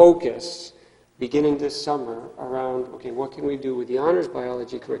to focus beginning this summer around, okay, what can we do with the honors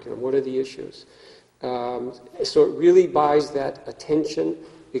biology curriculum? What are the issues? So it really buys that attention,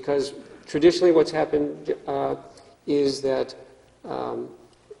 because traditionally what's happened is that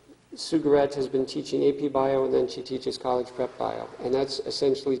Sue Garrett has been teaching AP Bio, and then she teaches college prep bio, and that's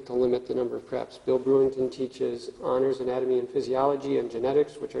essentially to limit the number of preps. Bill Brewington teaches honors anatomy and physiology and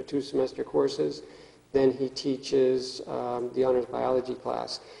genetics, which are 2-semester courses. Then he teaches the honors biology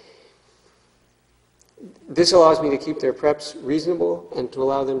class. This allows me to keep their preps reasonable and to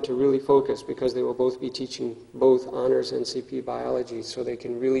allow them to really focus, because they will both be teaching both honors and CP biology, so they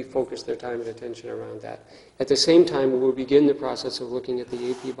can really focus their time and attention around that. At the same time, we will begin the process of looking at the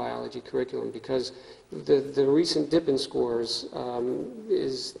AP biology curriculum, because the recent dip in scores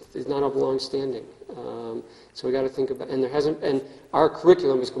is not of long standing. So we got to think about, and our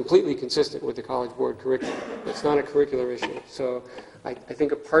curriculum is completely consistent with the College Board curriculum. It's not a curricular issue. So I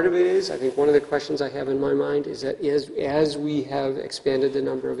think a part of it is, I think one of the questions I have in my mind is that as we have expanded the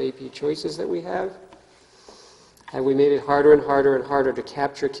number of AP choices that we have we made it harder and harder and harder to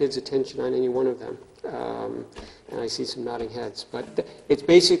capture kids' attention on any one of them? And I see some nodding heads. But it's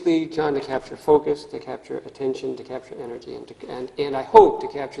basically trying to capture focus, to capture attention, to capture energy, and I hope to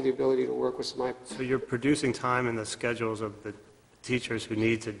capture the ability to work with some... So you're producing time in the schedules of the teachers who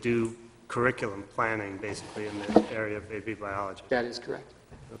need to do curriculum planning, basically, in the area of AP biology. That is correct.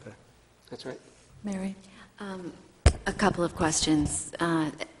 Okay. That's right. Mary? A couple of questions.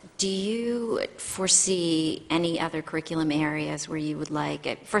 Do you foresee any other curriculum areas where you would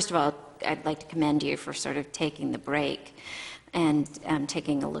like, first of all, I'd like to commend you for sort of taking the break and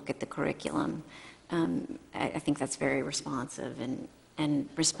taking a look at the curriculum. I think that's very responsive and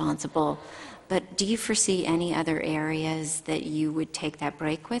responsible. But do you foresee any other areas that you would take that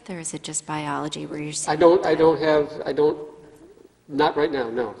break with, or is it just biology where you're seeing? Not right now,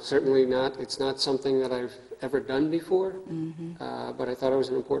 no. Certainly not. It's not something that I've ever done before, but I thought it was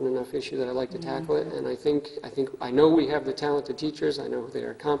an important enough issue that I'd like to tackle it. And I know we have the talented teachers. I know they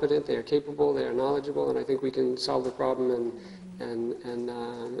are competent, they are capable, they are knowledgeable, and I think we can solve the problem and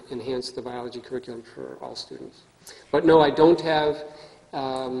enhance the biology curriculum for all students. But no, I don't have.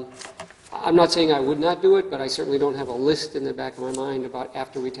 I'm not saying I would not do it, but I certainly don't have a list in the back of my mind about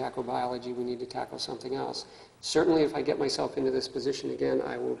after we tackle biology, we need to tackle something else. Certainly, if I get myself into this position again,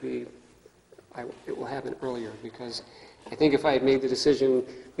 it will happen earlier, because I think if I had made the decision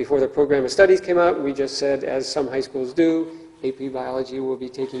before the program of studies came out, and we just said, as some high schools do, AP biology will be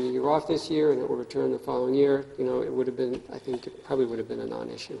taking a year off this year, and it will return the following year, it would have been, I think it probably would have been a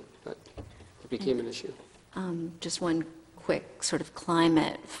non-issue, but it became an issue. Just one quick sort of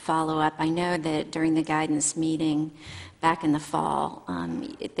climate follow-up. I know that during the guidance meeting back in the fall,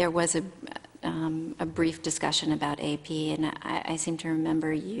 there was a brief discussion about AP, and I seem to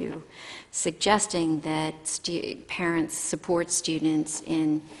remember you suggesting that parents support students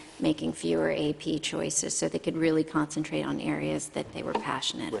in making fewer AP choices so they could really concentrate on areas that they were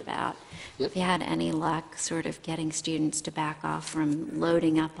passionate about. Have you had any luck sort of getting students to back off from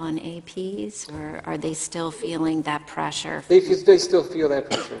loading up on APs, or are they still feeling that pressure? They still feel that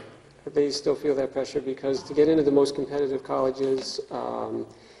pressure. They still feel that pressure because to get into the most competitive colleges,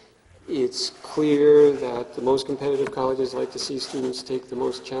 it's clear that the most competitive colleges like to see students take the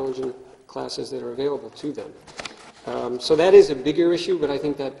most challenging classes that are available to them. So that is a bigger issue, but I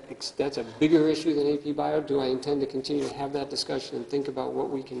think that's a bigger issue than AP Bio. Do I intend to continue to have that discussion and think about what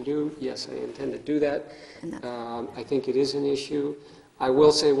we can do? Yes, I intend to do that. I think it is an issue. I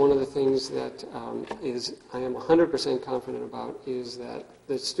will say one of the things that I am 100% confident about is that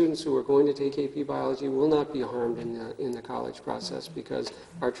the students who are going to take AP Biology will not be harmed in the college process because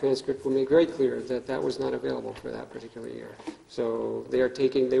our transcript will make very clear that that was not available for that particular year. So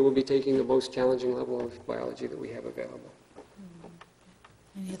they will be taking the most challenging level of biology that we have available.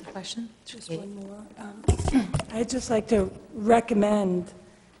 Any other questions? Just one more. I'd just like to recommend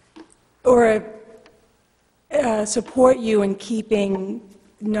or support you in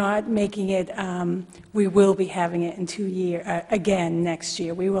not making it, we will be having it in 2 years, again next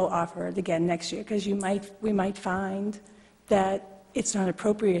year. We will offer it again next year because we might find that it's not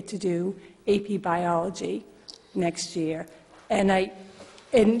appropriate to do AP Biology next year. And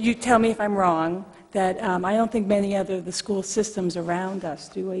you tell me if I'm wrong, that I don't think many other the school systems around us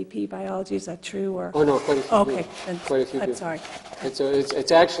do AP Biology. Is that true? Or? Oh, no, quite a few okay, do. then Quite a few I'm do. sorry.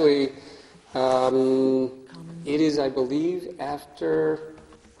 It's actually, it is, I believe, after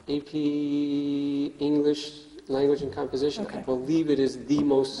AP English, Language and Composition. Okay. I believe it is the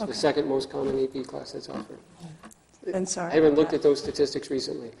second most common AP class that's offered. Then sorry. I haven't looked at those statistics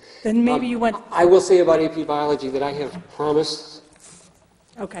recently. Then maybe you went. I will say about AP Biology that I have promised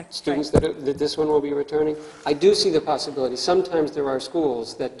students right. that this one will be returning. I do see the possibility. Sometimes there are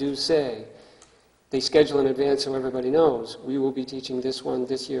schools that do say, they schedule in advance so everybody knows, we will be teaching this one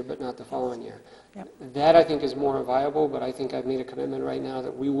this year but not the following year. Yep. That I think is more viable, but I think I've made a commitment right now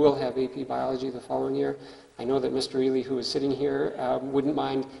that we will have AP Biology the following year. I know that Mr. Ely, who is sitting here, wouldn't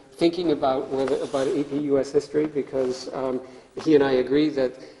mind thinking about AP US History because he and I agree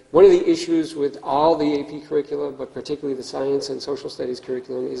that one of the issues with all the AP curricula, but particularly the science and social studies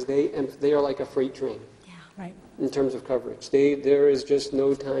curriculum, is they are like a freight train Right. in terms of coverage. There is just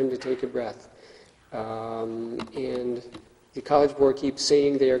no time to take a breath. And the College Board keeps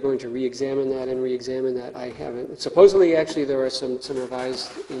saying they are going to re-examine that and re-examine that. I haven't. Supposedly, actually, there are some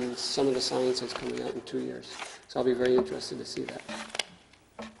revised in some of the sciences coming out in 2 years. So I'll be very interested to see that.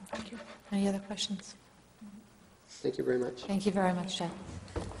 Thank you. Any other questions? Thank you very much. Thank you very much, Jeff.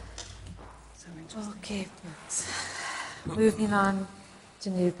 Okay, folks. Moving on to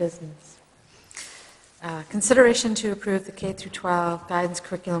new business. Consideration to approve the K-12 guidance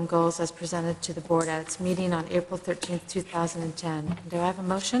curriculum goals as presented to the board at its meeting on April 13th, 2010. Do I have a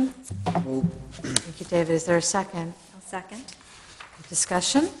motion? Move. Thank you, David. Is there a second? I'll second.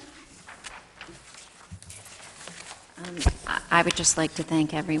 Discussion? I would just like to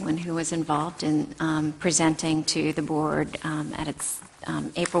thank everyone who was involved in presenting to the board at its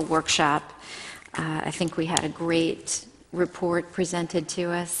April workshop. I think we had a great report presented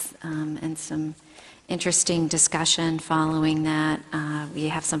to us and some interesting discussion following that. We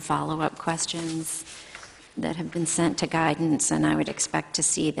have some follow-up questions that have been sent to guidance, and I would expect to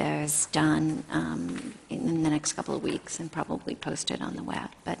see those done in the next couple of weeks and probably posted on the web.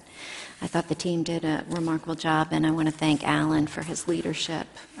 But I thought the team did a remarkable job, and I want to thank Alan for his leadership.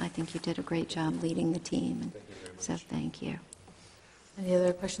 I think you did a great job leading the team, so thank you. Any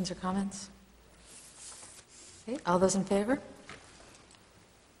other questions or comments? Okay, all those in favor?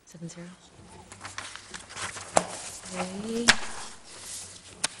 7-0. Okay.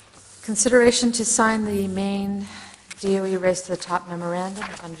 Consideration to sign the main DOE Race to the Top Memorandum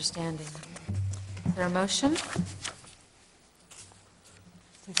of Understanding. Is there a motion?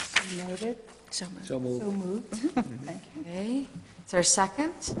 Noted. So moved. So moved. So moved. Thank you. Okay. Is there a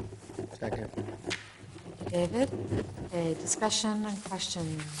second? Second. David? Okay, discussion and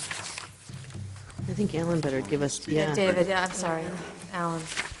questions. I think Alan better give us, yeah. David, yeah, I'm sorry. Alan.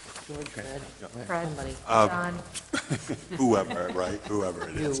 George, Fred. Fred. Somebody. John. Whoever, right? Whoever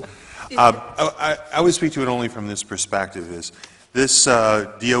it is. I would speak to it only from this perspective is this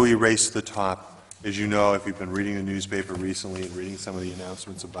DOE Race to the Top, as you know, if you've been reading the newspaper recently and reading some of the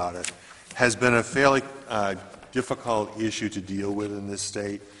announcements about it, has been a fairly difficult issue to deal with in this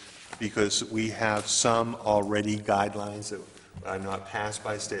state because we have some already guidelines that are not passed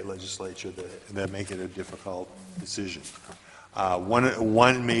by state legislature that make it a difficult decision.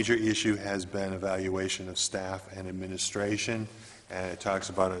 One major issue has been evaluation of staff and administration, and it talks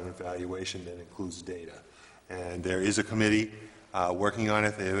about an evaluation that includes data. And there is a committee working on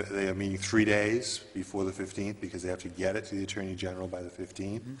it. They are meeting 3 days before the 15th because they have to get it to the Attorney General by the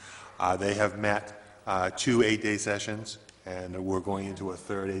 15th. They have met 2 8-day sessions, and we're going into a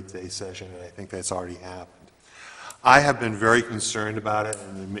third 8-day session, and I think that's already happened. I have been very concerned about it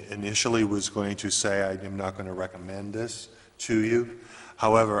and initially was going to say I am not going to recommend this to you.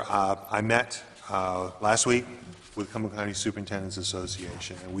 However, I met last week with Cumberland County Superintendents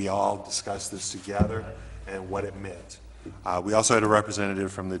Association, and we all discussed this together and what it meant. We also had a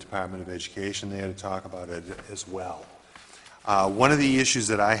representative from the Department of Education there to talk about it as well. One of the issues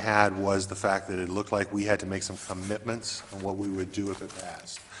that I had was the fact that it looked like we had to make some commitments on what we would do if it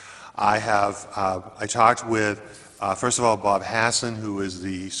passed. I talked with, first of all, Bob Hassan, who is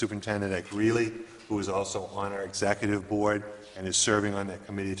the superintendent at Greeley, who is also on our executive board and is serving on that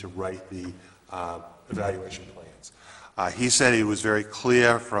committee to write the evaluation plans. He said it was very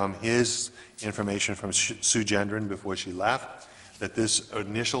clear from his information from Sue Gendron before she left that this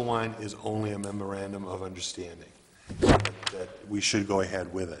initial one is only a memorandum of understanding, that we should go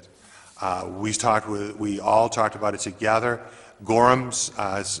ahead with it. We all talked about it together. Gorham's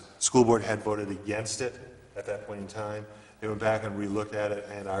school board had voted against it at that point in time. They went back and re-looked at it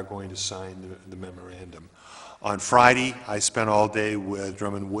and are going to sign the memorandum. On Friday, I spent all day with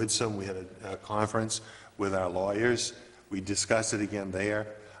Drummond Woodsum. We had a conference with our lawyers. We discussed it again there.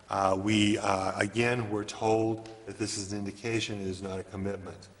 Again, were told that this is an indication, it is not a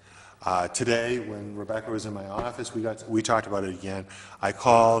commitment. Today, when Rebecca was in my office, we talked about it again. I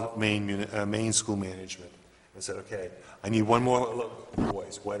called Maine School Management and said, okay, I need one more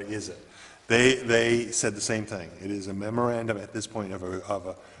voice. What is it? They said the same thing. It is a memorandum at this point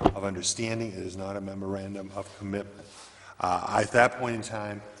of understanding. It is not a memorandum of commitment. At that point in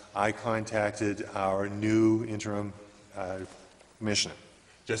time, I contacted our new interim commissioner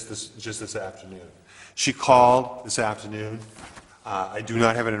just this afternoon. She called this afternoon. I do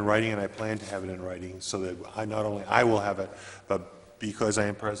not have it in writing, and I plan to have it in writing so that not only I will have it, but because I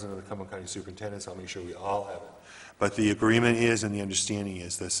am president of the Cumberland County Superintendents, I'll make sure we all have it. But the agreement is, and the understanding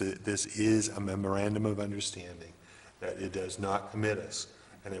is, this is a memorandum of understanding, that it does not commit us,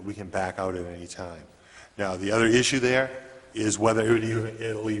 and that we can back out at any time. Now, the other issue there is whether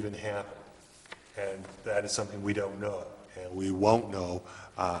it'll even happen, and that is something we don't know, and we won't know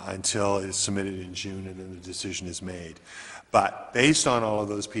until it's submitted in June and then the decision is made. But based on all of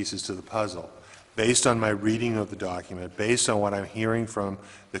those pieces to the puzzle, based on my reading of the document, based on what I'm hearing from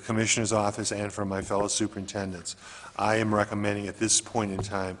the Commissioner's office and from my fellow superintendents, I am recommending at this point in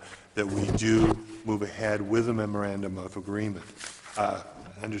time that we do move ahead with a memorandum of agreement,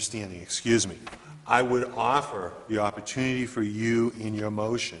 understanding, excuse me. I would offer the opportunity for you in your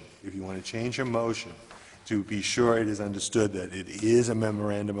motion, if you want to change your motion, to be sure it is understood that it is a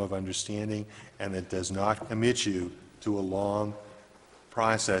memorandum of understanding and it does not commit you to a long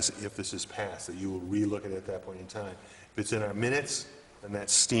process if this is passed, that you will relook at it at that point in time. If it's in our minutes, then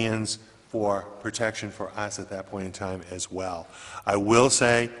that stands for protection for us at that point in time as well. I will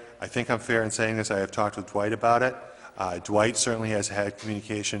say, I think I'm fair in saying this, I have talked with Dwight about it. Dwight certainly has had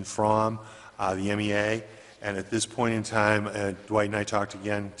communication from the MEA, and at this point in time, Dwight and I talked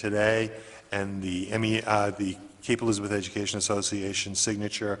again today, and the Cape Elizabeth Education Association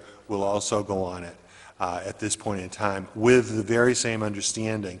signature will also go on it. At this point in time, with the very same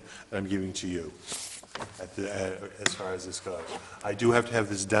understanding that I'm giving to you as far as this goes. I do have to have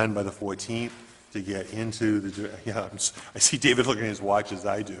this done by the 14th to get into the, I see David looking at his watch as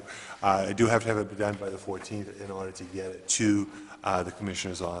I do. I do have to have it done by the 14th in order to get it to the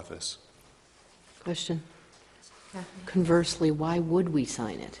Commissioner's office. Question? Conversely, why would we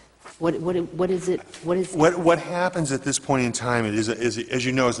sign it? What is it? What happens at this point in time, as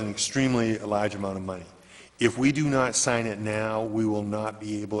you know, is an extremely large amount of money. If we do not sign it now, we will not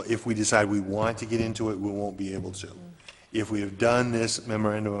be able, if we decide we want to get into it, we won't be able to. If we have done this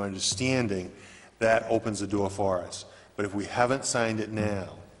memorandum of understanding, that opens the door for us. But if we haven't signed it now,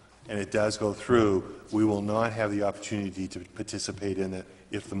 and it does go through, we will not have the opportunity to participate in it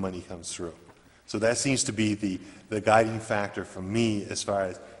if the money comes through. So that seems to be the guiding factor for me as far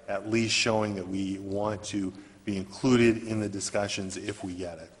as at least showing that we want to be included in the discussions if we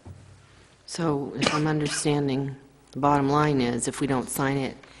get it. So if I'm understanding, the bottom line is if we don't sign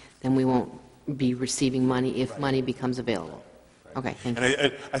it, then we won't be receiving money if money becomes available. Okay, thank you.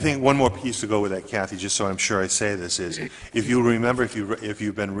 And I think one more piece to go with that, Kathy, just so I'm sure I say this, is if you remember, if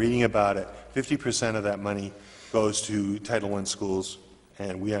you've been reading about it, 50% of that money goes to Title I schools,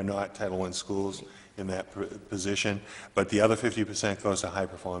 and we are not Title I schools in that position, but the other 50% goes to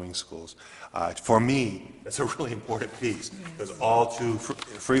high-performing schools. For me, that's a really important piece, because all too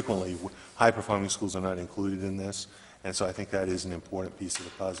frequently, high-performing schools are not included in this, and so I think that is an important piece of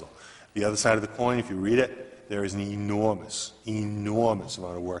the puzzle. The other side of the coin, if you read it, there is an enormous, enormous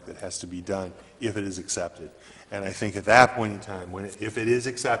amount of work that has to be done if it is accepted. And I think at that point in time, if it is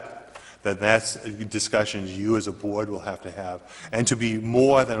accepted, then that's discussions you as a board will have to have. And to be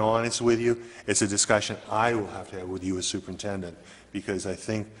more than honest with you, it's a discussion I will have to have with you as superintendent, because I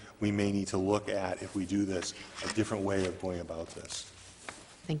think we may need to look at, if we do this, a different way of going about this.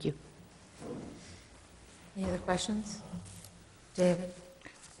 Thank you. Any other questions? David?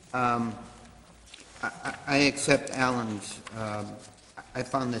 I accept Alan's, I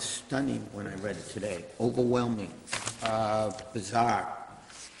found this stunning when I read it today, overwhelming, bizarre.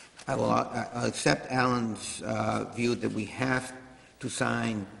 I'll accept Alan's view that we have to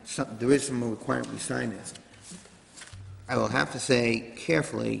sign, there is some requirement we sign this. I will have to say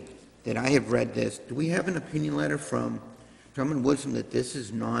carefully that I have read this. Do we have an opinion letter from Drummond Woodsum that this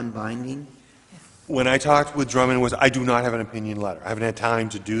is non-binding? When I talked with Drummond Woods, I do not have an opinion letter. I haven't had time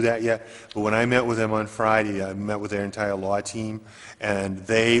to do that yet, but when I met with them on Friday, I met with their entire law team, and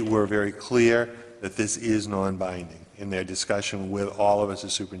they were very clear that this is non-binding in their discussion with all of us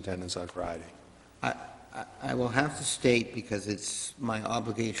as superintendents on Friday. I will have to state, because it's my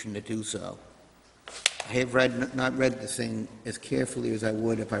obligation to do so, I have not read this thing as carefully as I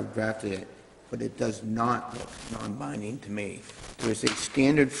would if I drafted it, but it does not look non-binding to me. There is a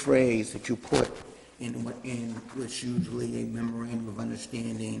standard phrase that you put in what's usually a memorandum of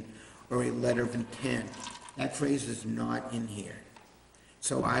understanding or a letter of intent. That phrase is not in here.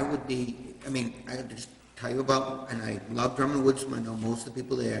 So I would be, I just tell you about, and I love Drummond Woodsum, I know most of the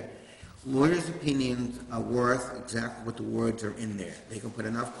people there. Lawyers' opinions are worth exactly what the words are in there. They can put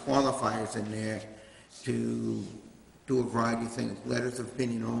enough qualifiers in there to do a variety of things. Letters of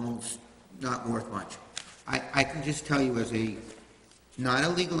opinion almost not worth much. I can just tell you as not a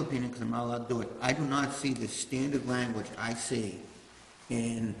legal opinion, because I'm not allowed to do it, I do not see the standard language I see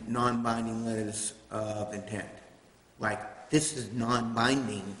in non-binding letters of intent. Like, this is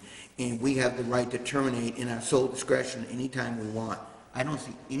non-binding, and we have the right to terminate in our sole discretion anytime we want. I don't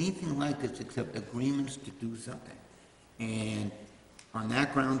see anything like this except agreements to do something. And on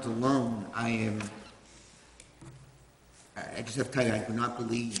that grounds alone, I just have to tell you, I do not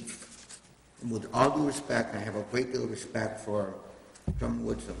believe, and with all due respect, I have a great deal of respect for Drummond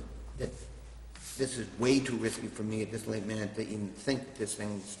Woodsum, that this is way too risky for me at this late minute to even think that this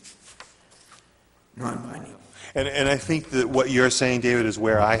thing's non-binding. And I think that what you're saying, David, is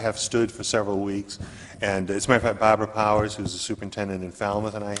where I have stood for several weeks. And as a matter of fact, Barbara Powers, who's the superintendent in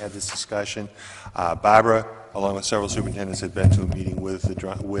Falmouth, and I had this discussion. Barbara, along with several superintendents, had been to a meeting with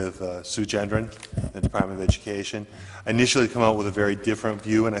Sue Gendron, the Department of Education. Initially come out with a very different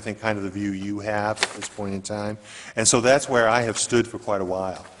view, and I think kind of the view you have at this point in time. And so that's where I have stood for quite a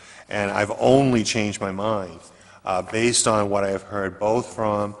while. And I've only changed my mind based on what I have heard both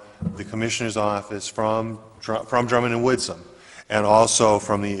from the Commissioner's office, from Drummond and Woodsum, and also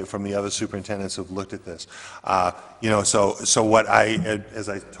from the other superintendents who've looked at this. So what as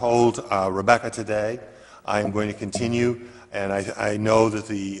I told Rebecca today, I am going to continue, and I know that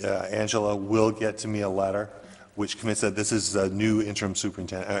Angela will get to me a letter which commits that this is the new interim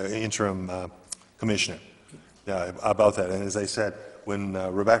commissioner about that. And as I said, when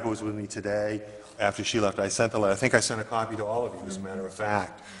Rebecca was with me today, after she left, I sent the letter. I think I sent a copy to all of you, as a matter of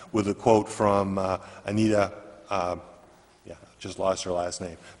fact, with a quote from Anita, just lost her last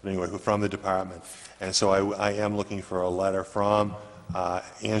name, but anyway, from the department. And so I am looking for a letter from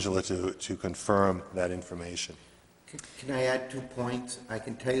Angela to confirm that information. Can I add 2 points? I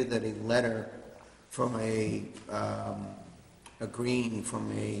can tell you that a letter from agreeing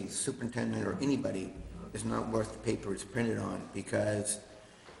from a superintendent or anybody is not worth the paper it's printed on, because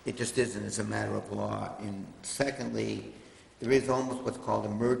it just isn't as a matter of law. And secondly, there is almost what's called a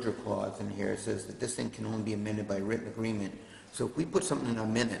merger clause in here. It says that this thing can only be amended by written agreement. So if we put something in our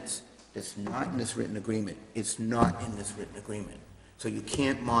minutes that's not in this written agreement, it's not in this written agreement. So you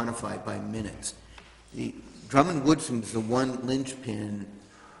can't modify by minutes. The Drummond Woodsum is the one linchpin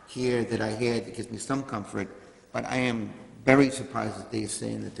here that I hear that gives me some comfort, but I am very surprised that they're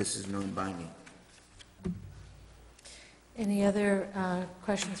saying that this is non-binding. Any other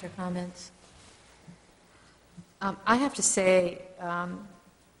questions or comments? I have to say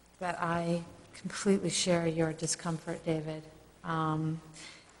that I completely share your discomfort, David. And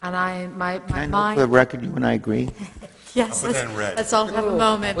my Can I know mind... for the record, you and I agree? Yes, I'll put that in red. let's all have a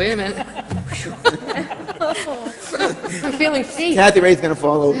moment. Wait a minute. I'm feeling safe. Kathy Ray's going to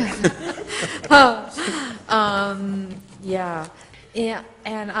fall over. Yeah,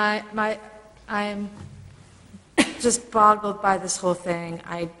 and I'm just boggled by this whole thing.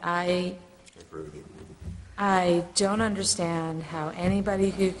 I don't understand how anybody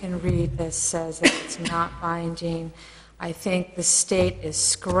who can read this says that it's not binding. I think the state is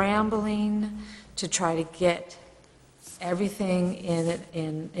scrambling to try to get everything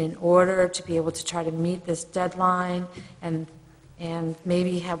in order to be able to try to meet this deadline, and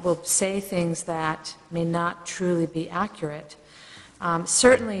maybe will say things that may not truly be accurate.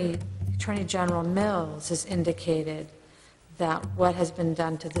 Certainly, Attorney General Mills has indicated that what has been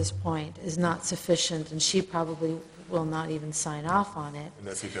done to this point is not sufficient, and she probably will not even sign off on it. And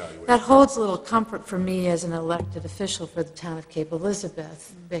that's evaluated. That holds a little comfort for me as an elected official for the town of Cape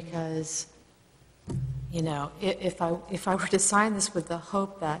Elizabeth, because, you know, if I were to sign this with the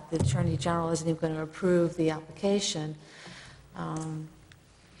hope that the Attorney General isn't even going to approve the application,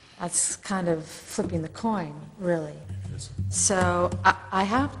 that's kind of flipping the coin, really. So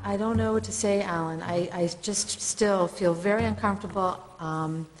I don't know what to say, Alan. I just still feel very uncomfortable.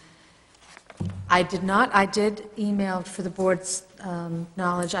 I did email, for the board's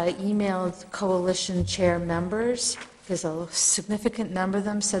knowledge, I emailed coalition chair members, because a significant number of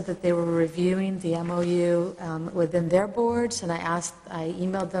them said that they were reviewing the MOU within their boards, and I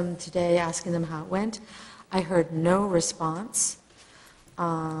emailed them today asking them how it went. I heard no response.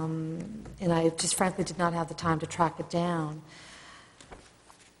 And I just frankly did not have the time to track it down.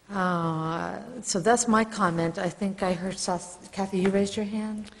 So that's my comment. I think I heard, Kathy, you raised your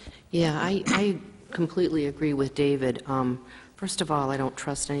hand? Yeah, I completely agree with David. First of all, I don't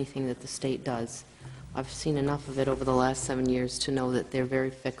trust anything that the state does. I've seen enough of it over the last 7 years to know that they're very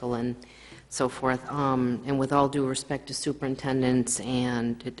fickle and so forth. And with all due respect to superintendents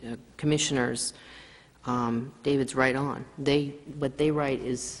and commissioners, David's right on. What they write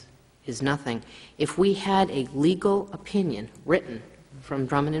is nothing. If we had a legal opinion written from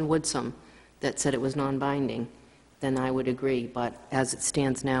Drummond and Woodsum that said it was non-binding, then I would agree. But as it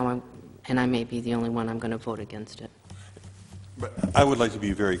stands now, and I may be the only one, I'm going to vote against it. But I would like to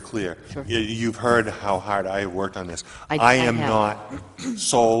be very clear. Sure. You've heard how hard I have worked on this. I I am have. not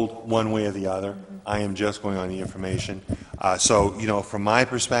sold one way or the other. I am just going on the information. So, you know, from my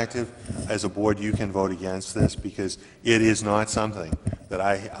perspective, as a board, you can vote against this because it is not something that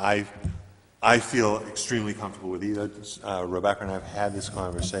I feel extremely comfortable with either. Rebecca and I have had this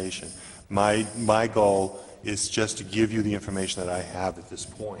conversation. My goal is just to give you the information that I have at this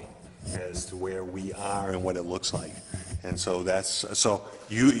point as to where we are and what it looks like. And so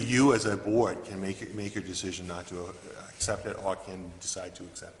you as a board can make your decision not to accept it or can decide to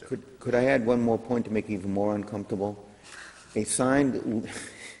accept it. Could I add one more point to make it even more uncomfortable? A signed,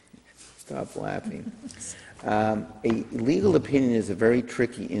 stop laughing. A legal opinion is a very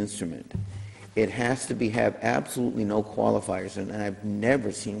tricky instrument. It has to have absolutely no qualifiers, and I've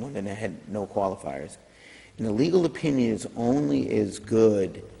never seen one that had no qualifiers. And a legal opinion is only as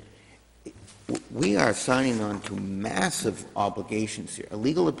good. We are signing on to massive obligations here. A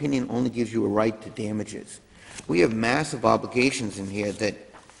legal opinion only gives you a right to damages. We have massive obligations in here that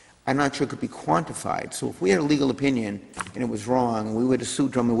I'm not sure could be quantified. So if we had a legal opinion and it was wrong, and we were to sue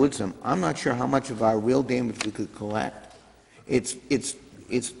Drummond Woodsum, I'm not sure how much of our real damage we could collect.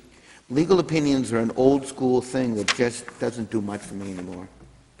 Legal opinions are an old school thing that just doesn't do much for me anymore,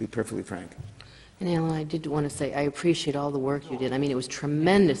 to be perfectly frank. And Alan, I did want to say, I appreciate all the work you did. I mean, it was a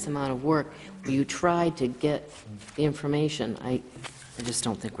tremendous amount of work where you tried to get the information. I just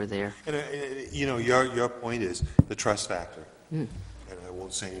don't think we're there. And, you know, your point is the trust factor. Mm. And I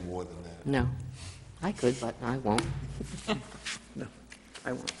won't say any more than that. No. I could, but I won't. No,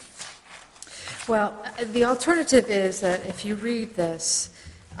 I won't. Well, the alternative is that if you read this,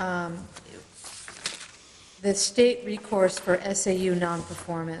 the state recourse for SAU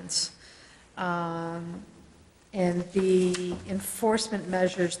non-performance, and the enforcement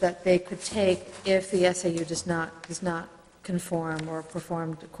measures that they could take if the SAU does not conform or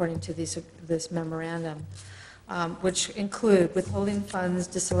performed according to this memorandum, which include withholding funds,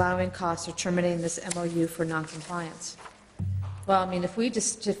 disallowing costs, or terminating this MOU for noncompliance. Well, I mean, if we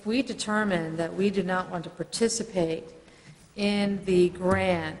determine that we do not want to participate in the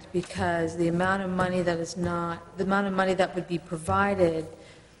grant because the amount of money that would be provided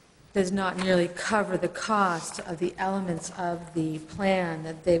does not nearly cover the cost of the elements of the plan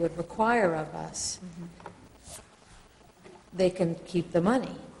that they would require of us, they can keep the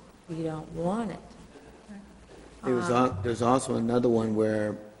money. We don't want it. There's also another one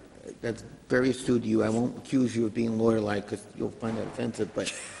where, that's very astute to you, I won't accuse you of being lawyer-like, because you'll find that offensive,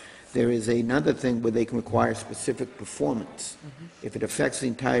 but there is another thing where they can require specific performance. If it affects the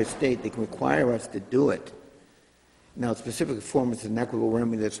entire state, they can require us to do it. Now, specific performance is an equitable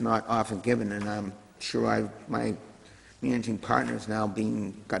remedy that's not often given, and I'm sure my managing partner's now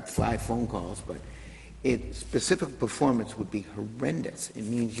got 5 phone calls, but specific performance would be horrendous. It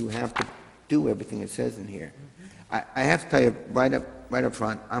means you have to do everything it says in here. I have to tell you right up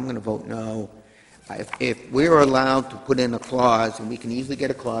front, I'm going to vote no. If we're allowed to put in a clause, and we can easily get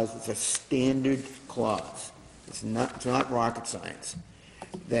a clause, it's a standard clause. It's not rocket science.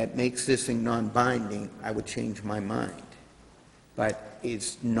 That makes this thing non-binding, I would change my mind. But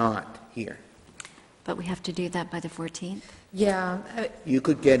it's not here. But we have to do that by the 14th? Yeah. You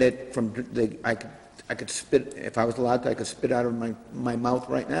could get it from I could spit, if I was allowed to, I could spit out of my mouth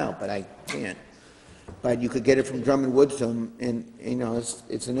right now, but I can't. But you could get it from Drummond Woodsum, and,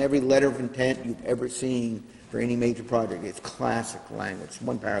 it's in every letter of intent you've ever seen for any major project. It's classic language,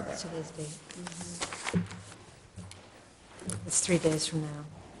 one paragraph. Today's date. It's 3 days from now.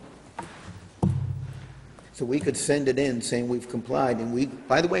 So we could send it in saying we've complied, and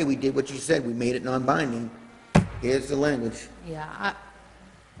by the way, we did what you said, we made it non-binding. Here's the language. Yeah,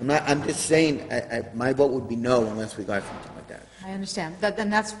 I'm just saying, my vote would be no unless we got something like that. I understand. Then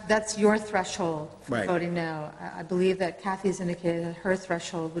that's your threshold for Right. voting no. I believe that Kathy's indicated that her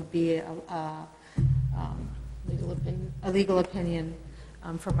threshold would be a legal opinion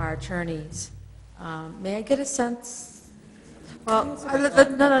from our attorneys. May I get a sense? Well,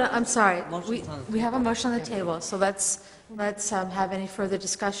 no, I'm sorry. We have a motion on the table, so let's have any further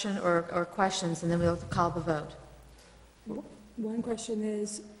discussion or questions, and then we'll call the vote. One question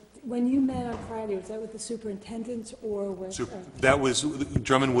is, when you met on Friday, was that with the superintendents or with? That was,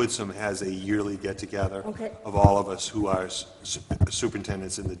 Drummond Woodsum has a yearly get-together Okay. of all of us who are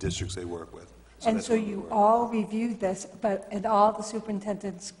superintendents in the districts they work with. And that's so what we you were. all reviewed this, and all the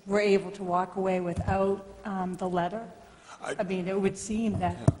superintendents were able to walk away without the letter? I mean, it would seem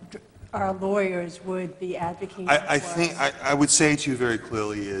that our lawyers would be advocating for I think, I would say to you very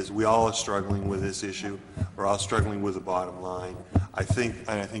clearly is, we all are struggling with this issue. We're all struggling with the bottom line. I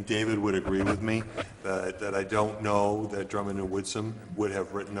think David would agree with me that I don't know that Drummond and Woodsum would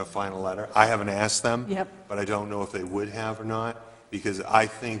have written a final letter. I haven't asked them. Yep. But I don't know if they would have or not, because I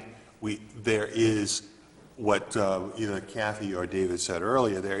think there is what either Kathy or David said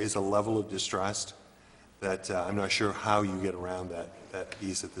earlier, there is a level of distrust that I'm not sure how you get around that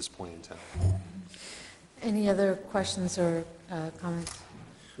piece at this point in time. Any other questions or comments?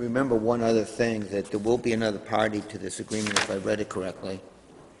 Remember one other thing, that there will be another party to this agreement, if I read it correctly.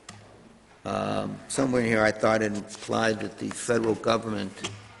 Somewhere here, I thought it implied that the federal government,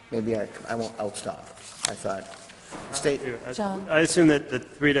 maybe I'll stop. I thought, state, John? I assume that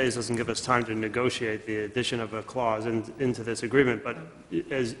 3 days doesn't give us time to negotiate the addition of a clause into this agreement, but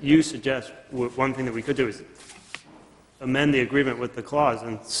as you suggest, one thing that we could do is amend the agreement with the clause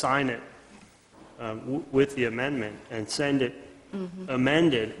and sign it with the amendment and send it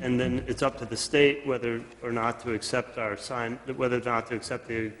amended, and then it's up to the state whether or not to accept whether or not to accept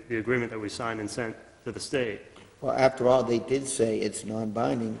the agreement that we signed and sent to the state. well, after all, they did say it's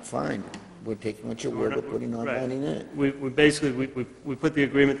non-binding, fine. We're taking what your word, we're putting non-binding in it. We basically, we put the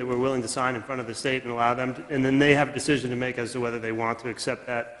agreement that we're willing to sign in front of the state and allow them, and then they have a decision to make as to whether they want to accept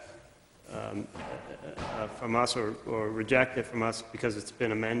that from us or reject it from us because it's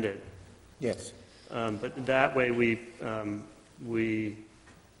been amended. Yes. But that way, we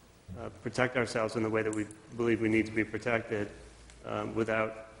protect ourselves in the way that we believe we need to be protected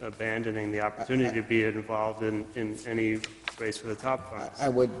without abandoning the opportunity to be involved in any race for the top funds. I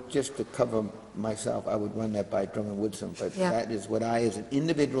would, just to cover myself, I would run that by Drummond Woodsum, but Yeah. that is what I, as an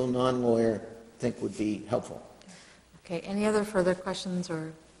individual non-lawyer, think would be helpful. Okay, any other further questions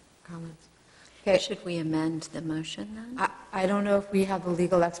or comments? Should we amend the motion then? I don't know if we have the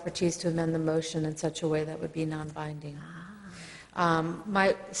legal expertise to amend the motion in such a way that would be non-binding.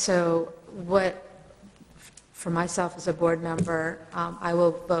 For myself as a board member, I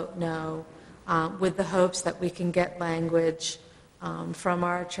will vote no, with the hopes that we can get language from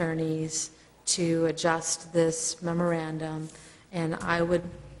our attorneys to adjust this memorandum. And I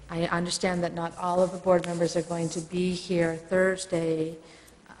understand that not all of the board members are going to be here Thursday.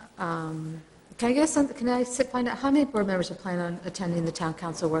 Can I get something? Can I find out how many board members are planning on attending the town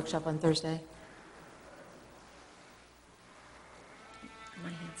council workshop on Thursday? My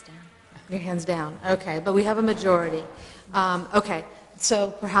hand's down. Your hands down. Okay, but we have a majority. Okay,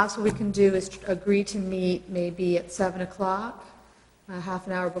 so perhaps what we can do is agree to meet maybe at 7 o'clock, half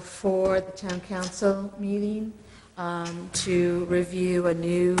an hour before the town council meeting. to review a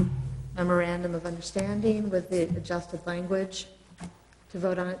new memorandum of understanding with the adjusted language, to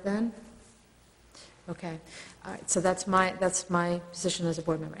vote on it then? Okay, all right, so that's my position as a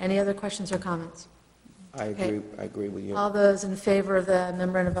board member. Any other questions or comments? I Okay. agree with you. All those in favor of the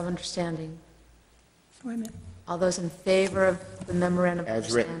memorandum of understanding? Wait a minute. All those in favor of the memorandum of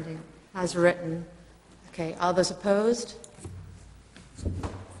As written. understanding? As written. Okay, all those opposed?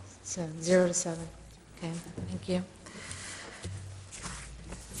 So 0 to 7. Okay, thank you.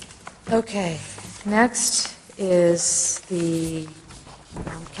 Okay, next is the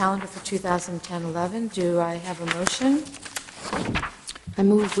calendar for 2010-11. Do I have a motion? I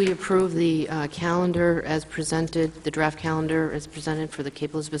move we approve the calendar as presented, the draft calendar as presented for the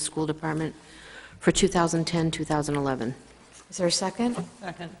Cape Elizabeth School Department for 2010-2011. Is there a second?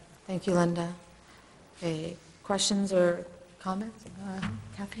 Second. Thank you, Linda. Okay, questions or comments?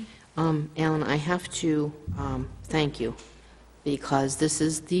 Kathy? Alan, I have to thank you, because this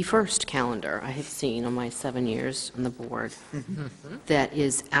is the first calendar I have seen on my 7 years on the board that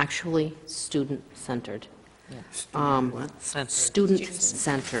is actually student-centered.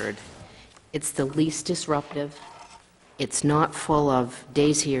 Student-centered. It's the least disruptive. It's not full of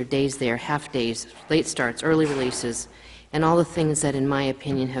days here, days there, half days, late starts, early releases, and all the things that, in my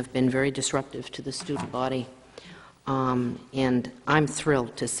opinion, have been very disruptive to the student body. And I'm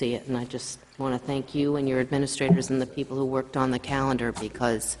thrilled to see it, and I just want to thank you and your administrators and the people who worked on the calendar,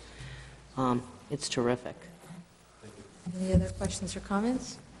 because it's terrific. Any other questions or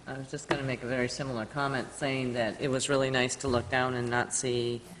comments? I was just going to make a very similar comment, saying that it was really nice to look down and not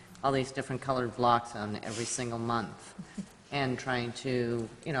see all these different colored blocks on every single month, and trying to,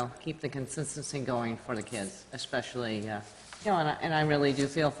 keep the consistency going for the kids, especially, and I really do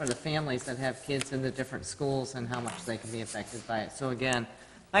feel for the families that have kids in the different schools and how much they can be affected by it. So again,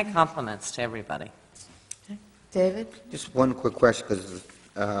 my compliments to everybody. Okay. David? Just one quick question, because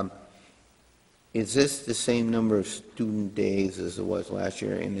is this the same number of student days as it was last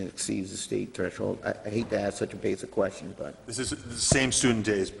year, and it exceeds the state threshold? I hate to ask such a basic question, but... This is the same student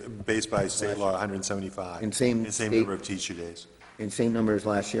days, based by state law, 175. And same number of teacher days. And same number as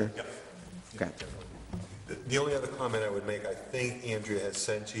last year? Yep. Okay. The only other comment I would make, I think Andrea has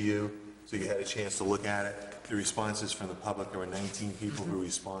sent to you, so you had a chance to look at it. The responses from the public, there were 19 people who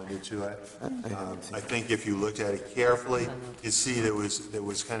responded to it. I think if you looked at it carefully, you'd see there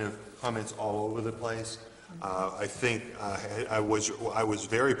was kind of comments all over the place. I think I was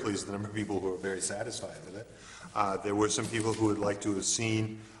very pleased with the number of people who were very satisfied with it. There were some people who would like to have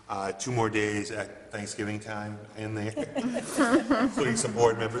seen 2 more days at Thanksgiving time in there, including some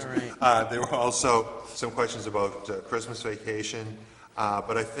board members. There were also some questions about Christmas vacation.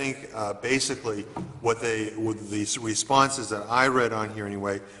 But I think basically with the responses that I read on here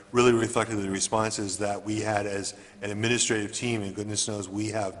anyway, really reflected the responses that we had as an administrative team, and goodness knows we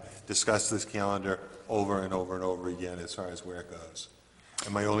have discussed this calendar over and over and over again as far as where it goes.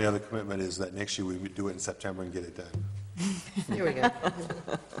 And my only other commitment is that next year we would do it in September and get it done. Here we go.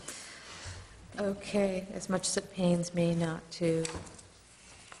 Okay, as much as it pains me not to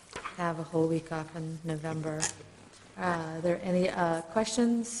have a whole week off in November, are there any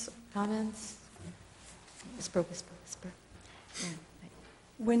questions, comments? Whisper, whisper, whisper.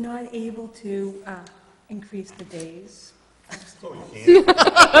 We're not able to increase the days. Oh, you can't.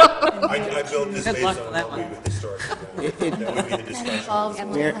 I built this based on what we would historically do. That would be the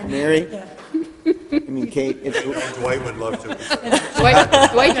discussion. Mary? I mean, Kate, Dwight would love to.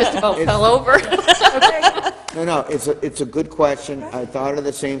 Dwight just about fell over. No, it's a good question. I thought of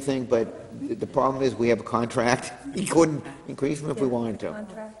the same thing, but the problem is we have a contract. We couldn't increase them if we wanted to.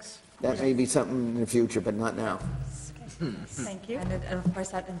 Contracts. That may be something in the future, but not now. Thank you. And of course,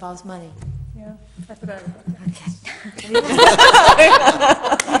 that involves money. Yeah, I forgot about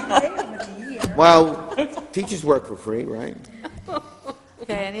that. Well, teachers work for free, right?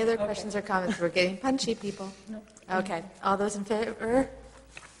 Okay, any other questions or comments? We're getting punchy, people. Okay, all those in favor?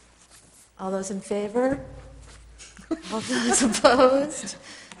 All those in favor? All those opposed?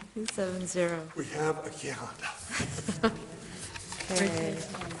 7-0. We have a calendar. Okay.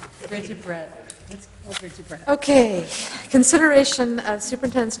 Bridget Brett. Let's go Bridget Brett. Okay, consideration of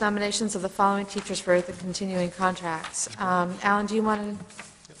superintendent's nominations of the following teachers for the continuing contracts. Alan, do you want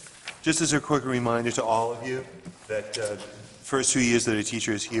to? Just as a quick reminder to all of you that first 2 years that a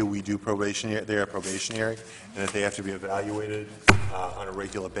teacher is here, we do probationary, they are probationary, and that they have to be evaluated on a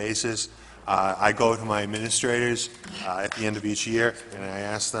regular basis. I go to my administrators at the end of each year, and I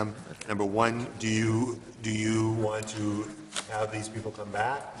ask them, number one, do you want to have these people come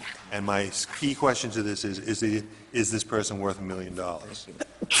back? And my key question to this is this person worth $1 million?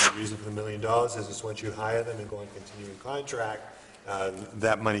 The reason for the $1 million is just once you hire them and go on continuing contract,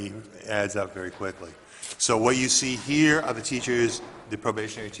 that money adds up very quickly. So what you see here are the teachers, the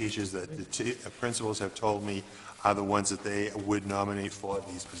probationary teachers that the principals have told me are the ones that they would nominate for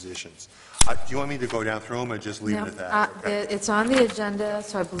these positions. Do you want me to go down through them or just leave it at that? Okay. It's on the agenda,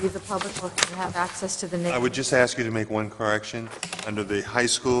 so I believe the public will have access to the name. I would just ask you to make one correction. Under the high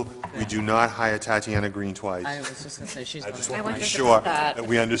school, we do not hire Tatiana Green twice. I was just going to say, she's I going just to... want to be sure that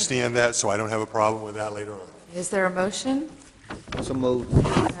we understand that, so I don't have a problem with that later on. Is there a motion? So moved.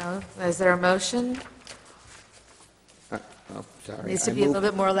 No. Is there a motion? Oh, sorry. Needs to be a little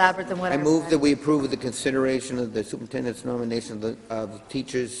bit more elaborate than what I I move read. that we approve of the consideration of the superintendent's nomination of the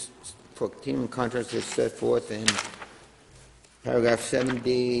teachers for continuing contracts as set forth in paragraph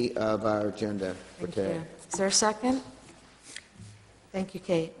 7D of our agenda for Thank today. you. Is there a second? Thank you,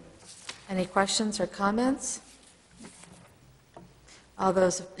 Kate. Any questions or comments? All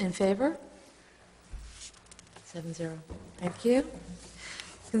those in favor? 7-0. Thank you.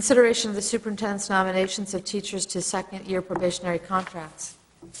 Consideration of the superintendent's nominations of teachers to second-year probationary contracts.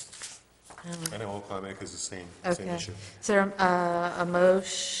 I know, we'll comment because it's the same Okay. issue. Is there a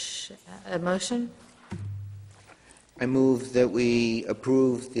motion? I move that we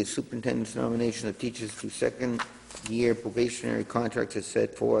approve the superintendent's nomination of teachers to second-year probationary contracts as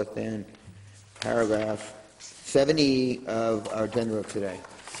set forth in paragraph 7E of our agenda of today.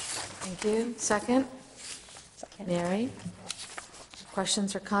 Thank you. Second? Mary?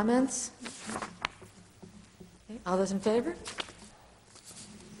 Questions or comments? Okay, all those in favor?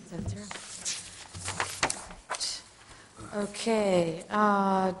 7-0. Okay,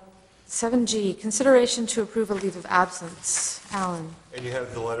 7G, consideration to approve a leave of absence. Alan? And you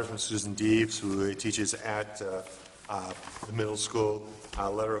have the letter from Susan Deves, who teaches at the middle school, a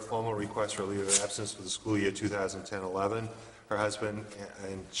letter of formal request for a leave of absence for the school year 2010-11. Her husband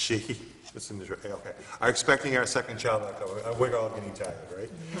and she, are expecting our second child. We're all getting tired, right?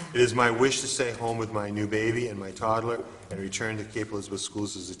 It is my wish to stay home with my new baby and my toddler and return to Cape Elizabeth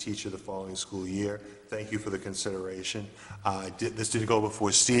Schools as a teacher the following school year. Thank you for the consideration. This did go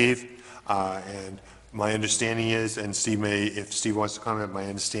before Steve, and my understanding is, and Steve may, if Steve wants to comment, my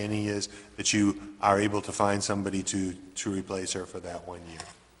understanding is that you are able to find somebody to replace her for that 1 year.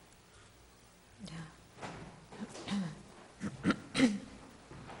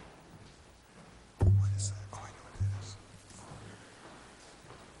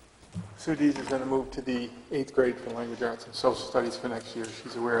 Sue Dees is going to move to the 8th grade for language arts and social studies for next year.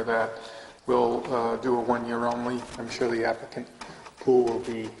 She's aware of that. We'll do a 1 year only. I'm sure the applicant pool will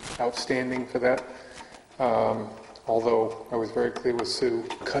be outstanding for that. Although I was very clear with Sue,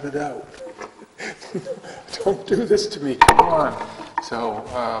 cut it out. Don't do this to me, come on. So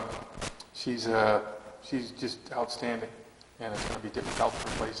she's just outstanding, and it's going to be difficult to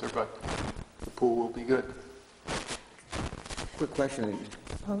replace her, but the pool will be good. Quick question.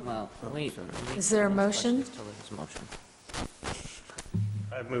 Well, wait. Is there a motion? Till there's a motion.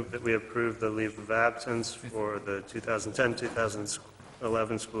 I move that we approve the leave of absence for the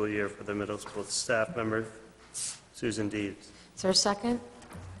 2010-2011 school year for the middle school staff member, Susan Deves. Is there a second?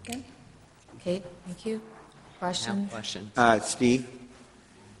 Okay. Kate, thank you. Question? Question. Steve,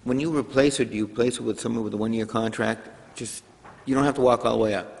 when you replace her, do you replace her with someone with a 1 year contract? Just, you don't have to walk all the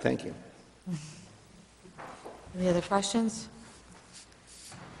way up. Thank you. Any other questions?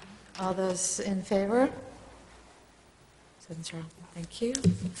 All those in favor? 7-0. Thank you.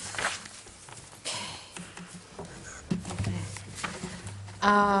 Okay.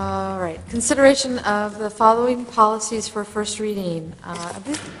 All right. Consideration of the following policies for first reading. I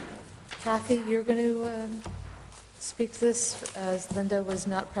believe, Kathy, you're going to speak to this, as Linda was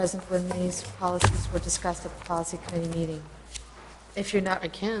not present when these policies were discussed at the policy committee meeting. If you're not, I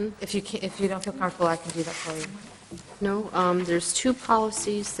can. if you don't feel comfortable, I can do that for you. No, there's two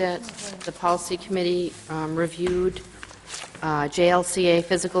policies that the policy committee reviewed, JLCA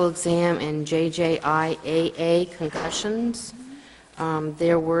physical exam and JJIAA concussions.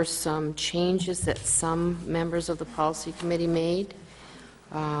 There were some changes that some members of the policy committee made,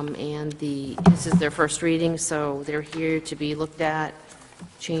 and this is their first reading, so they're here to be looked at,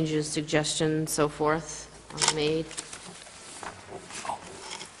 changes, suggestions, so forth made.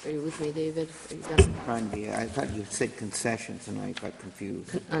 Are you with me, David? Are you done? Trying to be, I thought you said concessions, and I got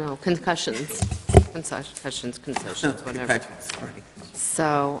confused. I know, concussions, whatever. Sorry.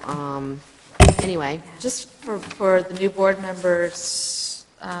 So, anyway, Just for the new board members'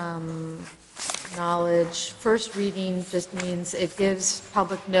 knowledge, first reading just means it gives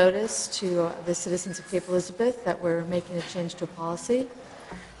public notice to the citizens of Cape Elizabeth that we're making a change to a policy.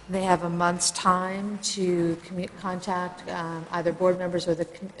 They have a month's time to contact either board members or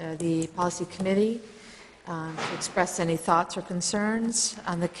the policy committee to express any thoughts or concerns.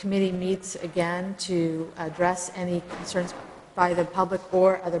 The committee meets again to address any concerns by the public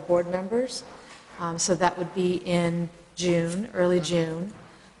or other board members. So that would be in June, early June.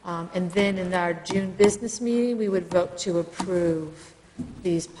 And then in our June business meeting, we would vote to approve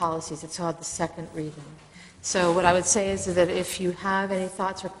these policies. It's called the second reading. So what I would say is that if you have any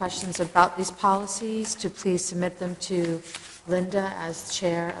thoughts or questions about these policies, to please submit them to Linda as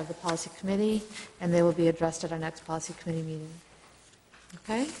chair of the policy committee, and they will be addressed at our next policy committee meeting.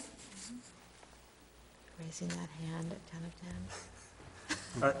 Okay? Raising that hand at 10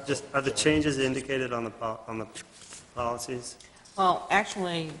 of 10. Are the changes indicated on the policies? Well,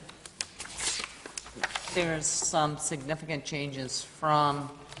 actually, there's some significant changes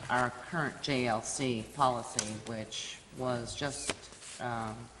from our current JLC policy, which was just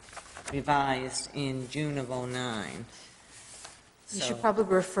revised in June of '09. You should probably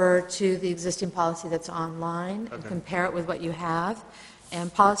refer to the existing policy that's online and compare it with what you have.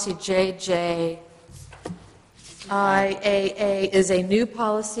 And policy JJIAA is a new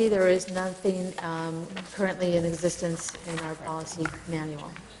policy. There is nothing currently in existence in our policy manual.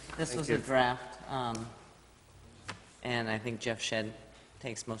 This was a draft, and I think Jeff Shedd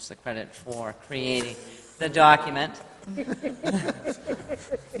takes most of the credit for creating the document.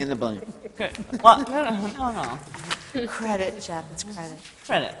 In the blame. Good. Well, no. Credit, Jeff, it's credit.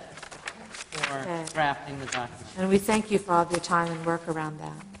 Credit for drafting the document. And we thank you for all of your time and work around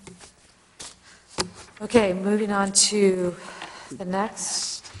that. Okay, moving on to the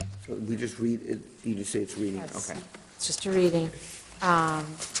next. So we just read it, you just say it's reading, Yes. okay. It's just a reading.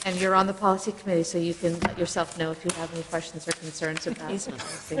 And you're on the policy committee, so you can let yourself know if you have any questions or concerns about He's the not.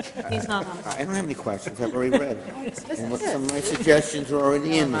 policy. He's not on. I don't have any questions, I've already read. And some of my suggestions are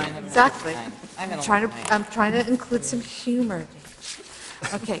already in there. Exactly. I'm I'm trying to include some humor.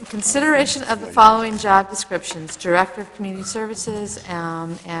 Okay, consideration of the following job descriptions: Director of Community Services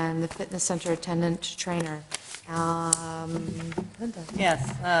and the Fitness Center Attendant Trainer. Linda?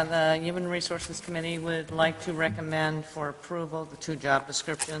 Yes, the Human Resources Committee would like to recommend for approval the two job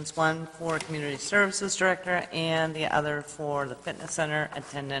descriptions, one for Community Services Director and the other for the Fitness Center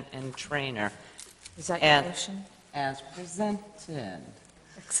Attendant and Trainer. Is that your And motion? as presented.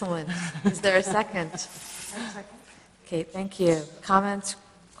 Excellent. Is there a second? Okay, thank you. Comments,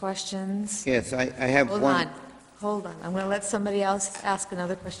 questions? Yes, I have one. Hold on. I'm going to let somebody else ask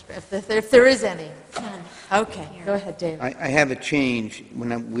another question, if there is any. Okay, go ahead, Dave. I have a change.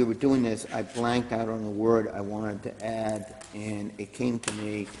 When we were doing this, I blanked out on a word I wanted to add, and it came to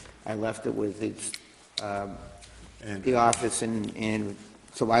me. I left it with the office, and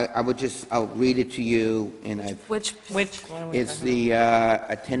so I'll read it to you, and I... Which? What are we It's talking the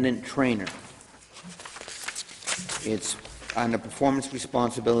attendant trainer. It's on the performance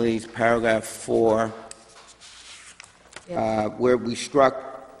responsibilities, paragraph 4, where we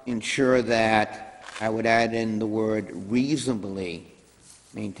struck ensure that, I would add in the word reasonably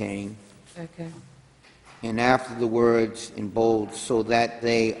maintain, Okay. and after the words in bold, so that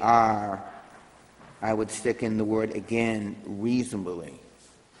they are, I would stick in the word again, reasonably.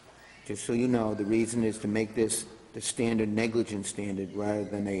 Just so you know, the reason is to make this the standard negligence standard rather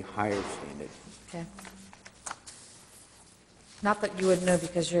than a higher standard. Okay. Not that you would know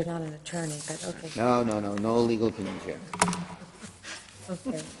because you're not an attorney, but okay. No legal opinions here.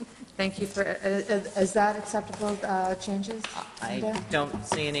 Okay. Thank you for, is that acceptable changes? I Linda? don't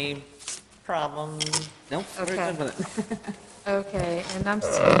see any problem. Nope, we're Okay. good with it. Okay, and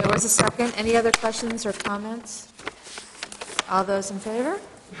there was a second. Any other questions or comments? All those in favor?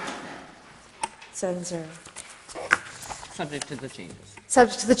 7-0. Subject to the changes.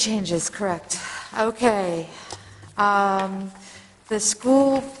 Subject to the changes, correct. Okay. The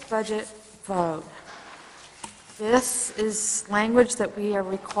school budget vote. This is language that we are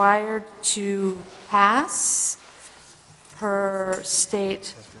required to pass per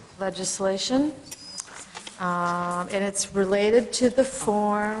state legislation. And it's related to the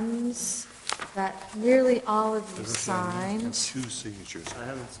forms that nearly all of you signed. Two signatures. I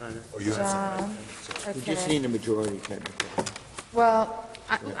haven't signed it. Oh, you have John, We just okay. need a majority, technically. Well,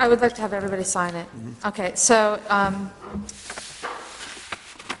 I would like to have everybody sign it. Okay, so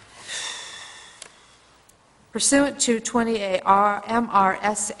pursuant to 20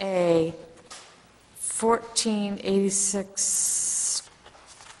 MRSA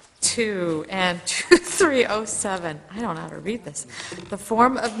 1486-2 and 2307, I don't know how to read this, the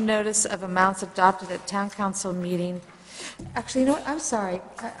form of notice of amounts adopted at town council meeting. Actually, you know what, I'm sorry.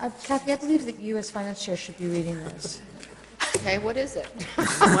 Kathy, I believe that you as finance chair should be reading this. Okay, what is it?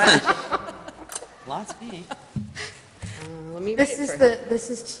 Lots me. Let me read This it is first. this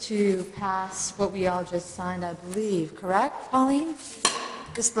is to pass what we all just signed, I believe, correct, Pauline?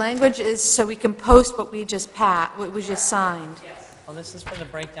 This language is so we can post what we just what we just signed. Well, this is for the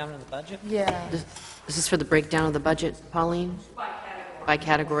breakdown of the budget? Yeah. This is for the breakdown of the budget, Pauline? By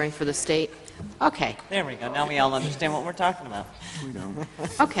category for the state? Okay, There we go. Now we all understand what we're talking about.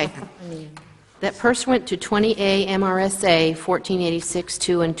 okay. That pursuant to 20A MRSA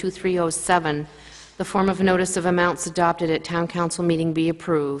 1486-2 and 2307, the form of notice of amounts adopted at town council meeting be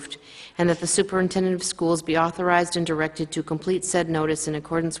approved, and that the superintendent of schools be authorized and directed to complete said notice in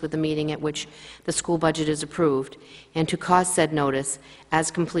accordance with the meeting at which the school budget is approved, and to cause said notice, as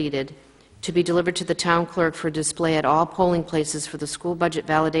completed, to be delivered to the town clerk for display at all polling places for the school budget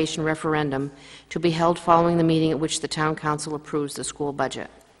validation referendum to be held following the meeting at which the town council approves the school budget.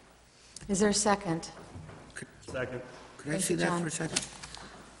 Is there a second? Second. Could I see that for a second?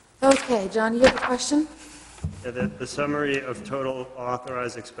 Okay, John, you have a question? Yeah, the summary of total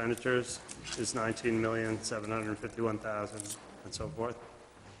authorized expenditures is $19,751,000 and so forth.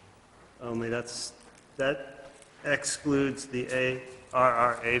 Only that excludes the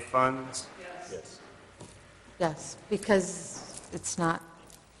ARRA funds. Yes. Yes, because it's not,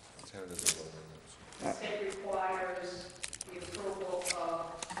 The state requires the approval of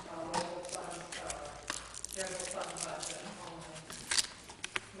local fund, general fund budget only,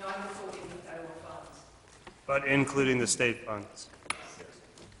 not including the federal funds. But including the state funds.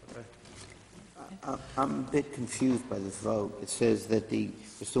 Okay. I'm a bit confused by this vote. It says that the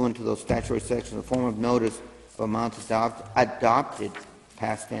pursuant to those statutory sections, the form of notice of amounts adopted,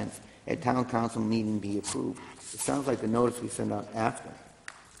 past tense, at town council meeting be approved. It sounds like the notice we sent out after.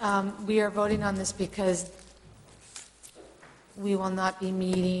 we are voting on this because we will not be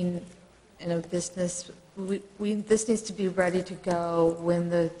meeting in a business, this needs to be ready to go when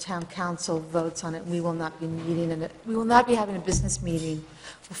the town council votes on it. We will not be meeting, we will not be having a business meeting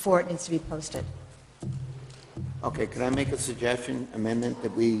before it needs to be posted. Okay, could I make a suggestion, amendment,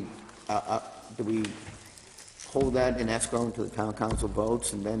 that we hold that in escrow until the town council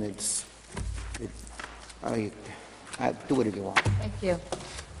votes, and then do whatever you want. Thank you.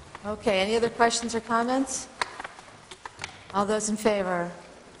 Okay, any other questions or comments? All those in favor?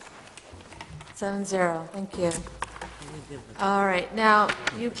 7-0, thank you. All right, now,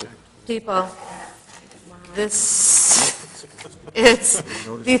 you people, this is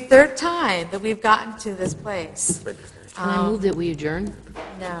the third time that we've gotten to this place. Can I move that we adjourn?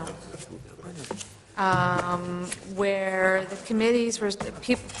 No. Where the committees were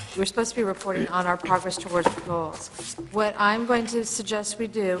supposed to be reporting on our progress towards the goals. What I'm going to suggest we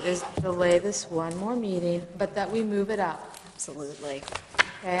do is delay this one more meeting, but that we move it up. Absolutely.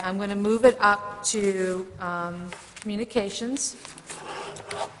 Okay, I'm going to move it up to communications,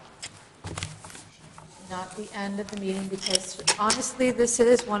 not the end of the meeting, because honestly, this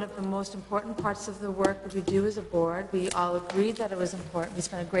is one of the most important parts of the work that we do as a board. We all agreed that it was important. We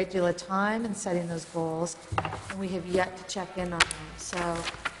spent a great deal of time in setting those goals, and we have yet to check in on them. So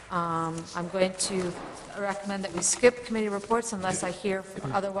I'm going to recommend that we skip committee reports unless I hear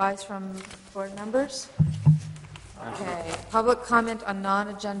otherwise from board members. Okay, public comment on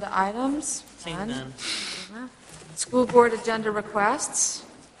non-agenda items? Seeing None. none. School board agenda requests?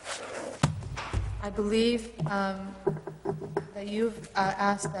 I believe that you've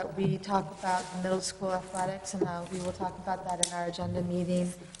asked that we talk about middle school athletics, and we will talk about that in our agenda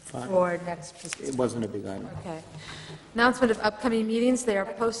meeting Fine. for next fiscal. It wasn't a big item. Okay. Announcement of upcoming meetings, they are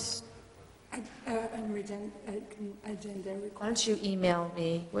Agenda Why don't you email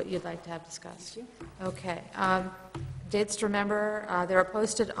me what you'd like to have discussed? Okay. Dates to remember, they are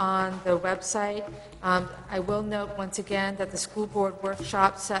posted on the website. I will note once again that the school board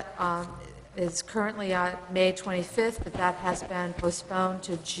workshop is currently on May 25th, but that has been postponed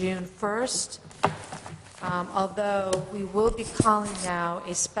to June 1st. Although we will be calling now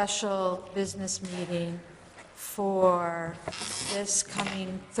a special business meeting for this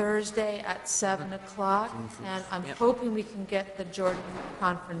coming Thursday at 7 o'clock, and I'm hoping we can get the Jordan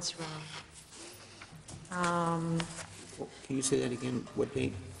Conference Room. Can you say that again? What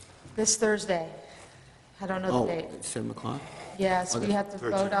date? This Thursday. I don't know the date. 7 o'clock? Yes, we Okay. have to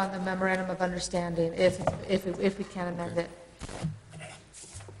vote on the memorandum of understanding, if we can amend it.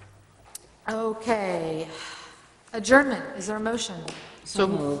 Okay. Adjournment, is there a motion? So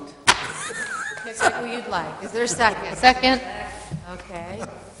moved. Pick who you'd like. Is there a second? Second. Okay.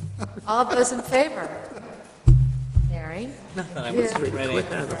 All of those in favor? Mary? I was ready.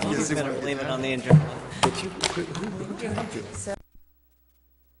 You better blame it on the adjournment. So-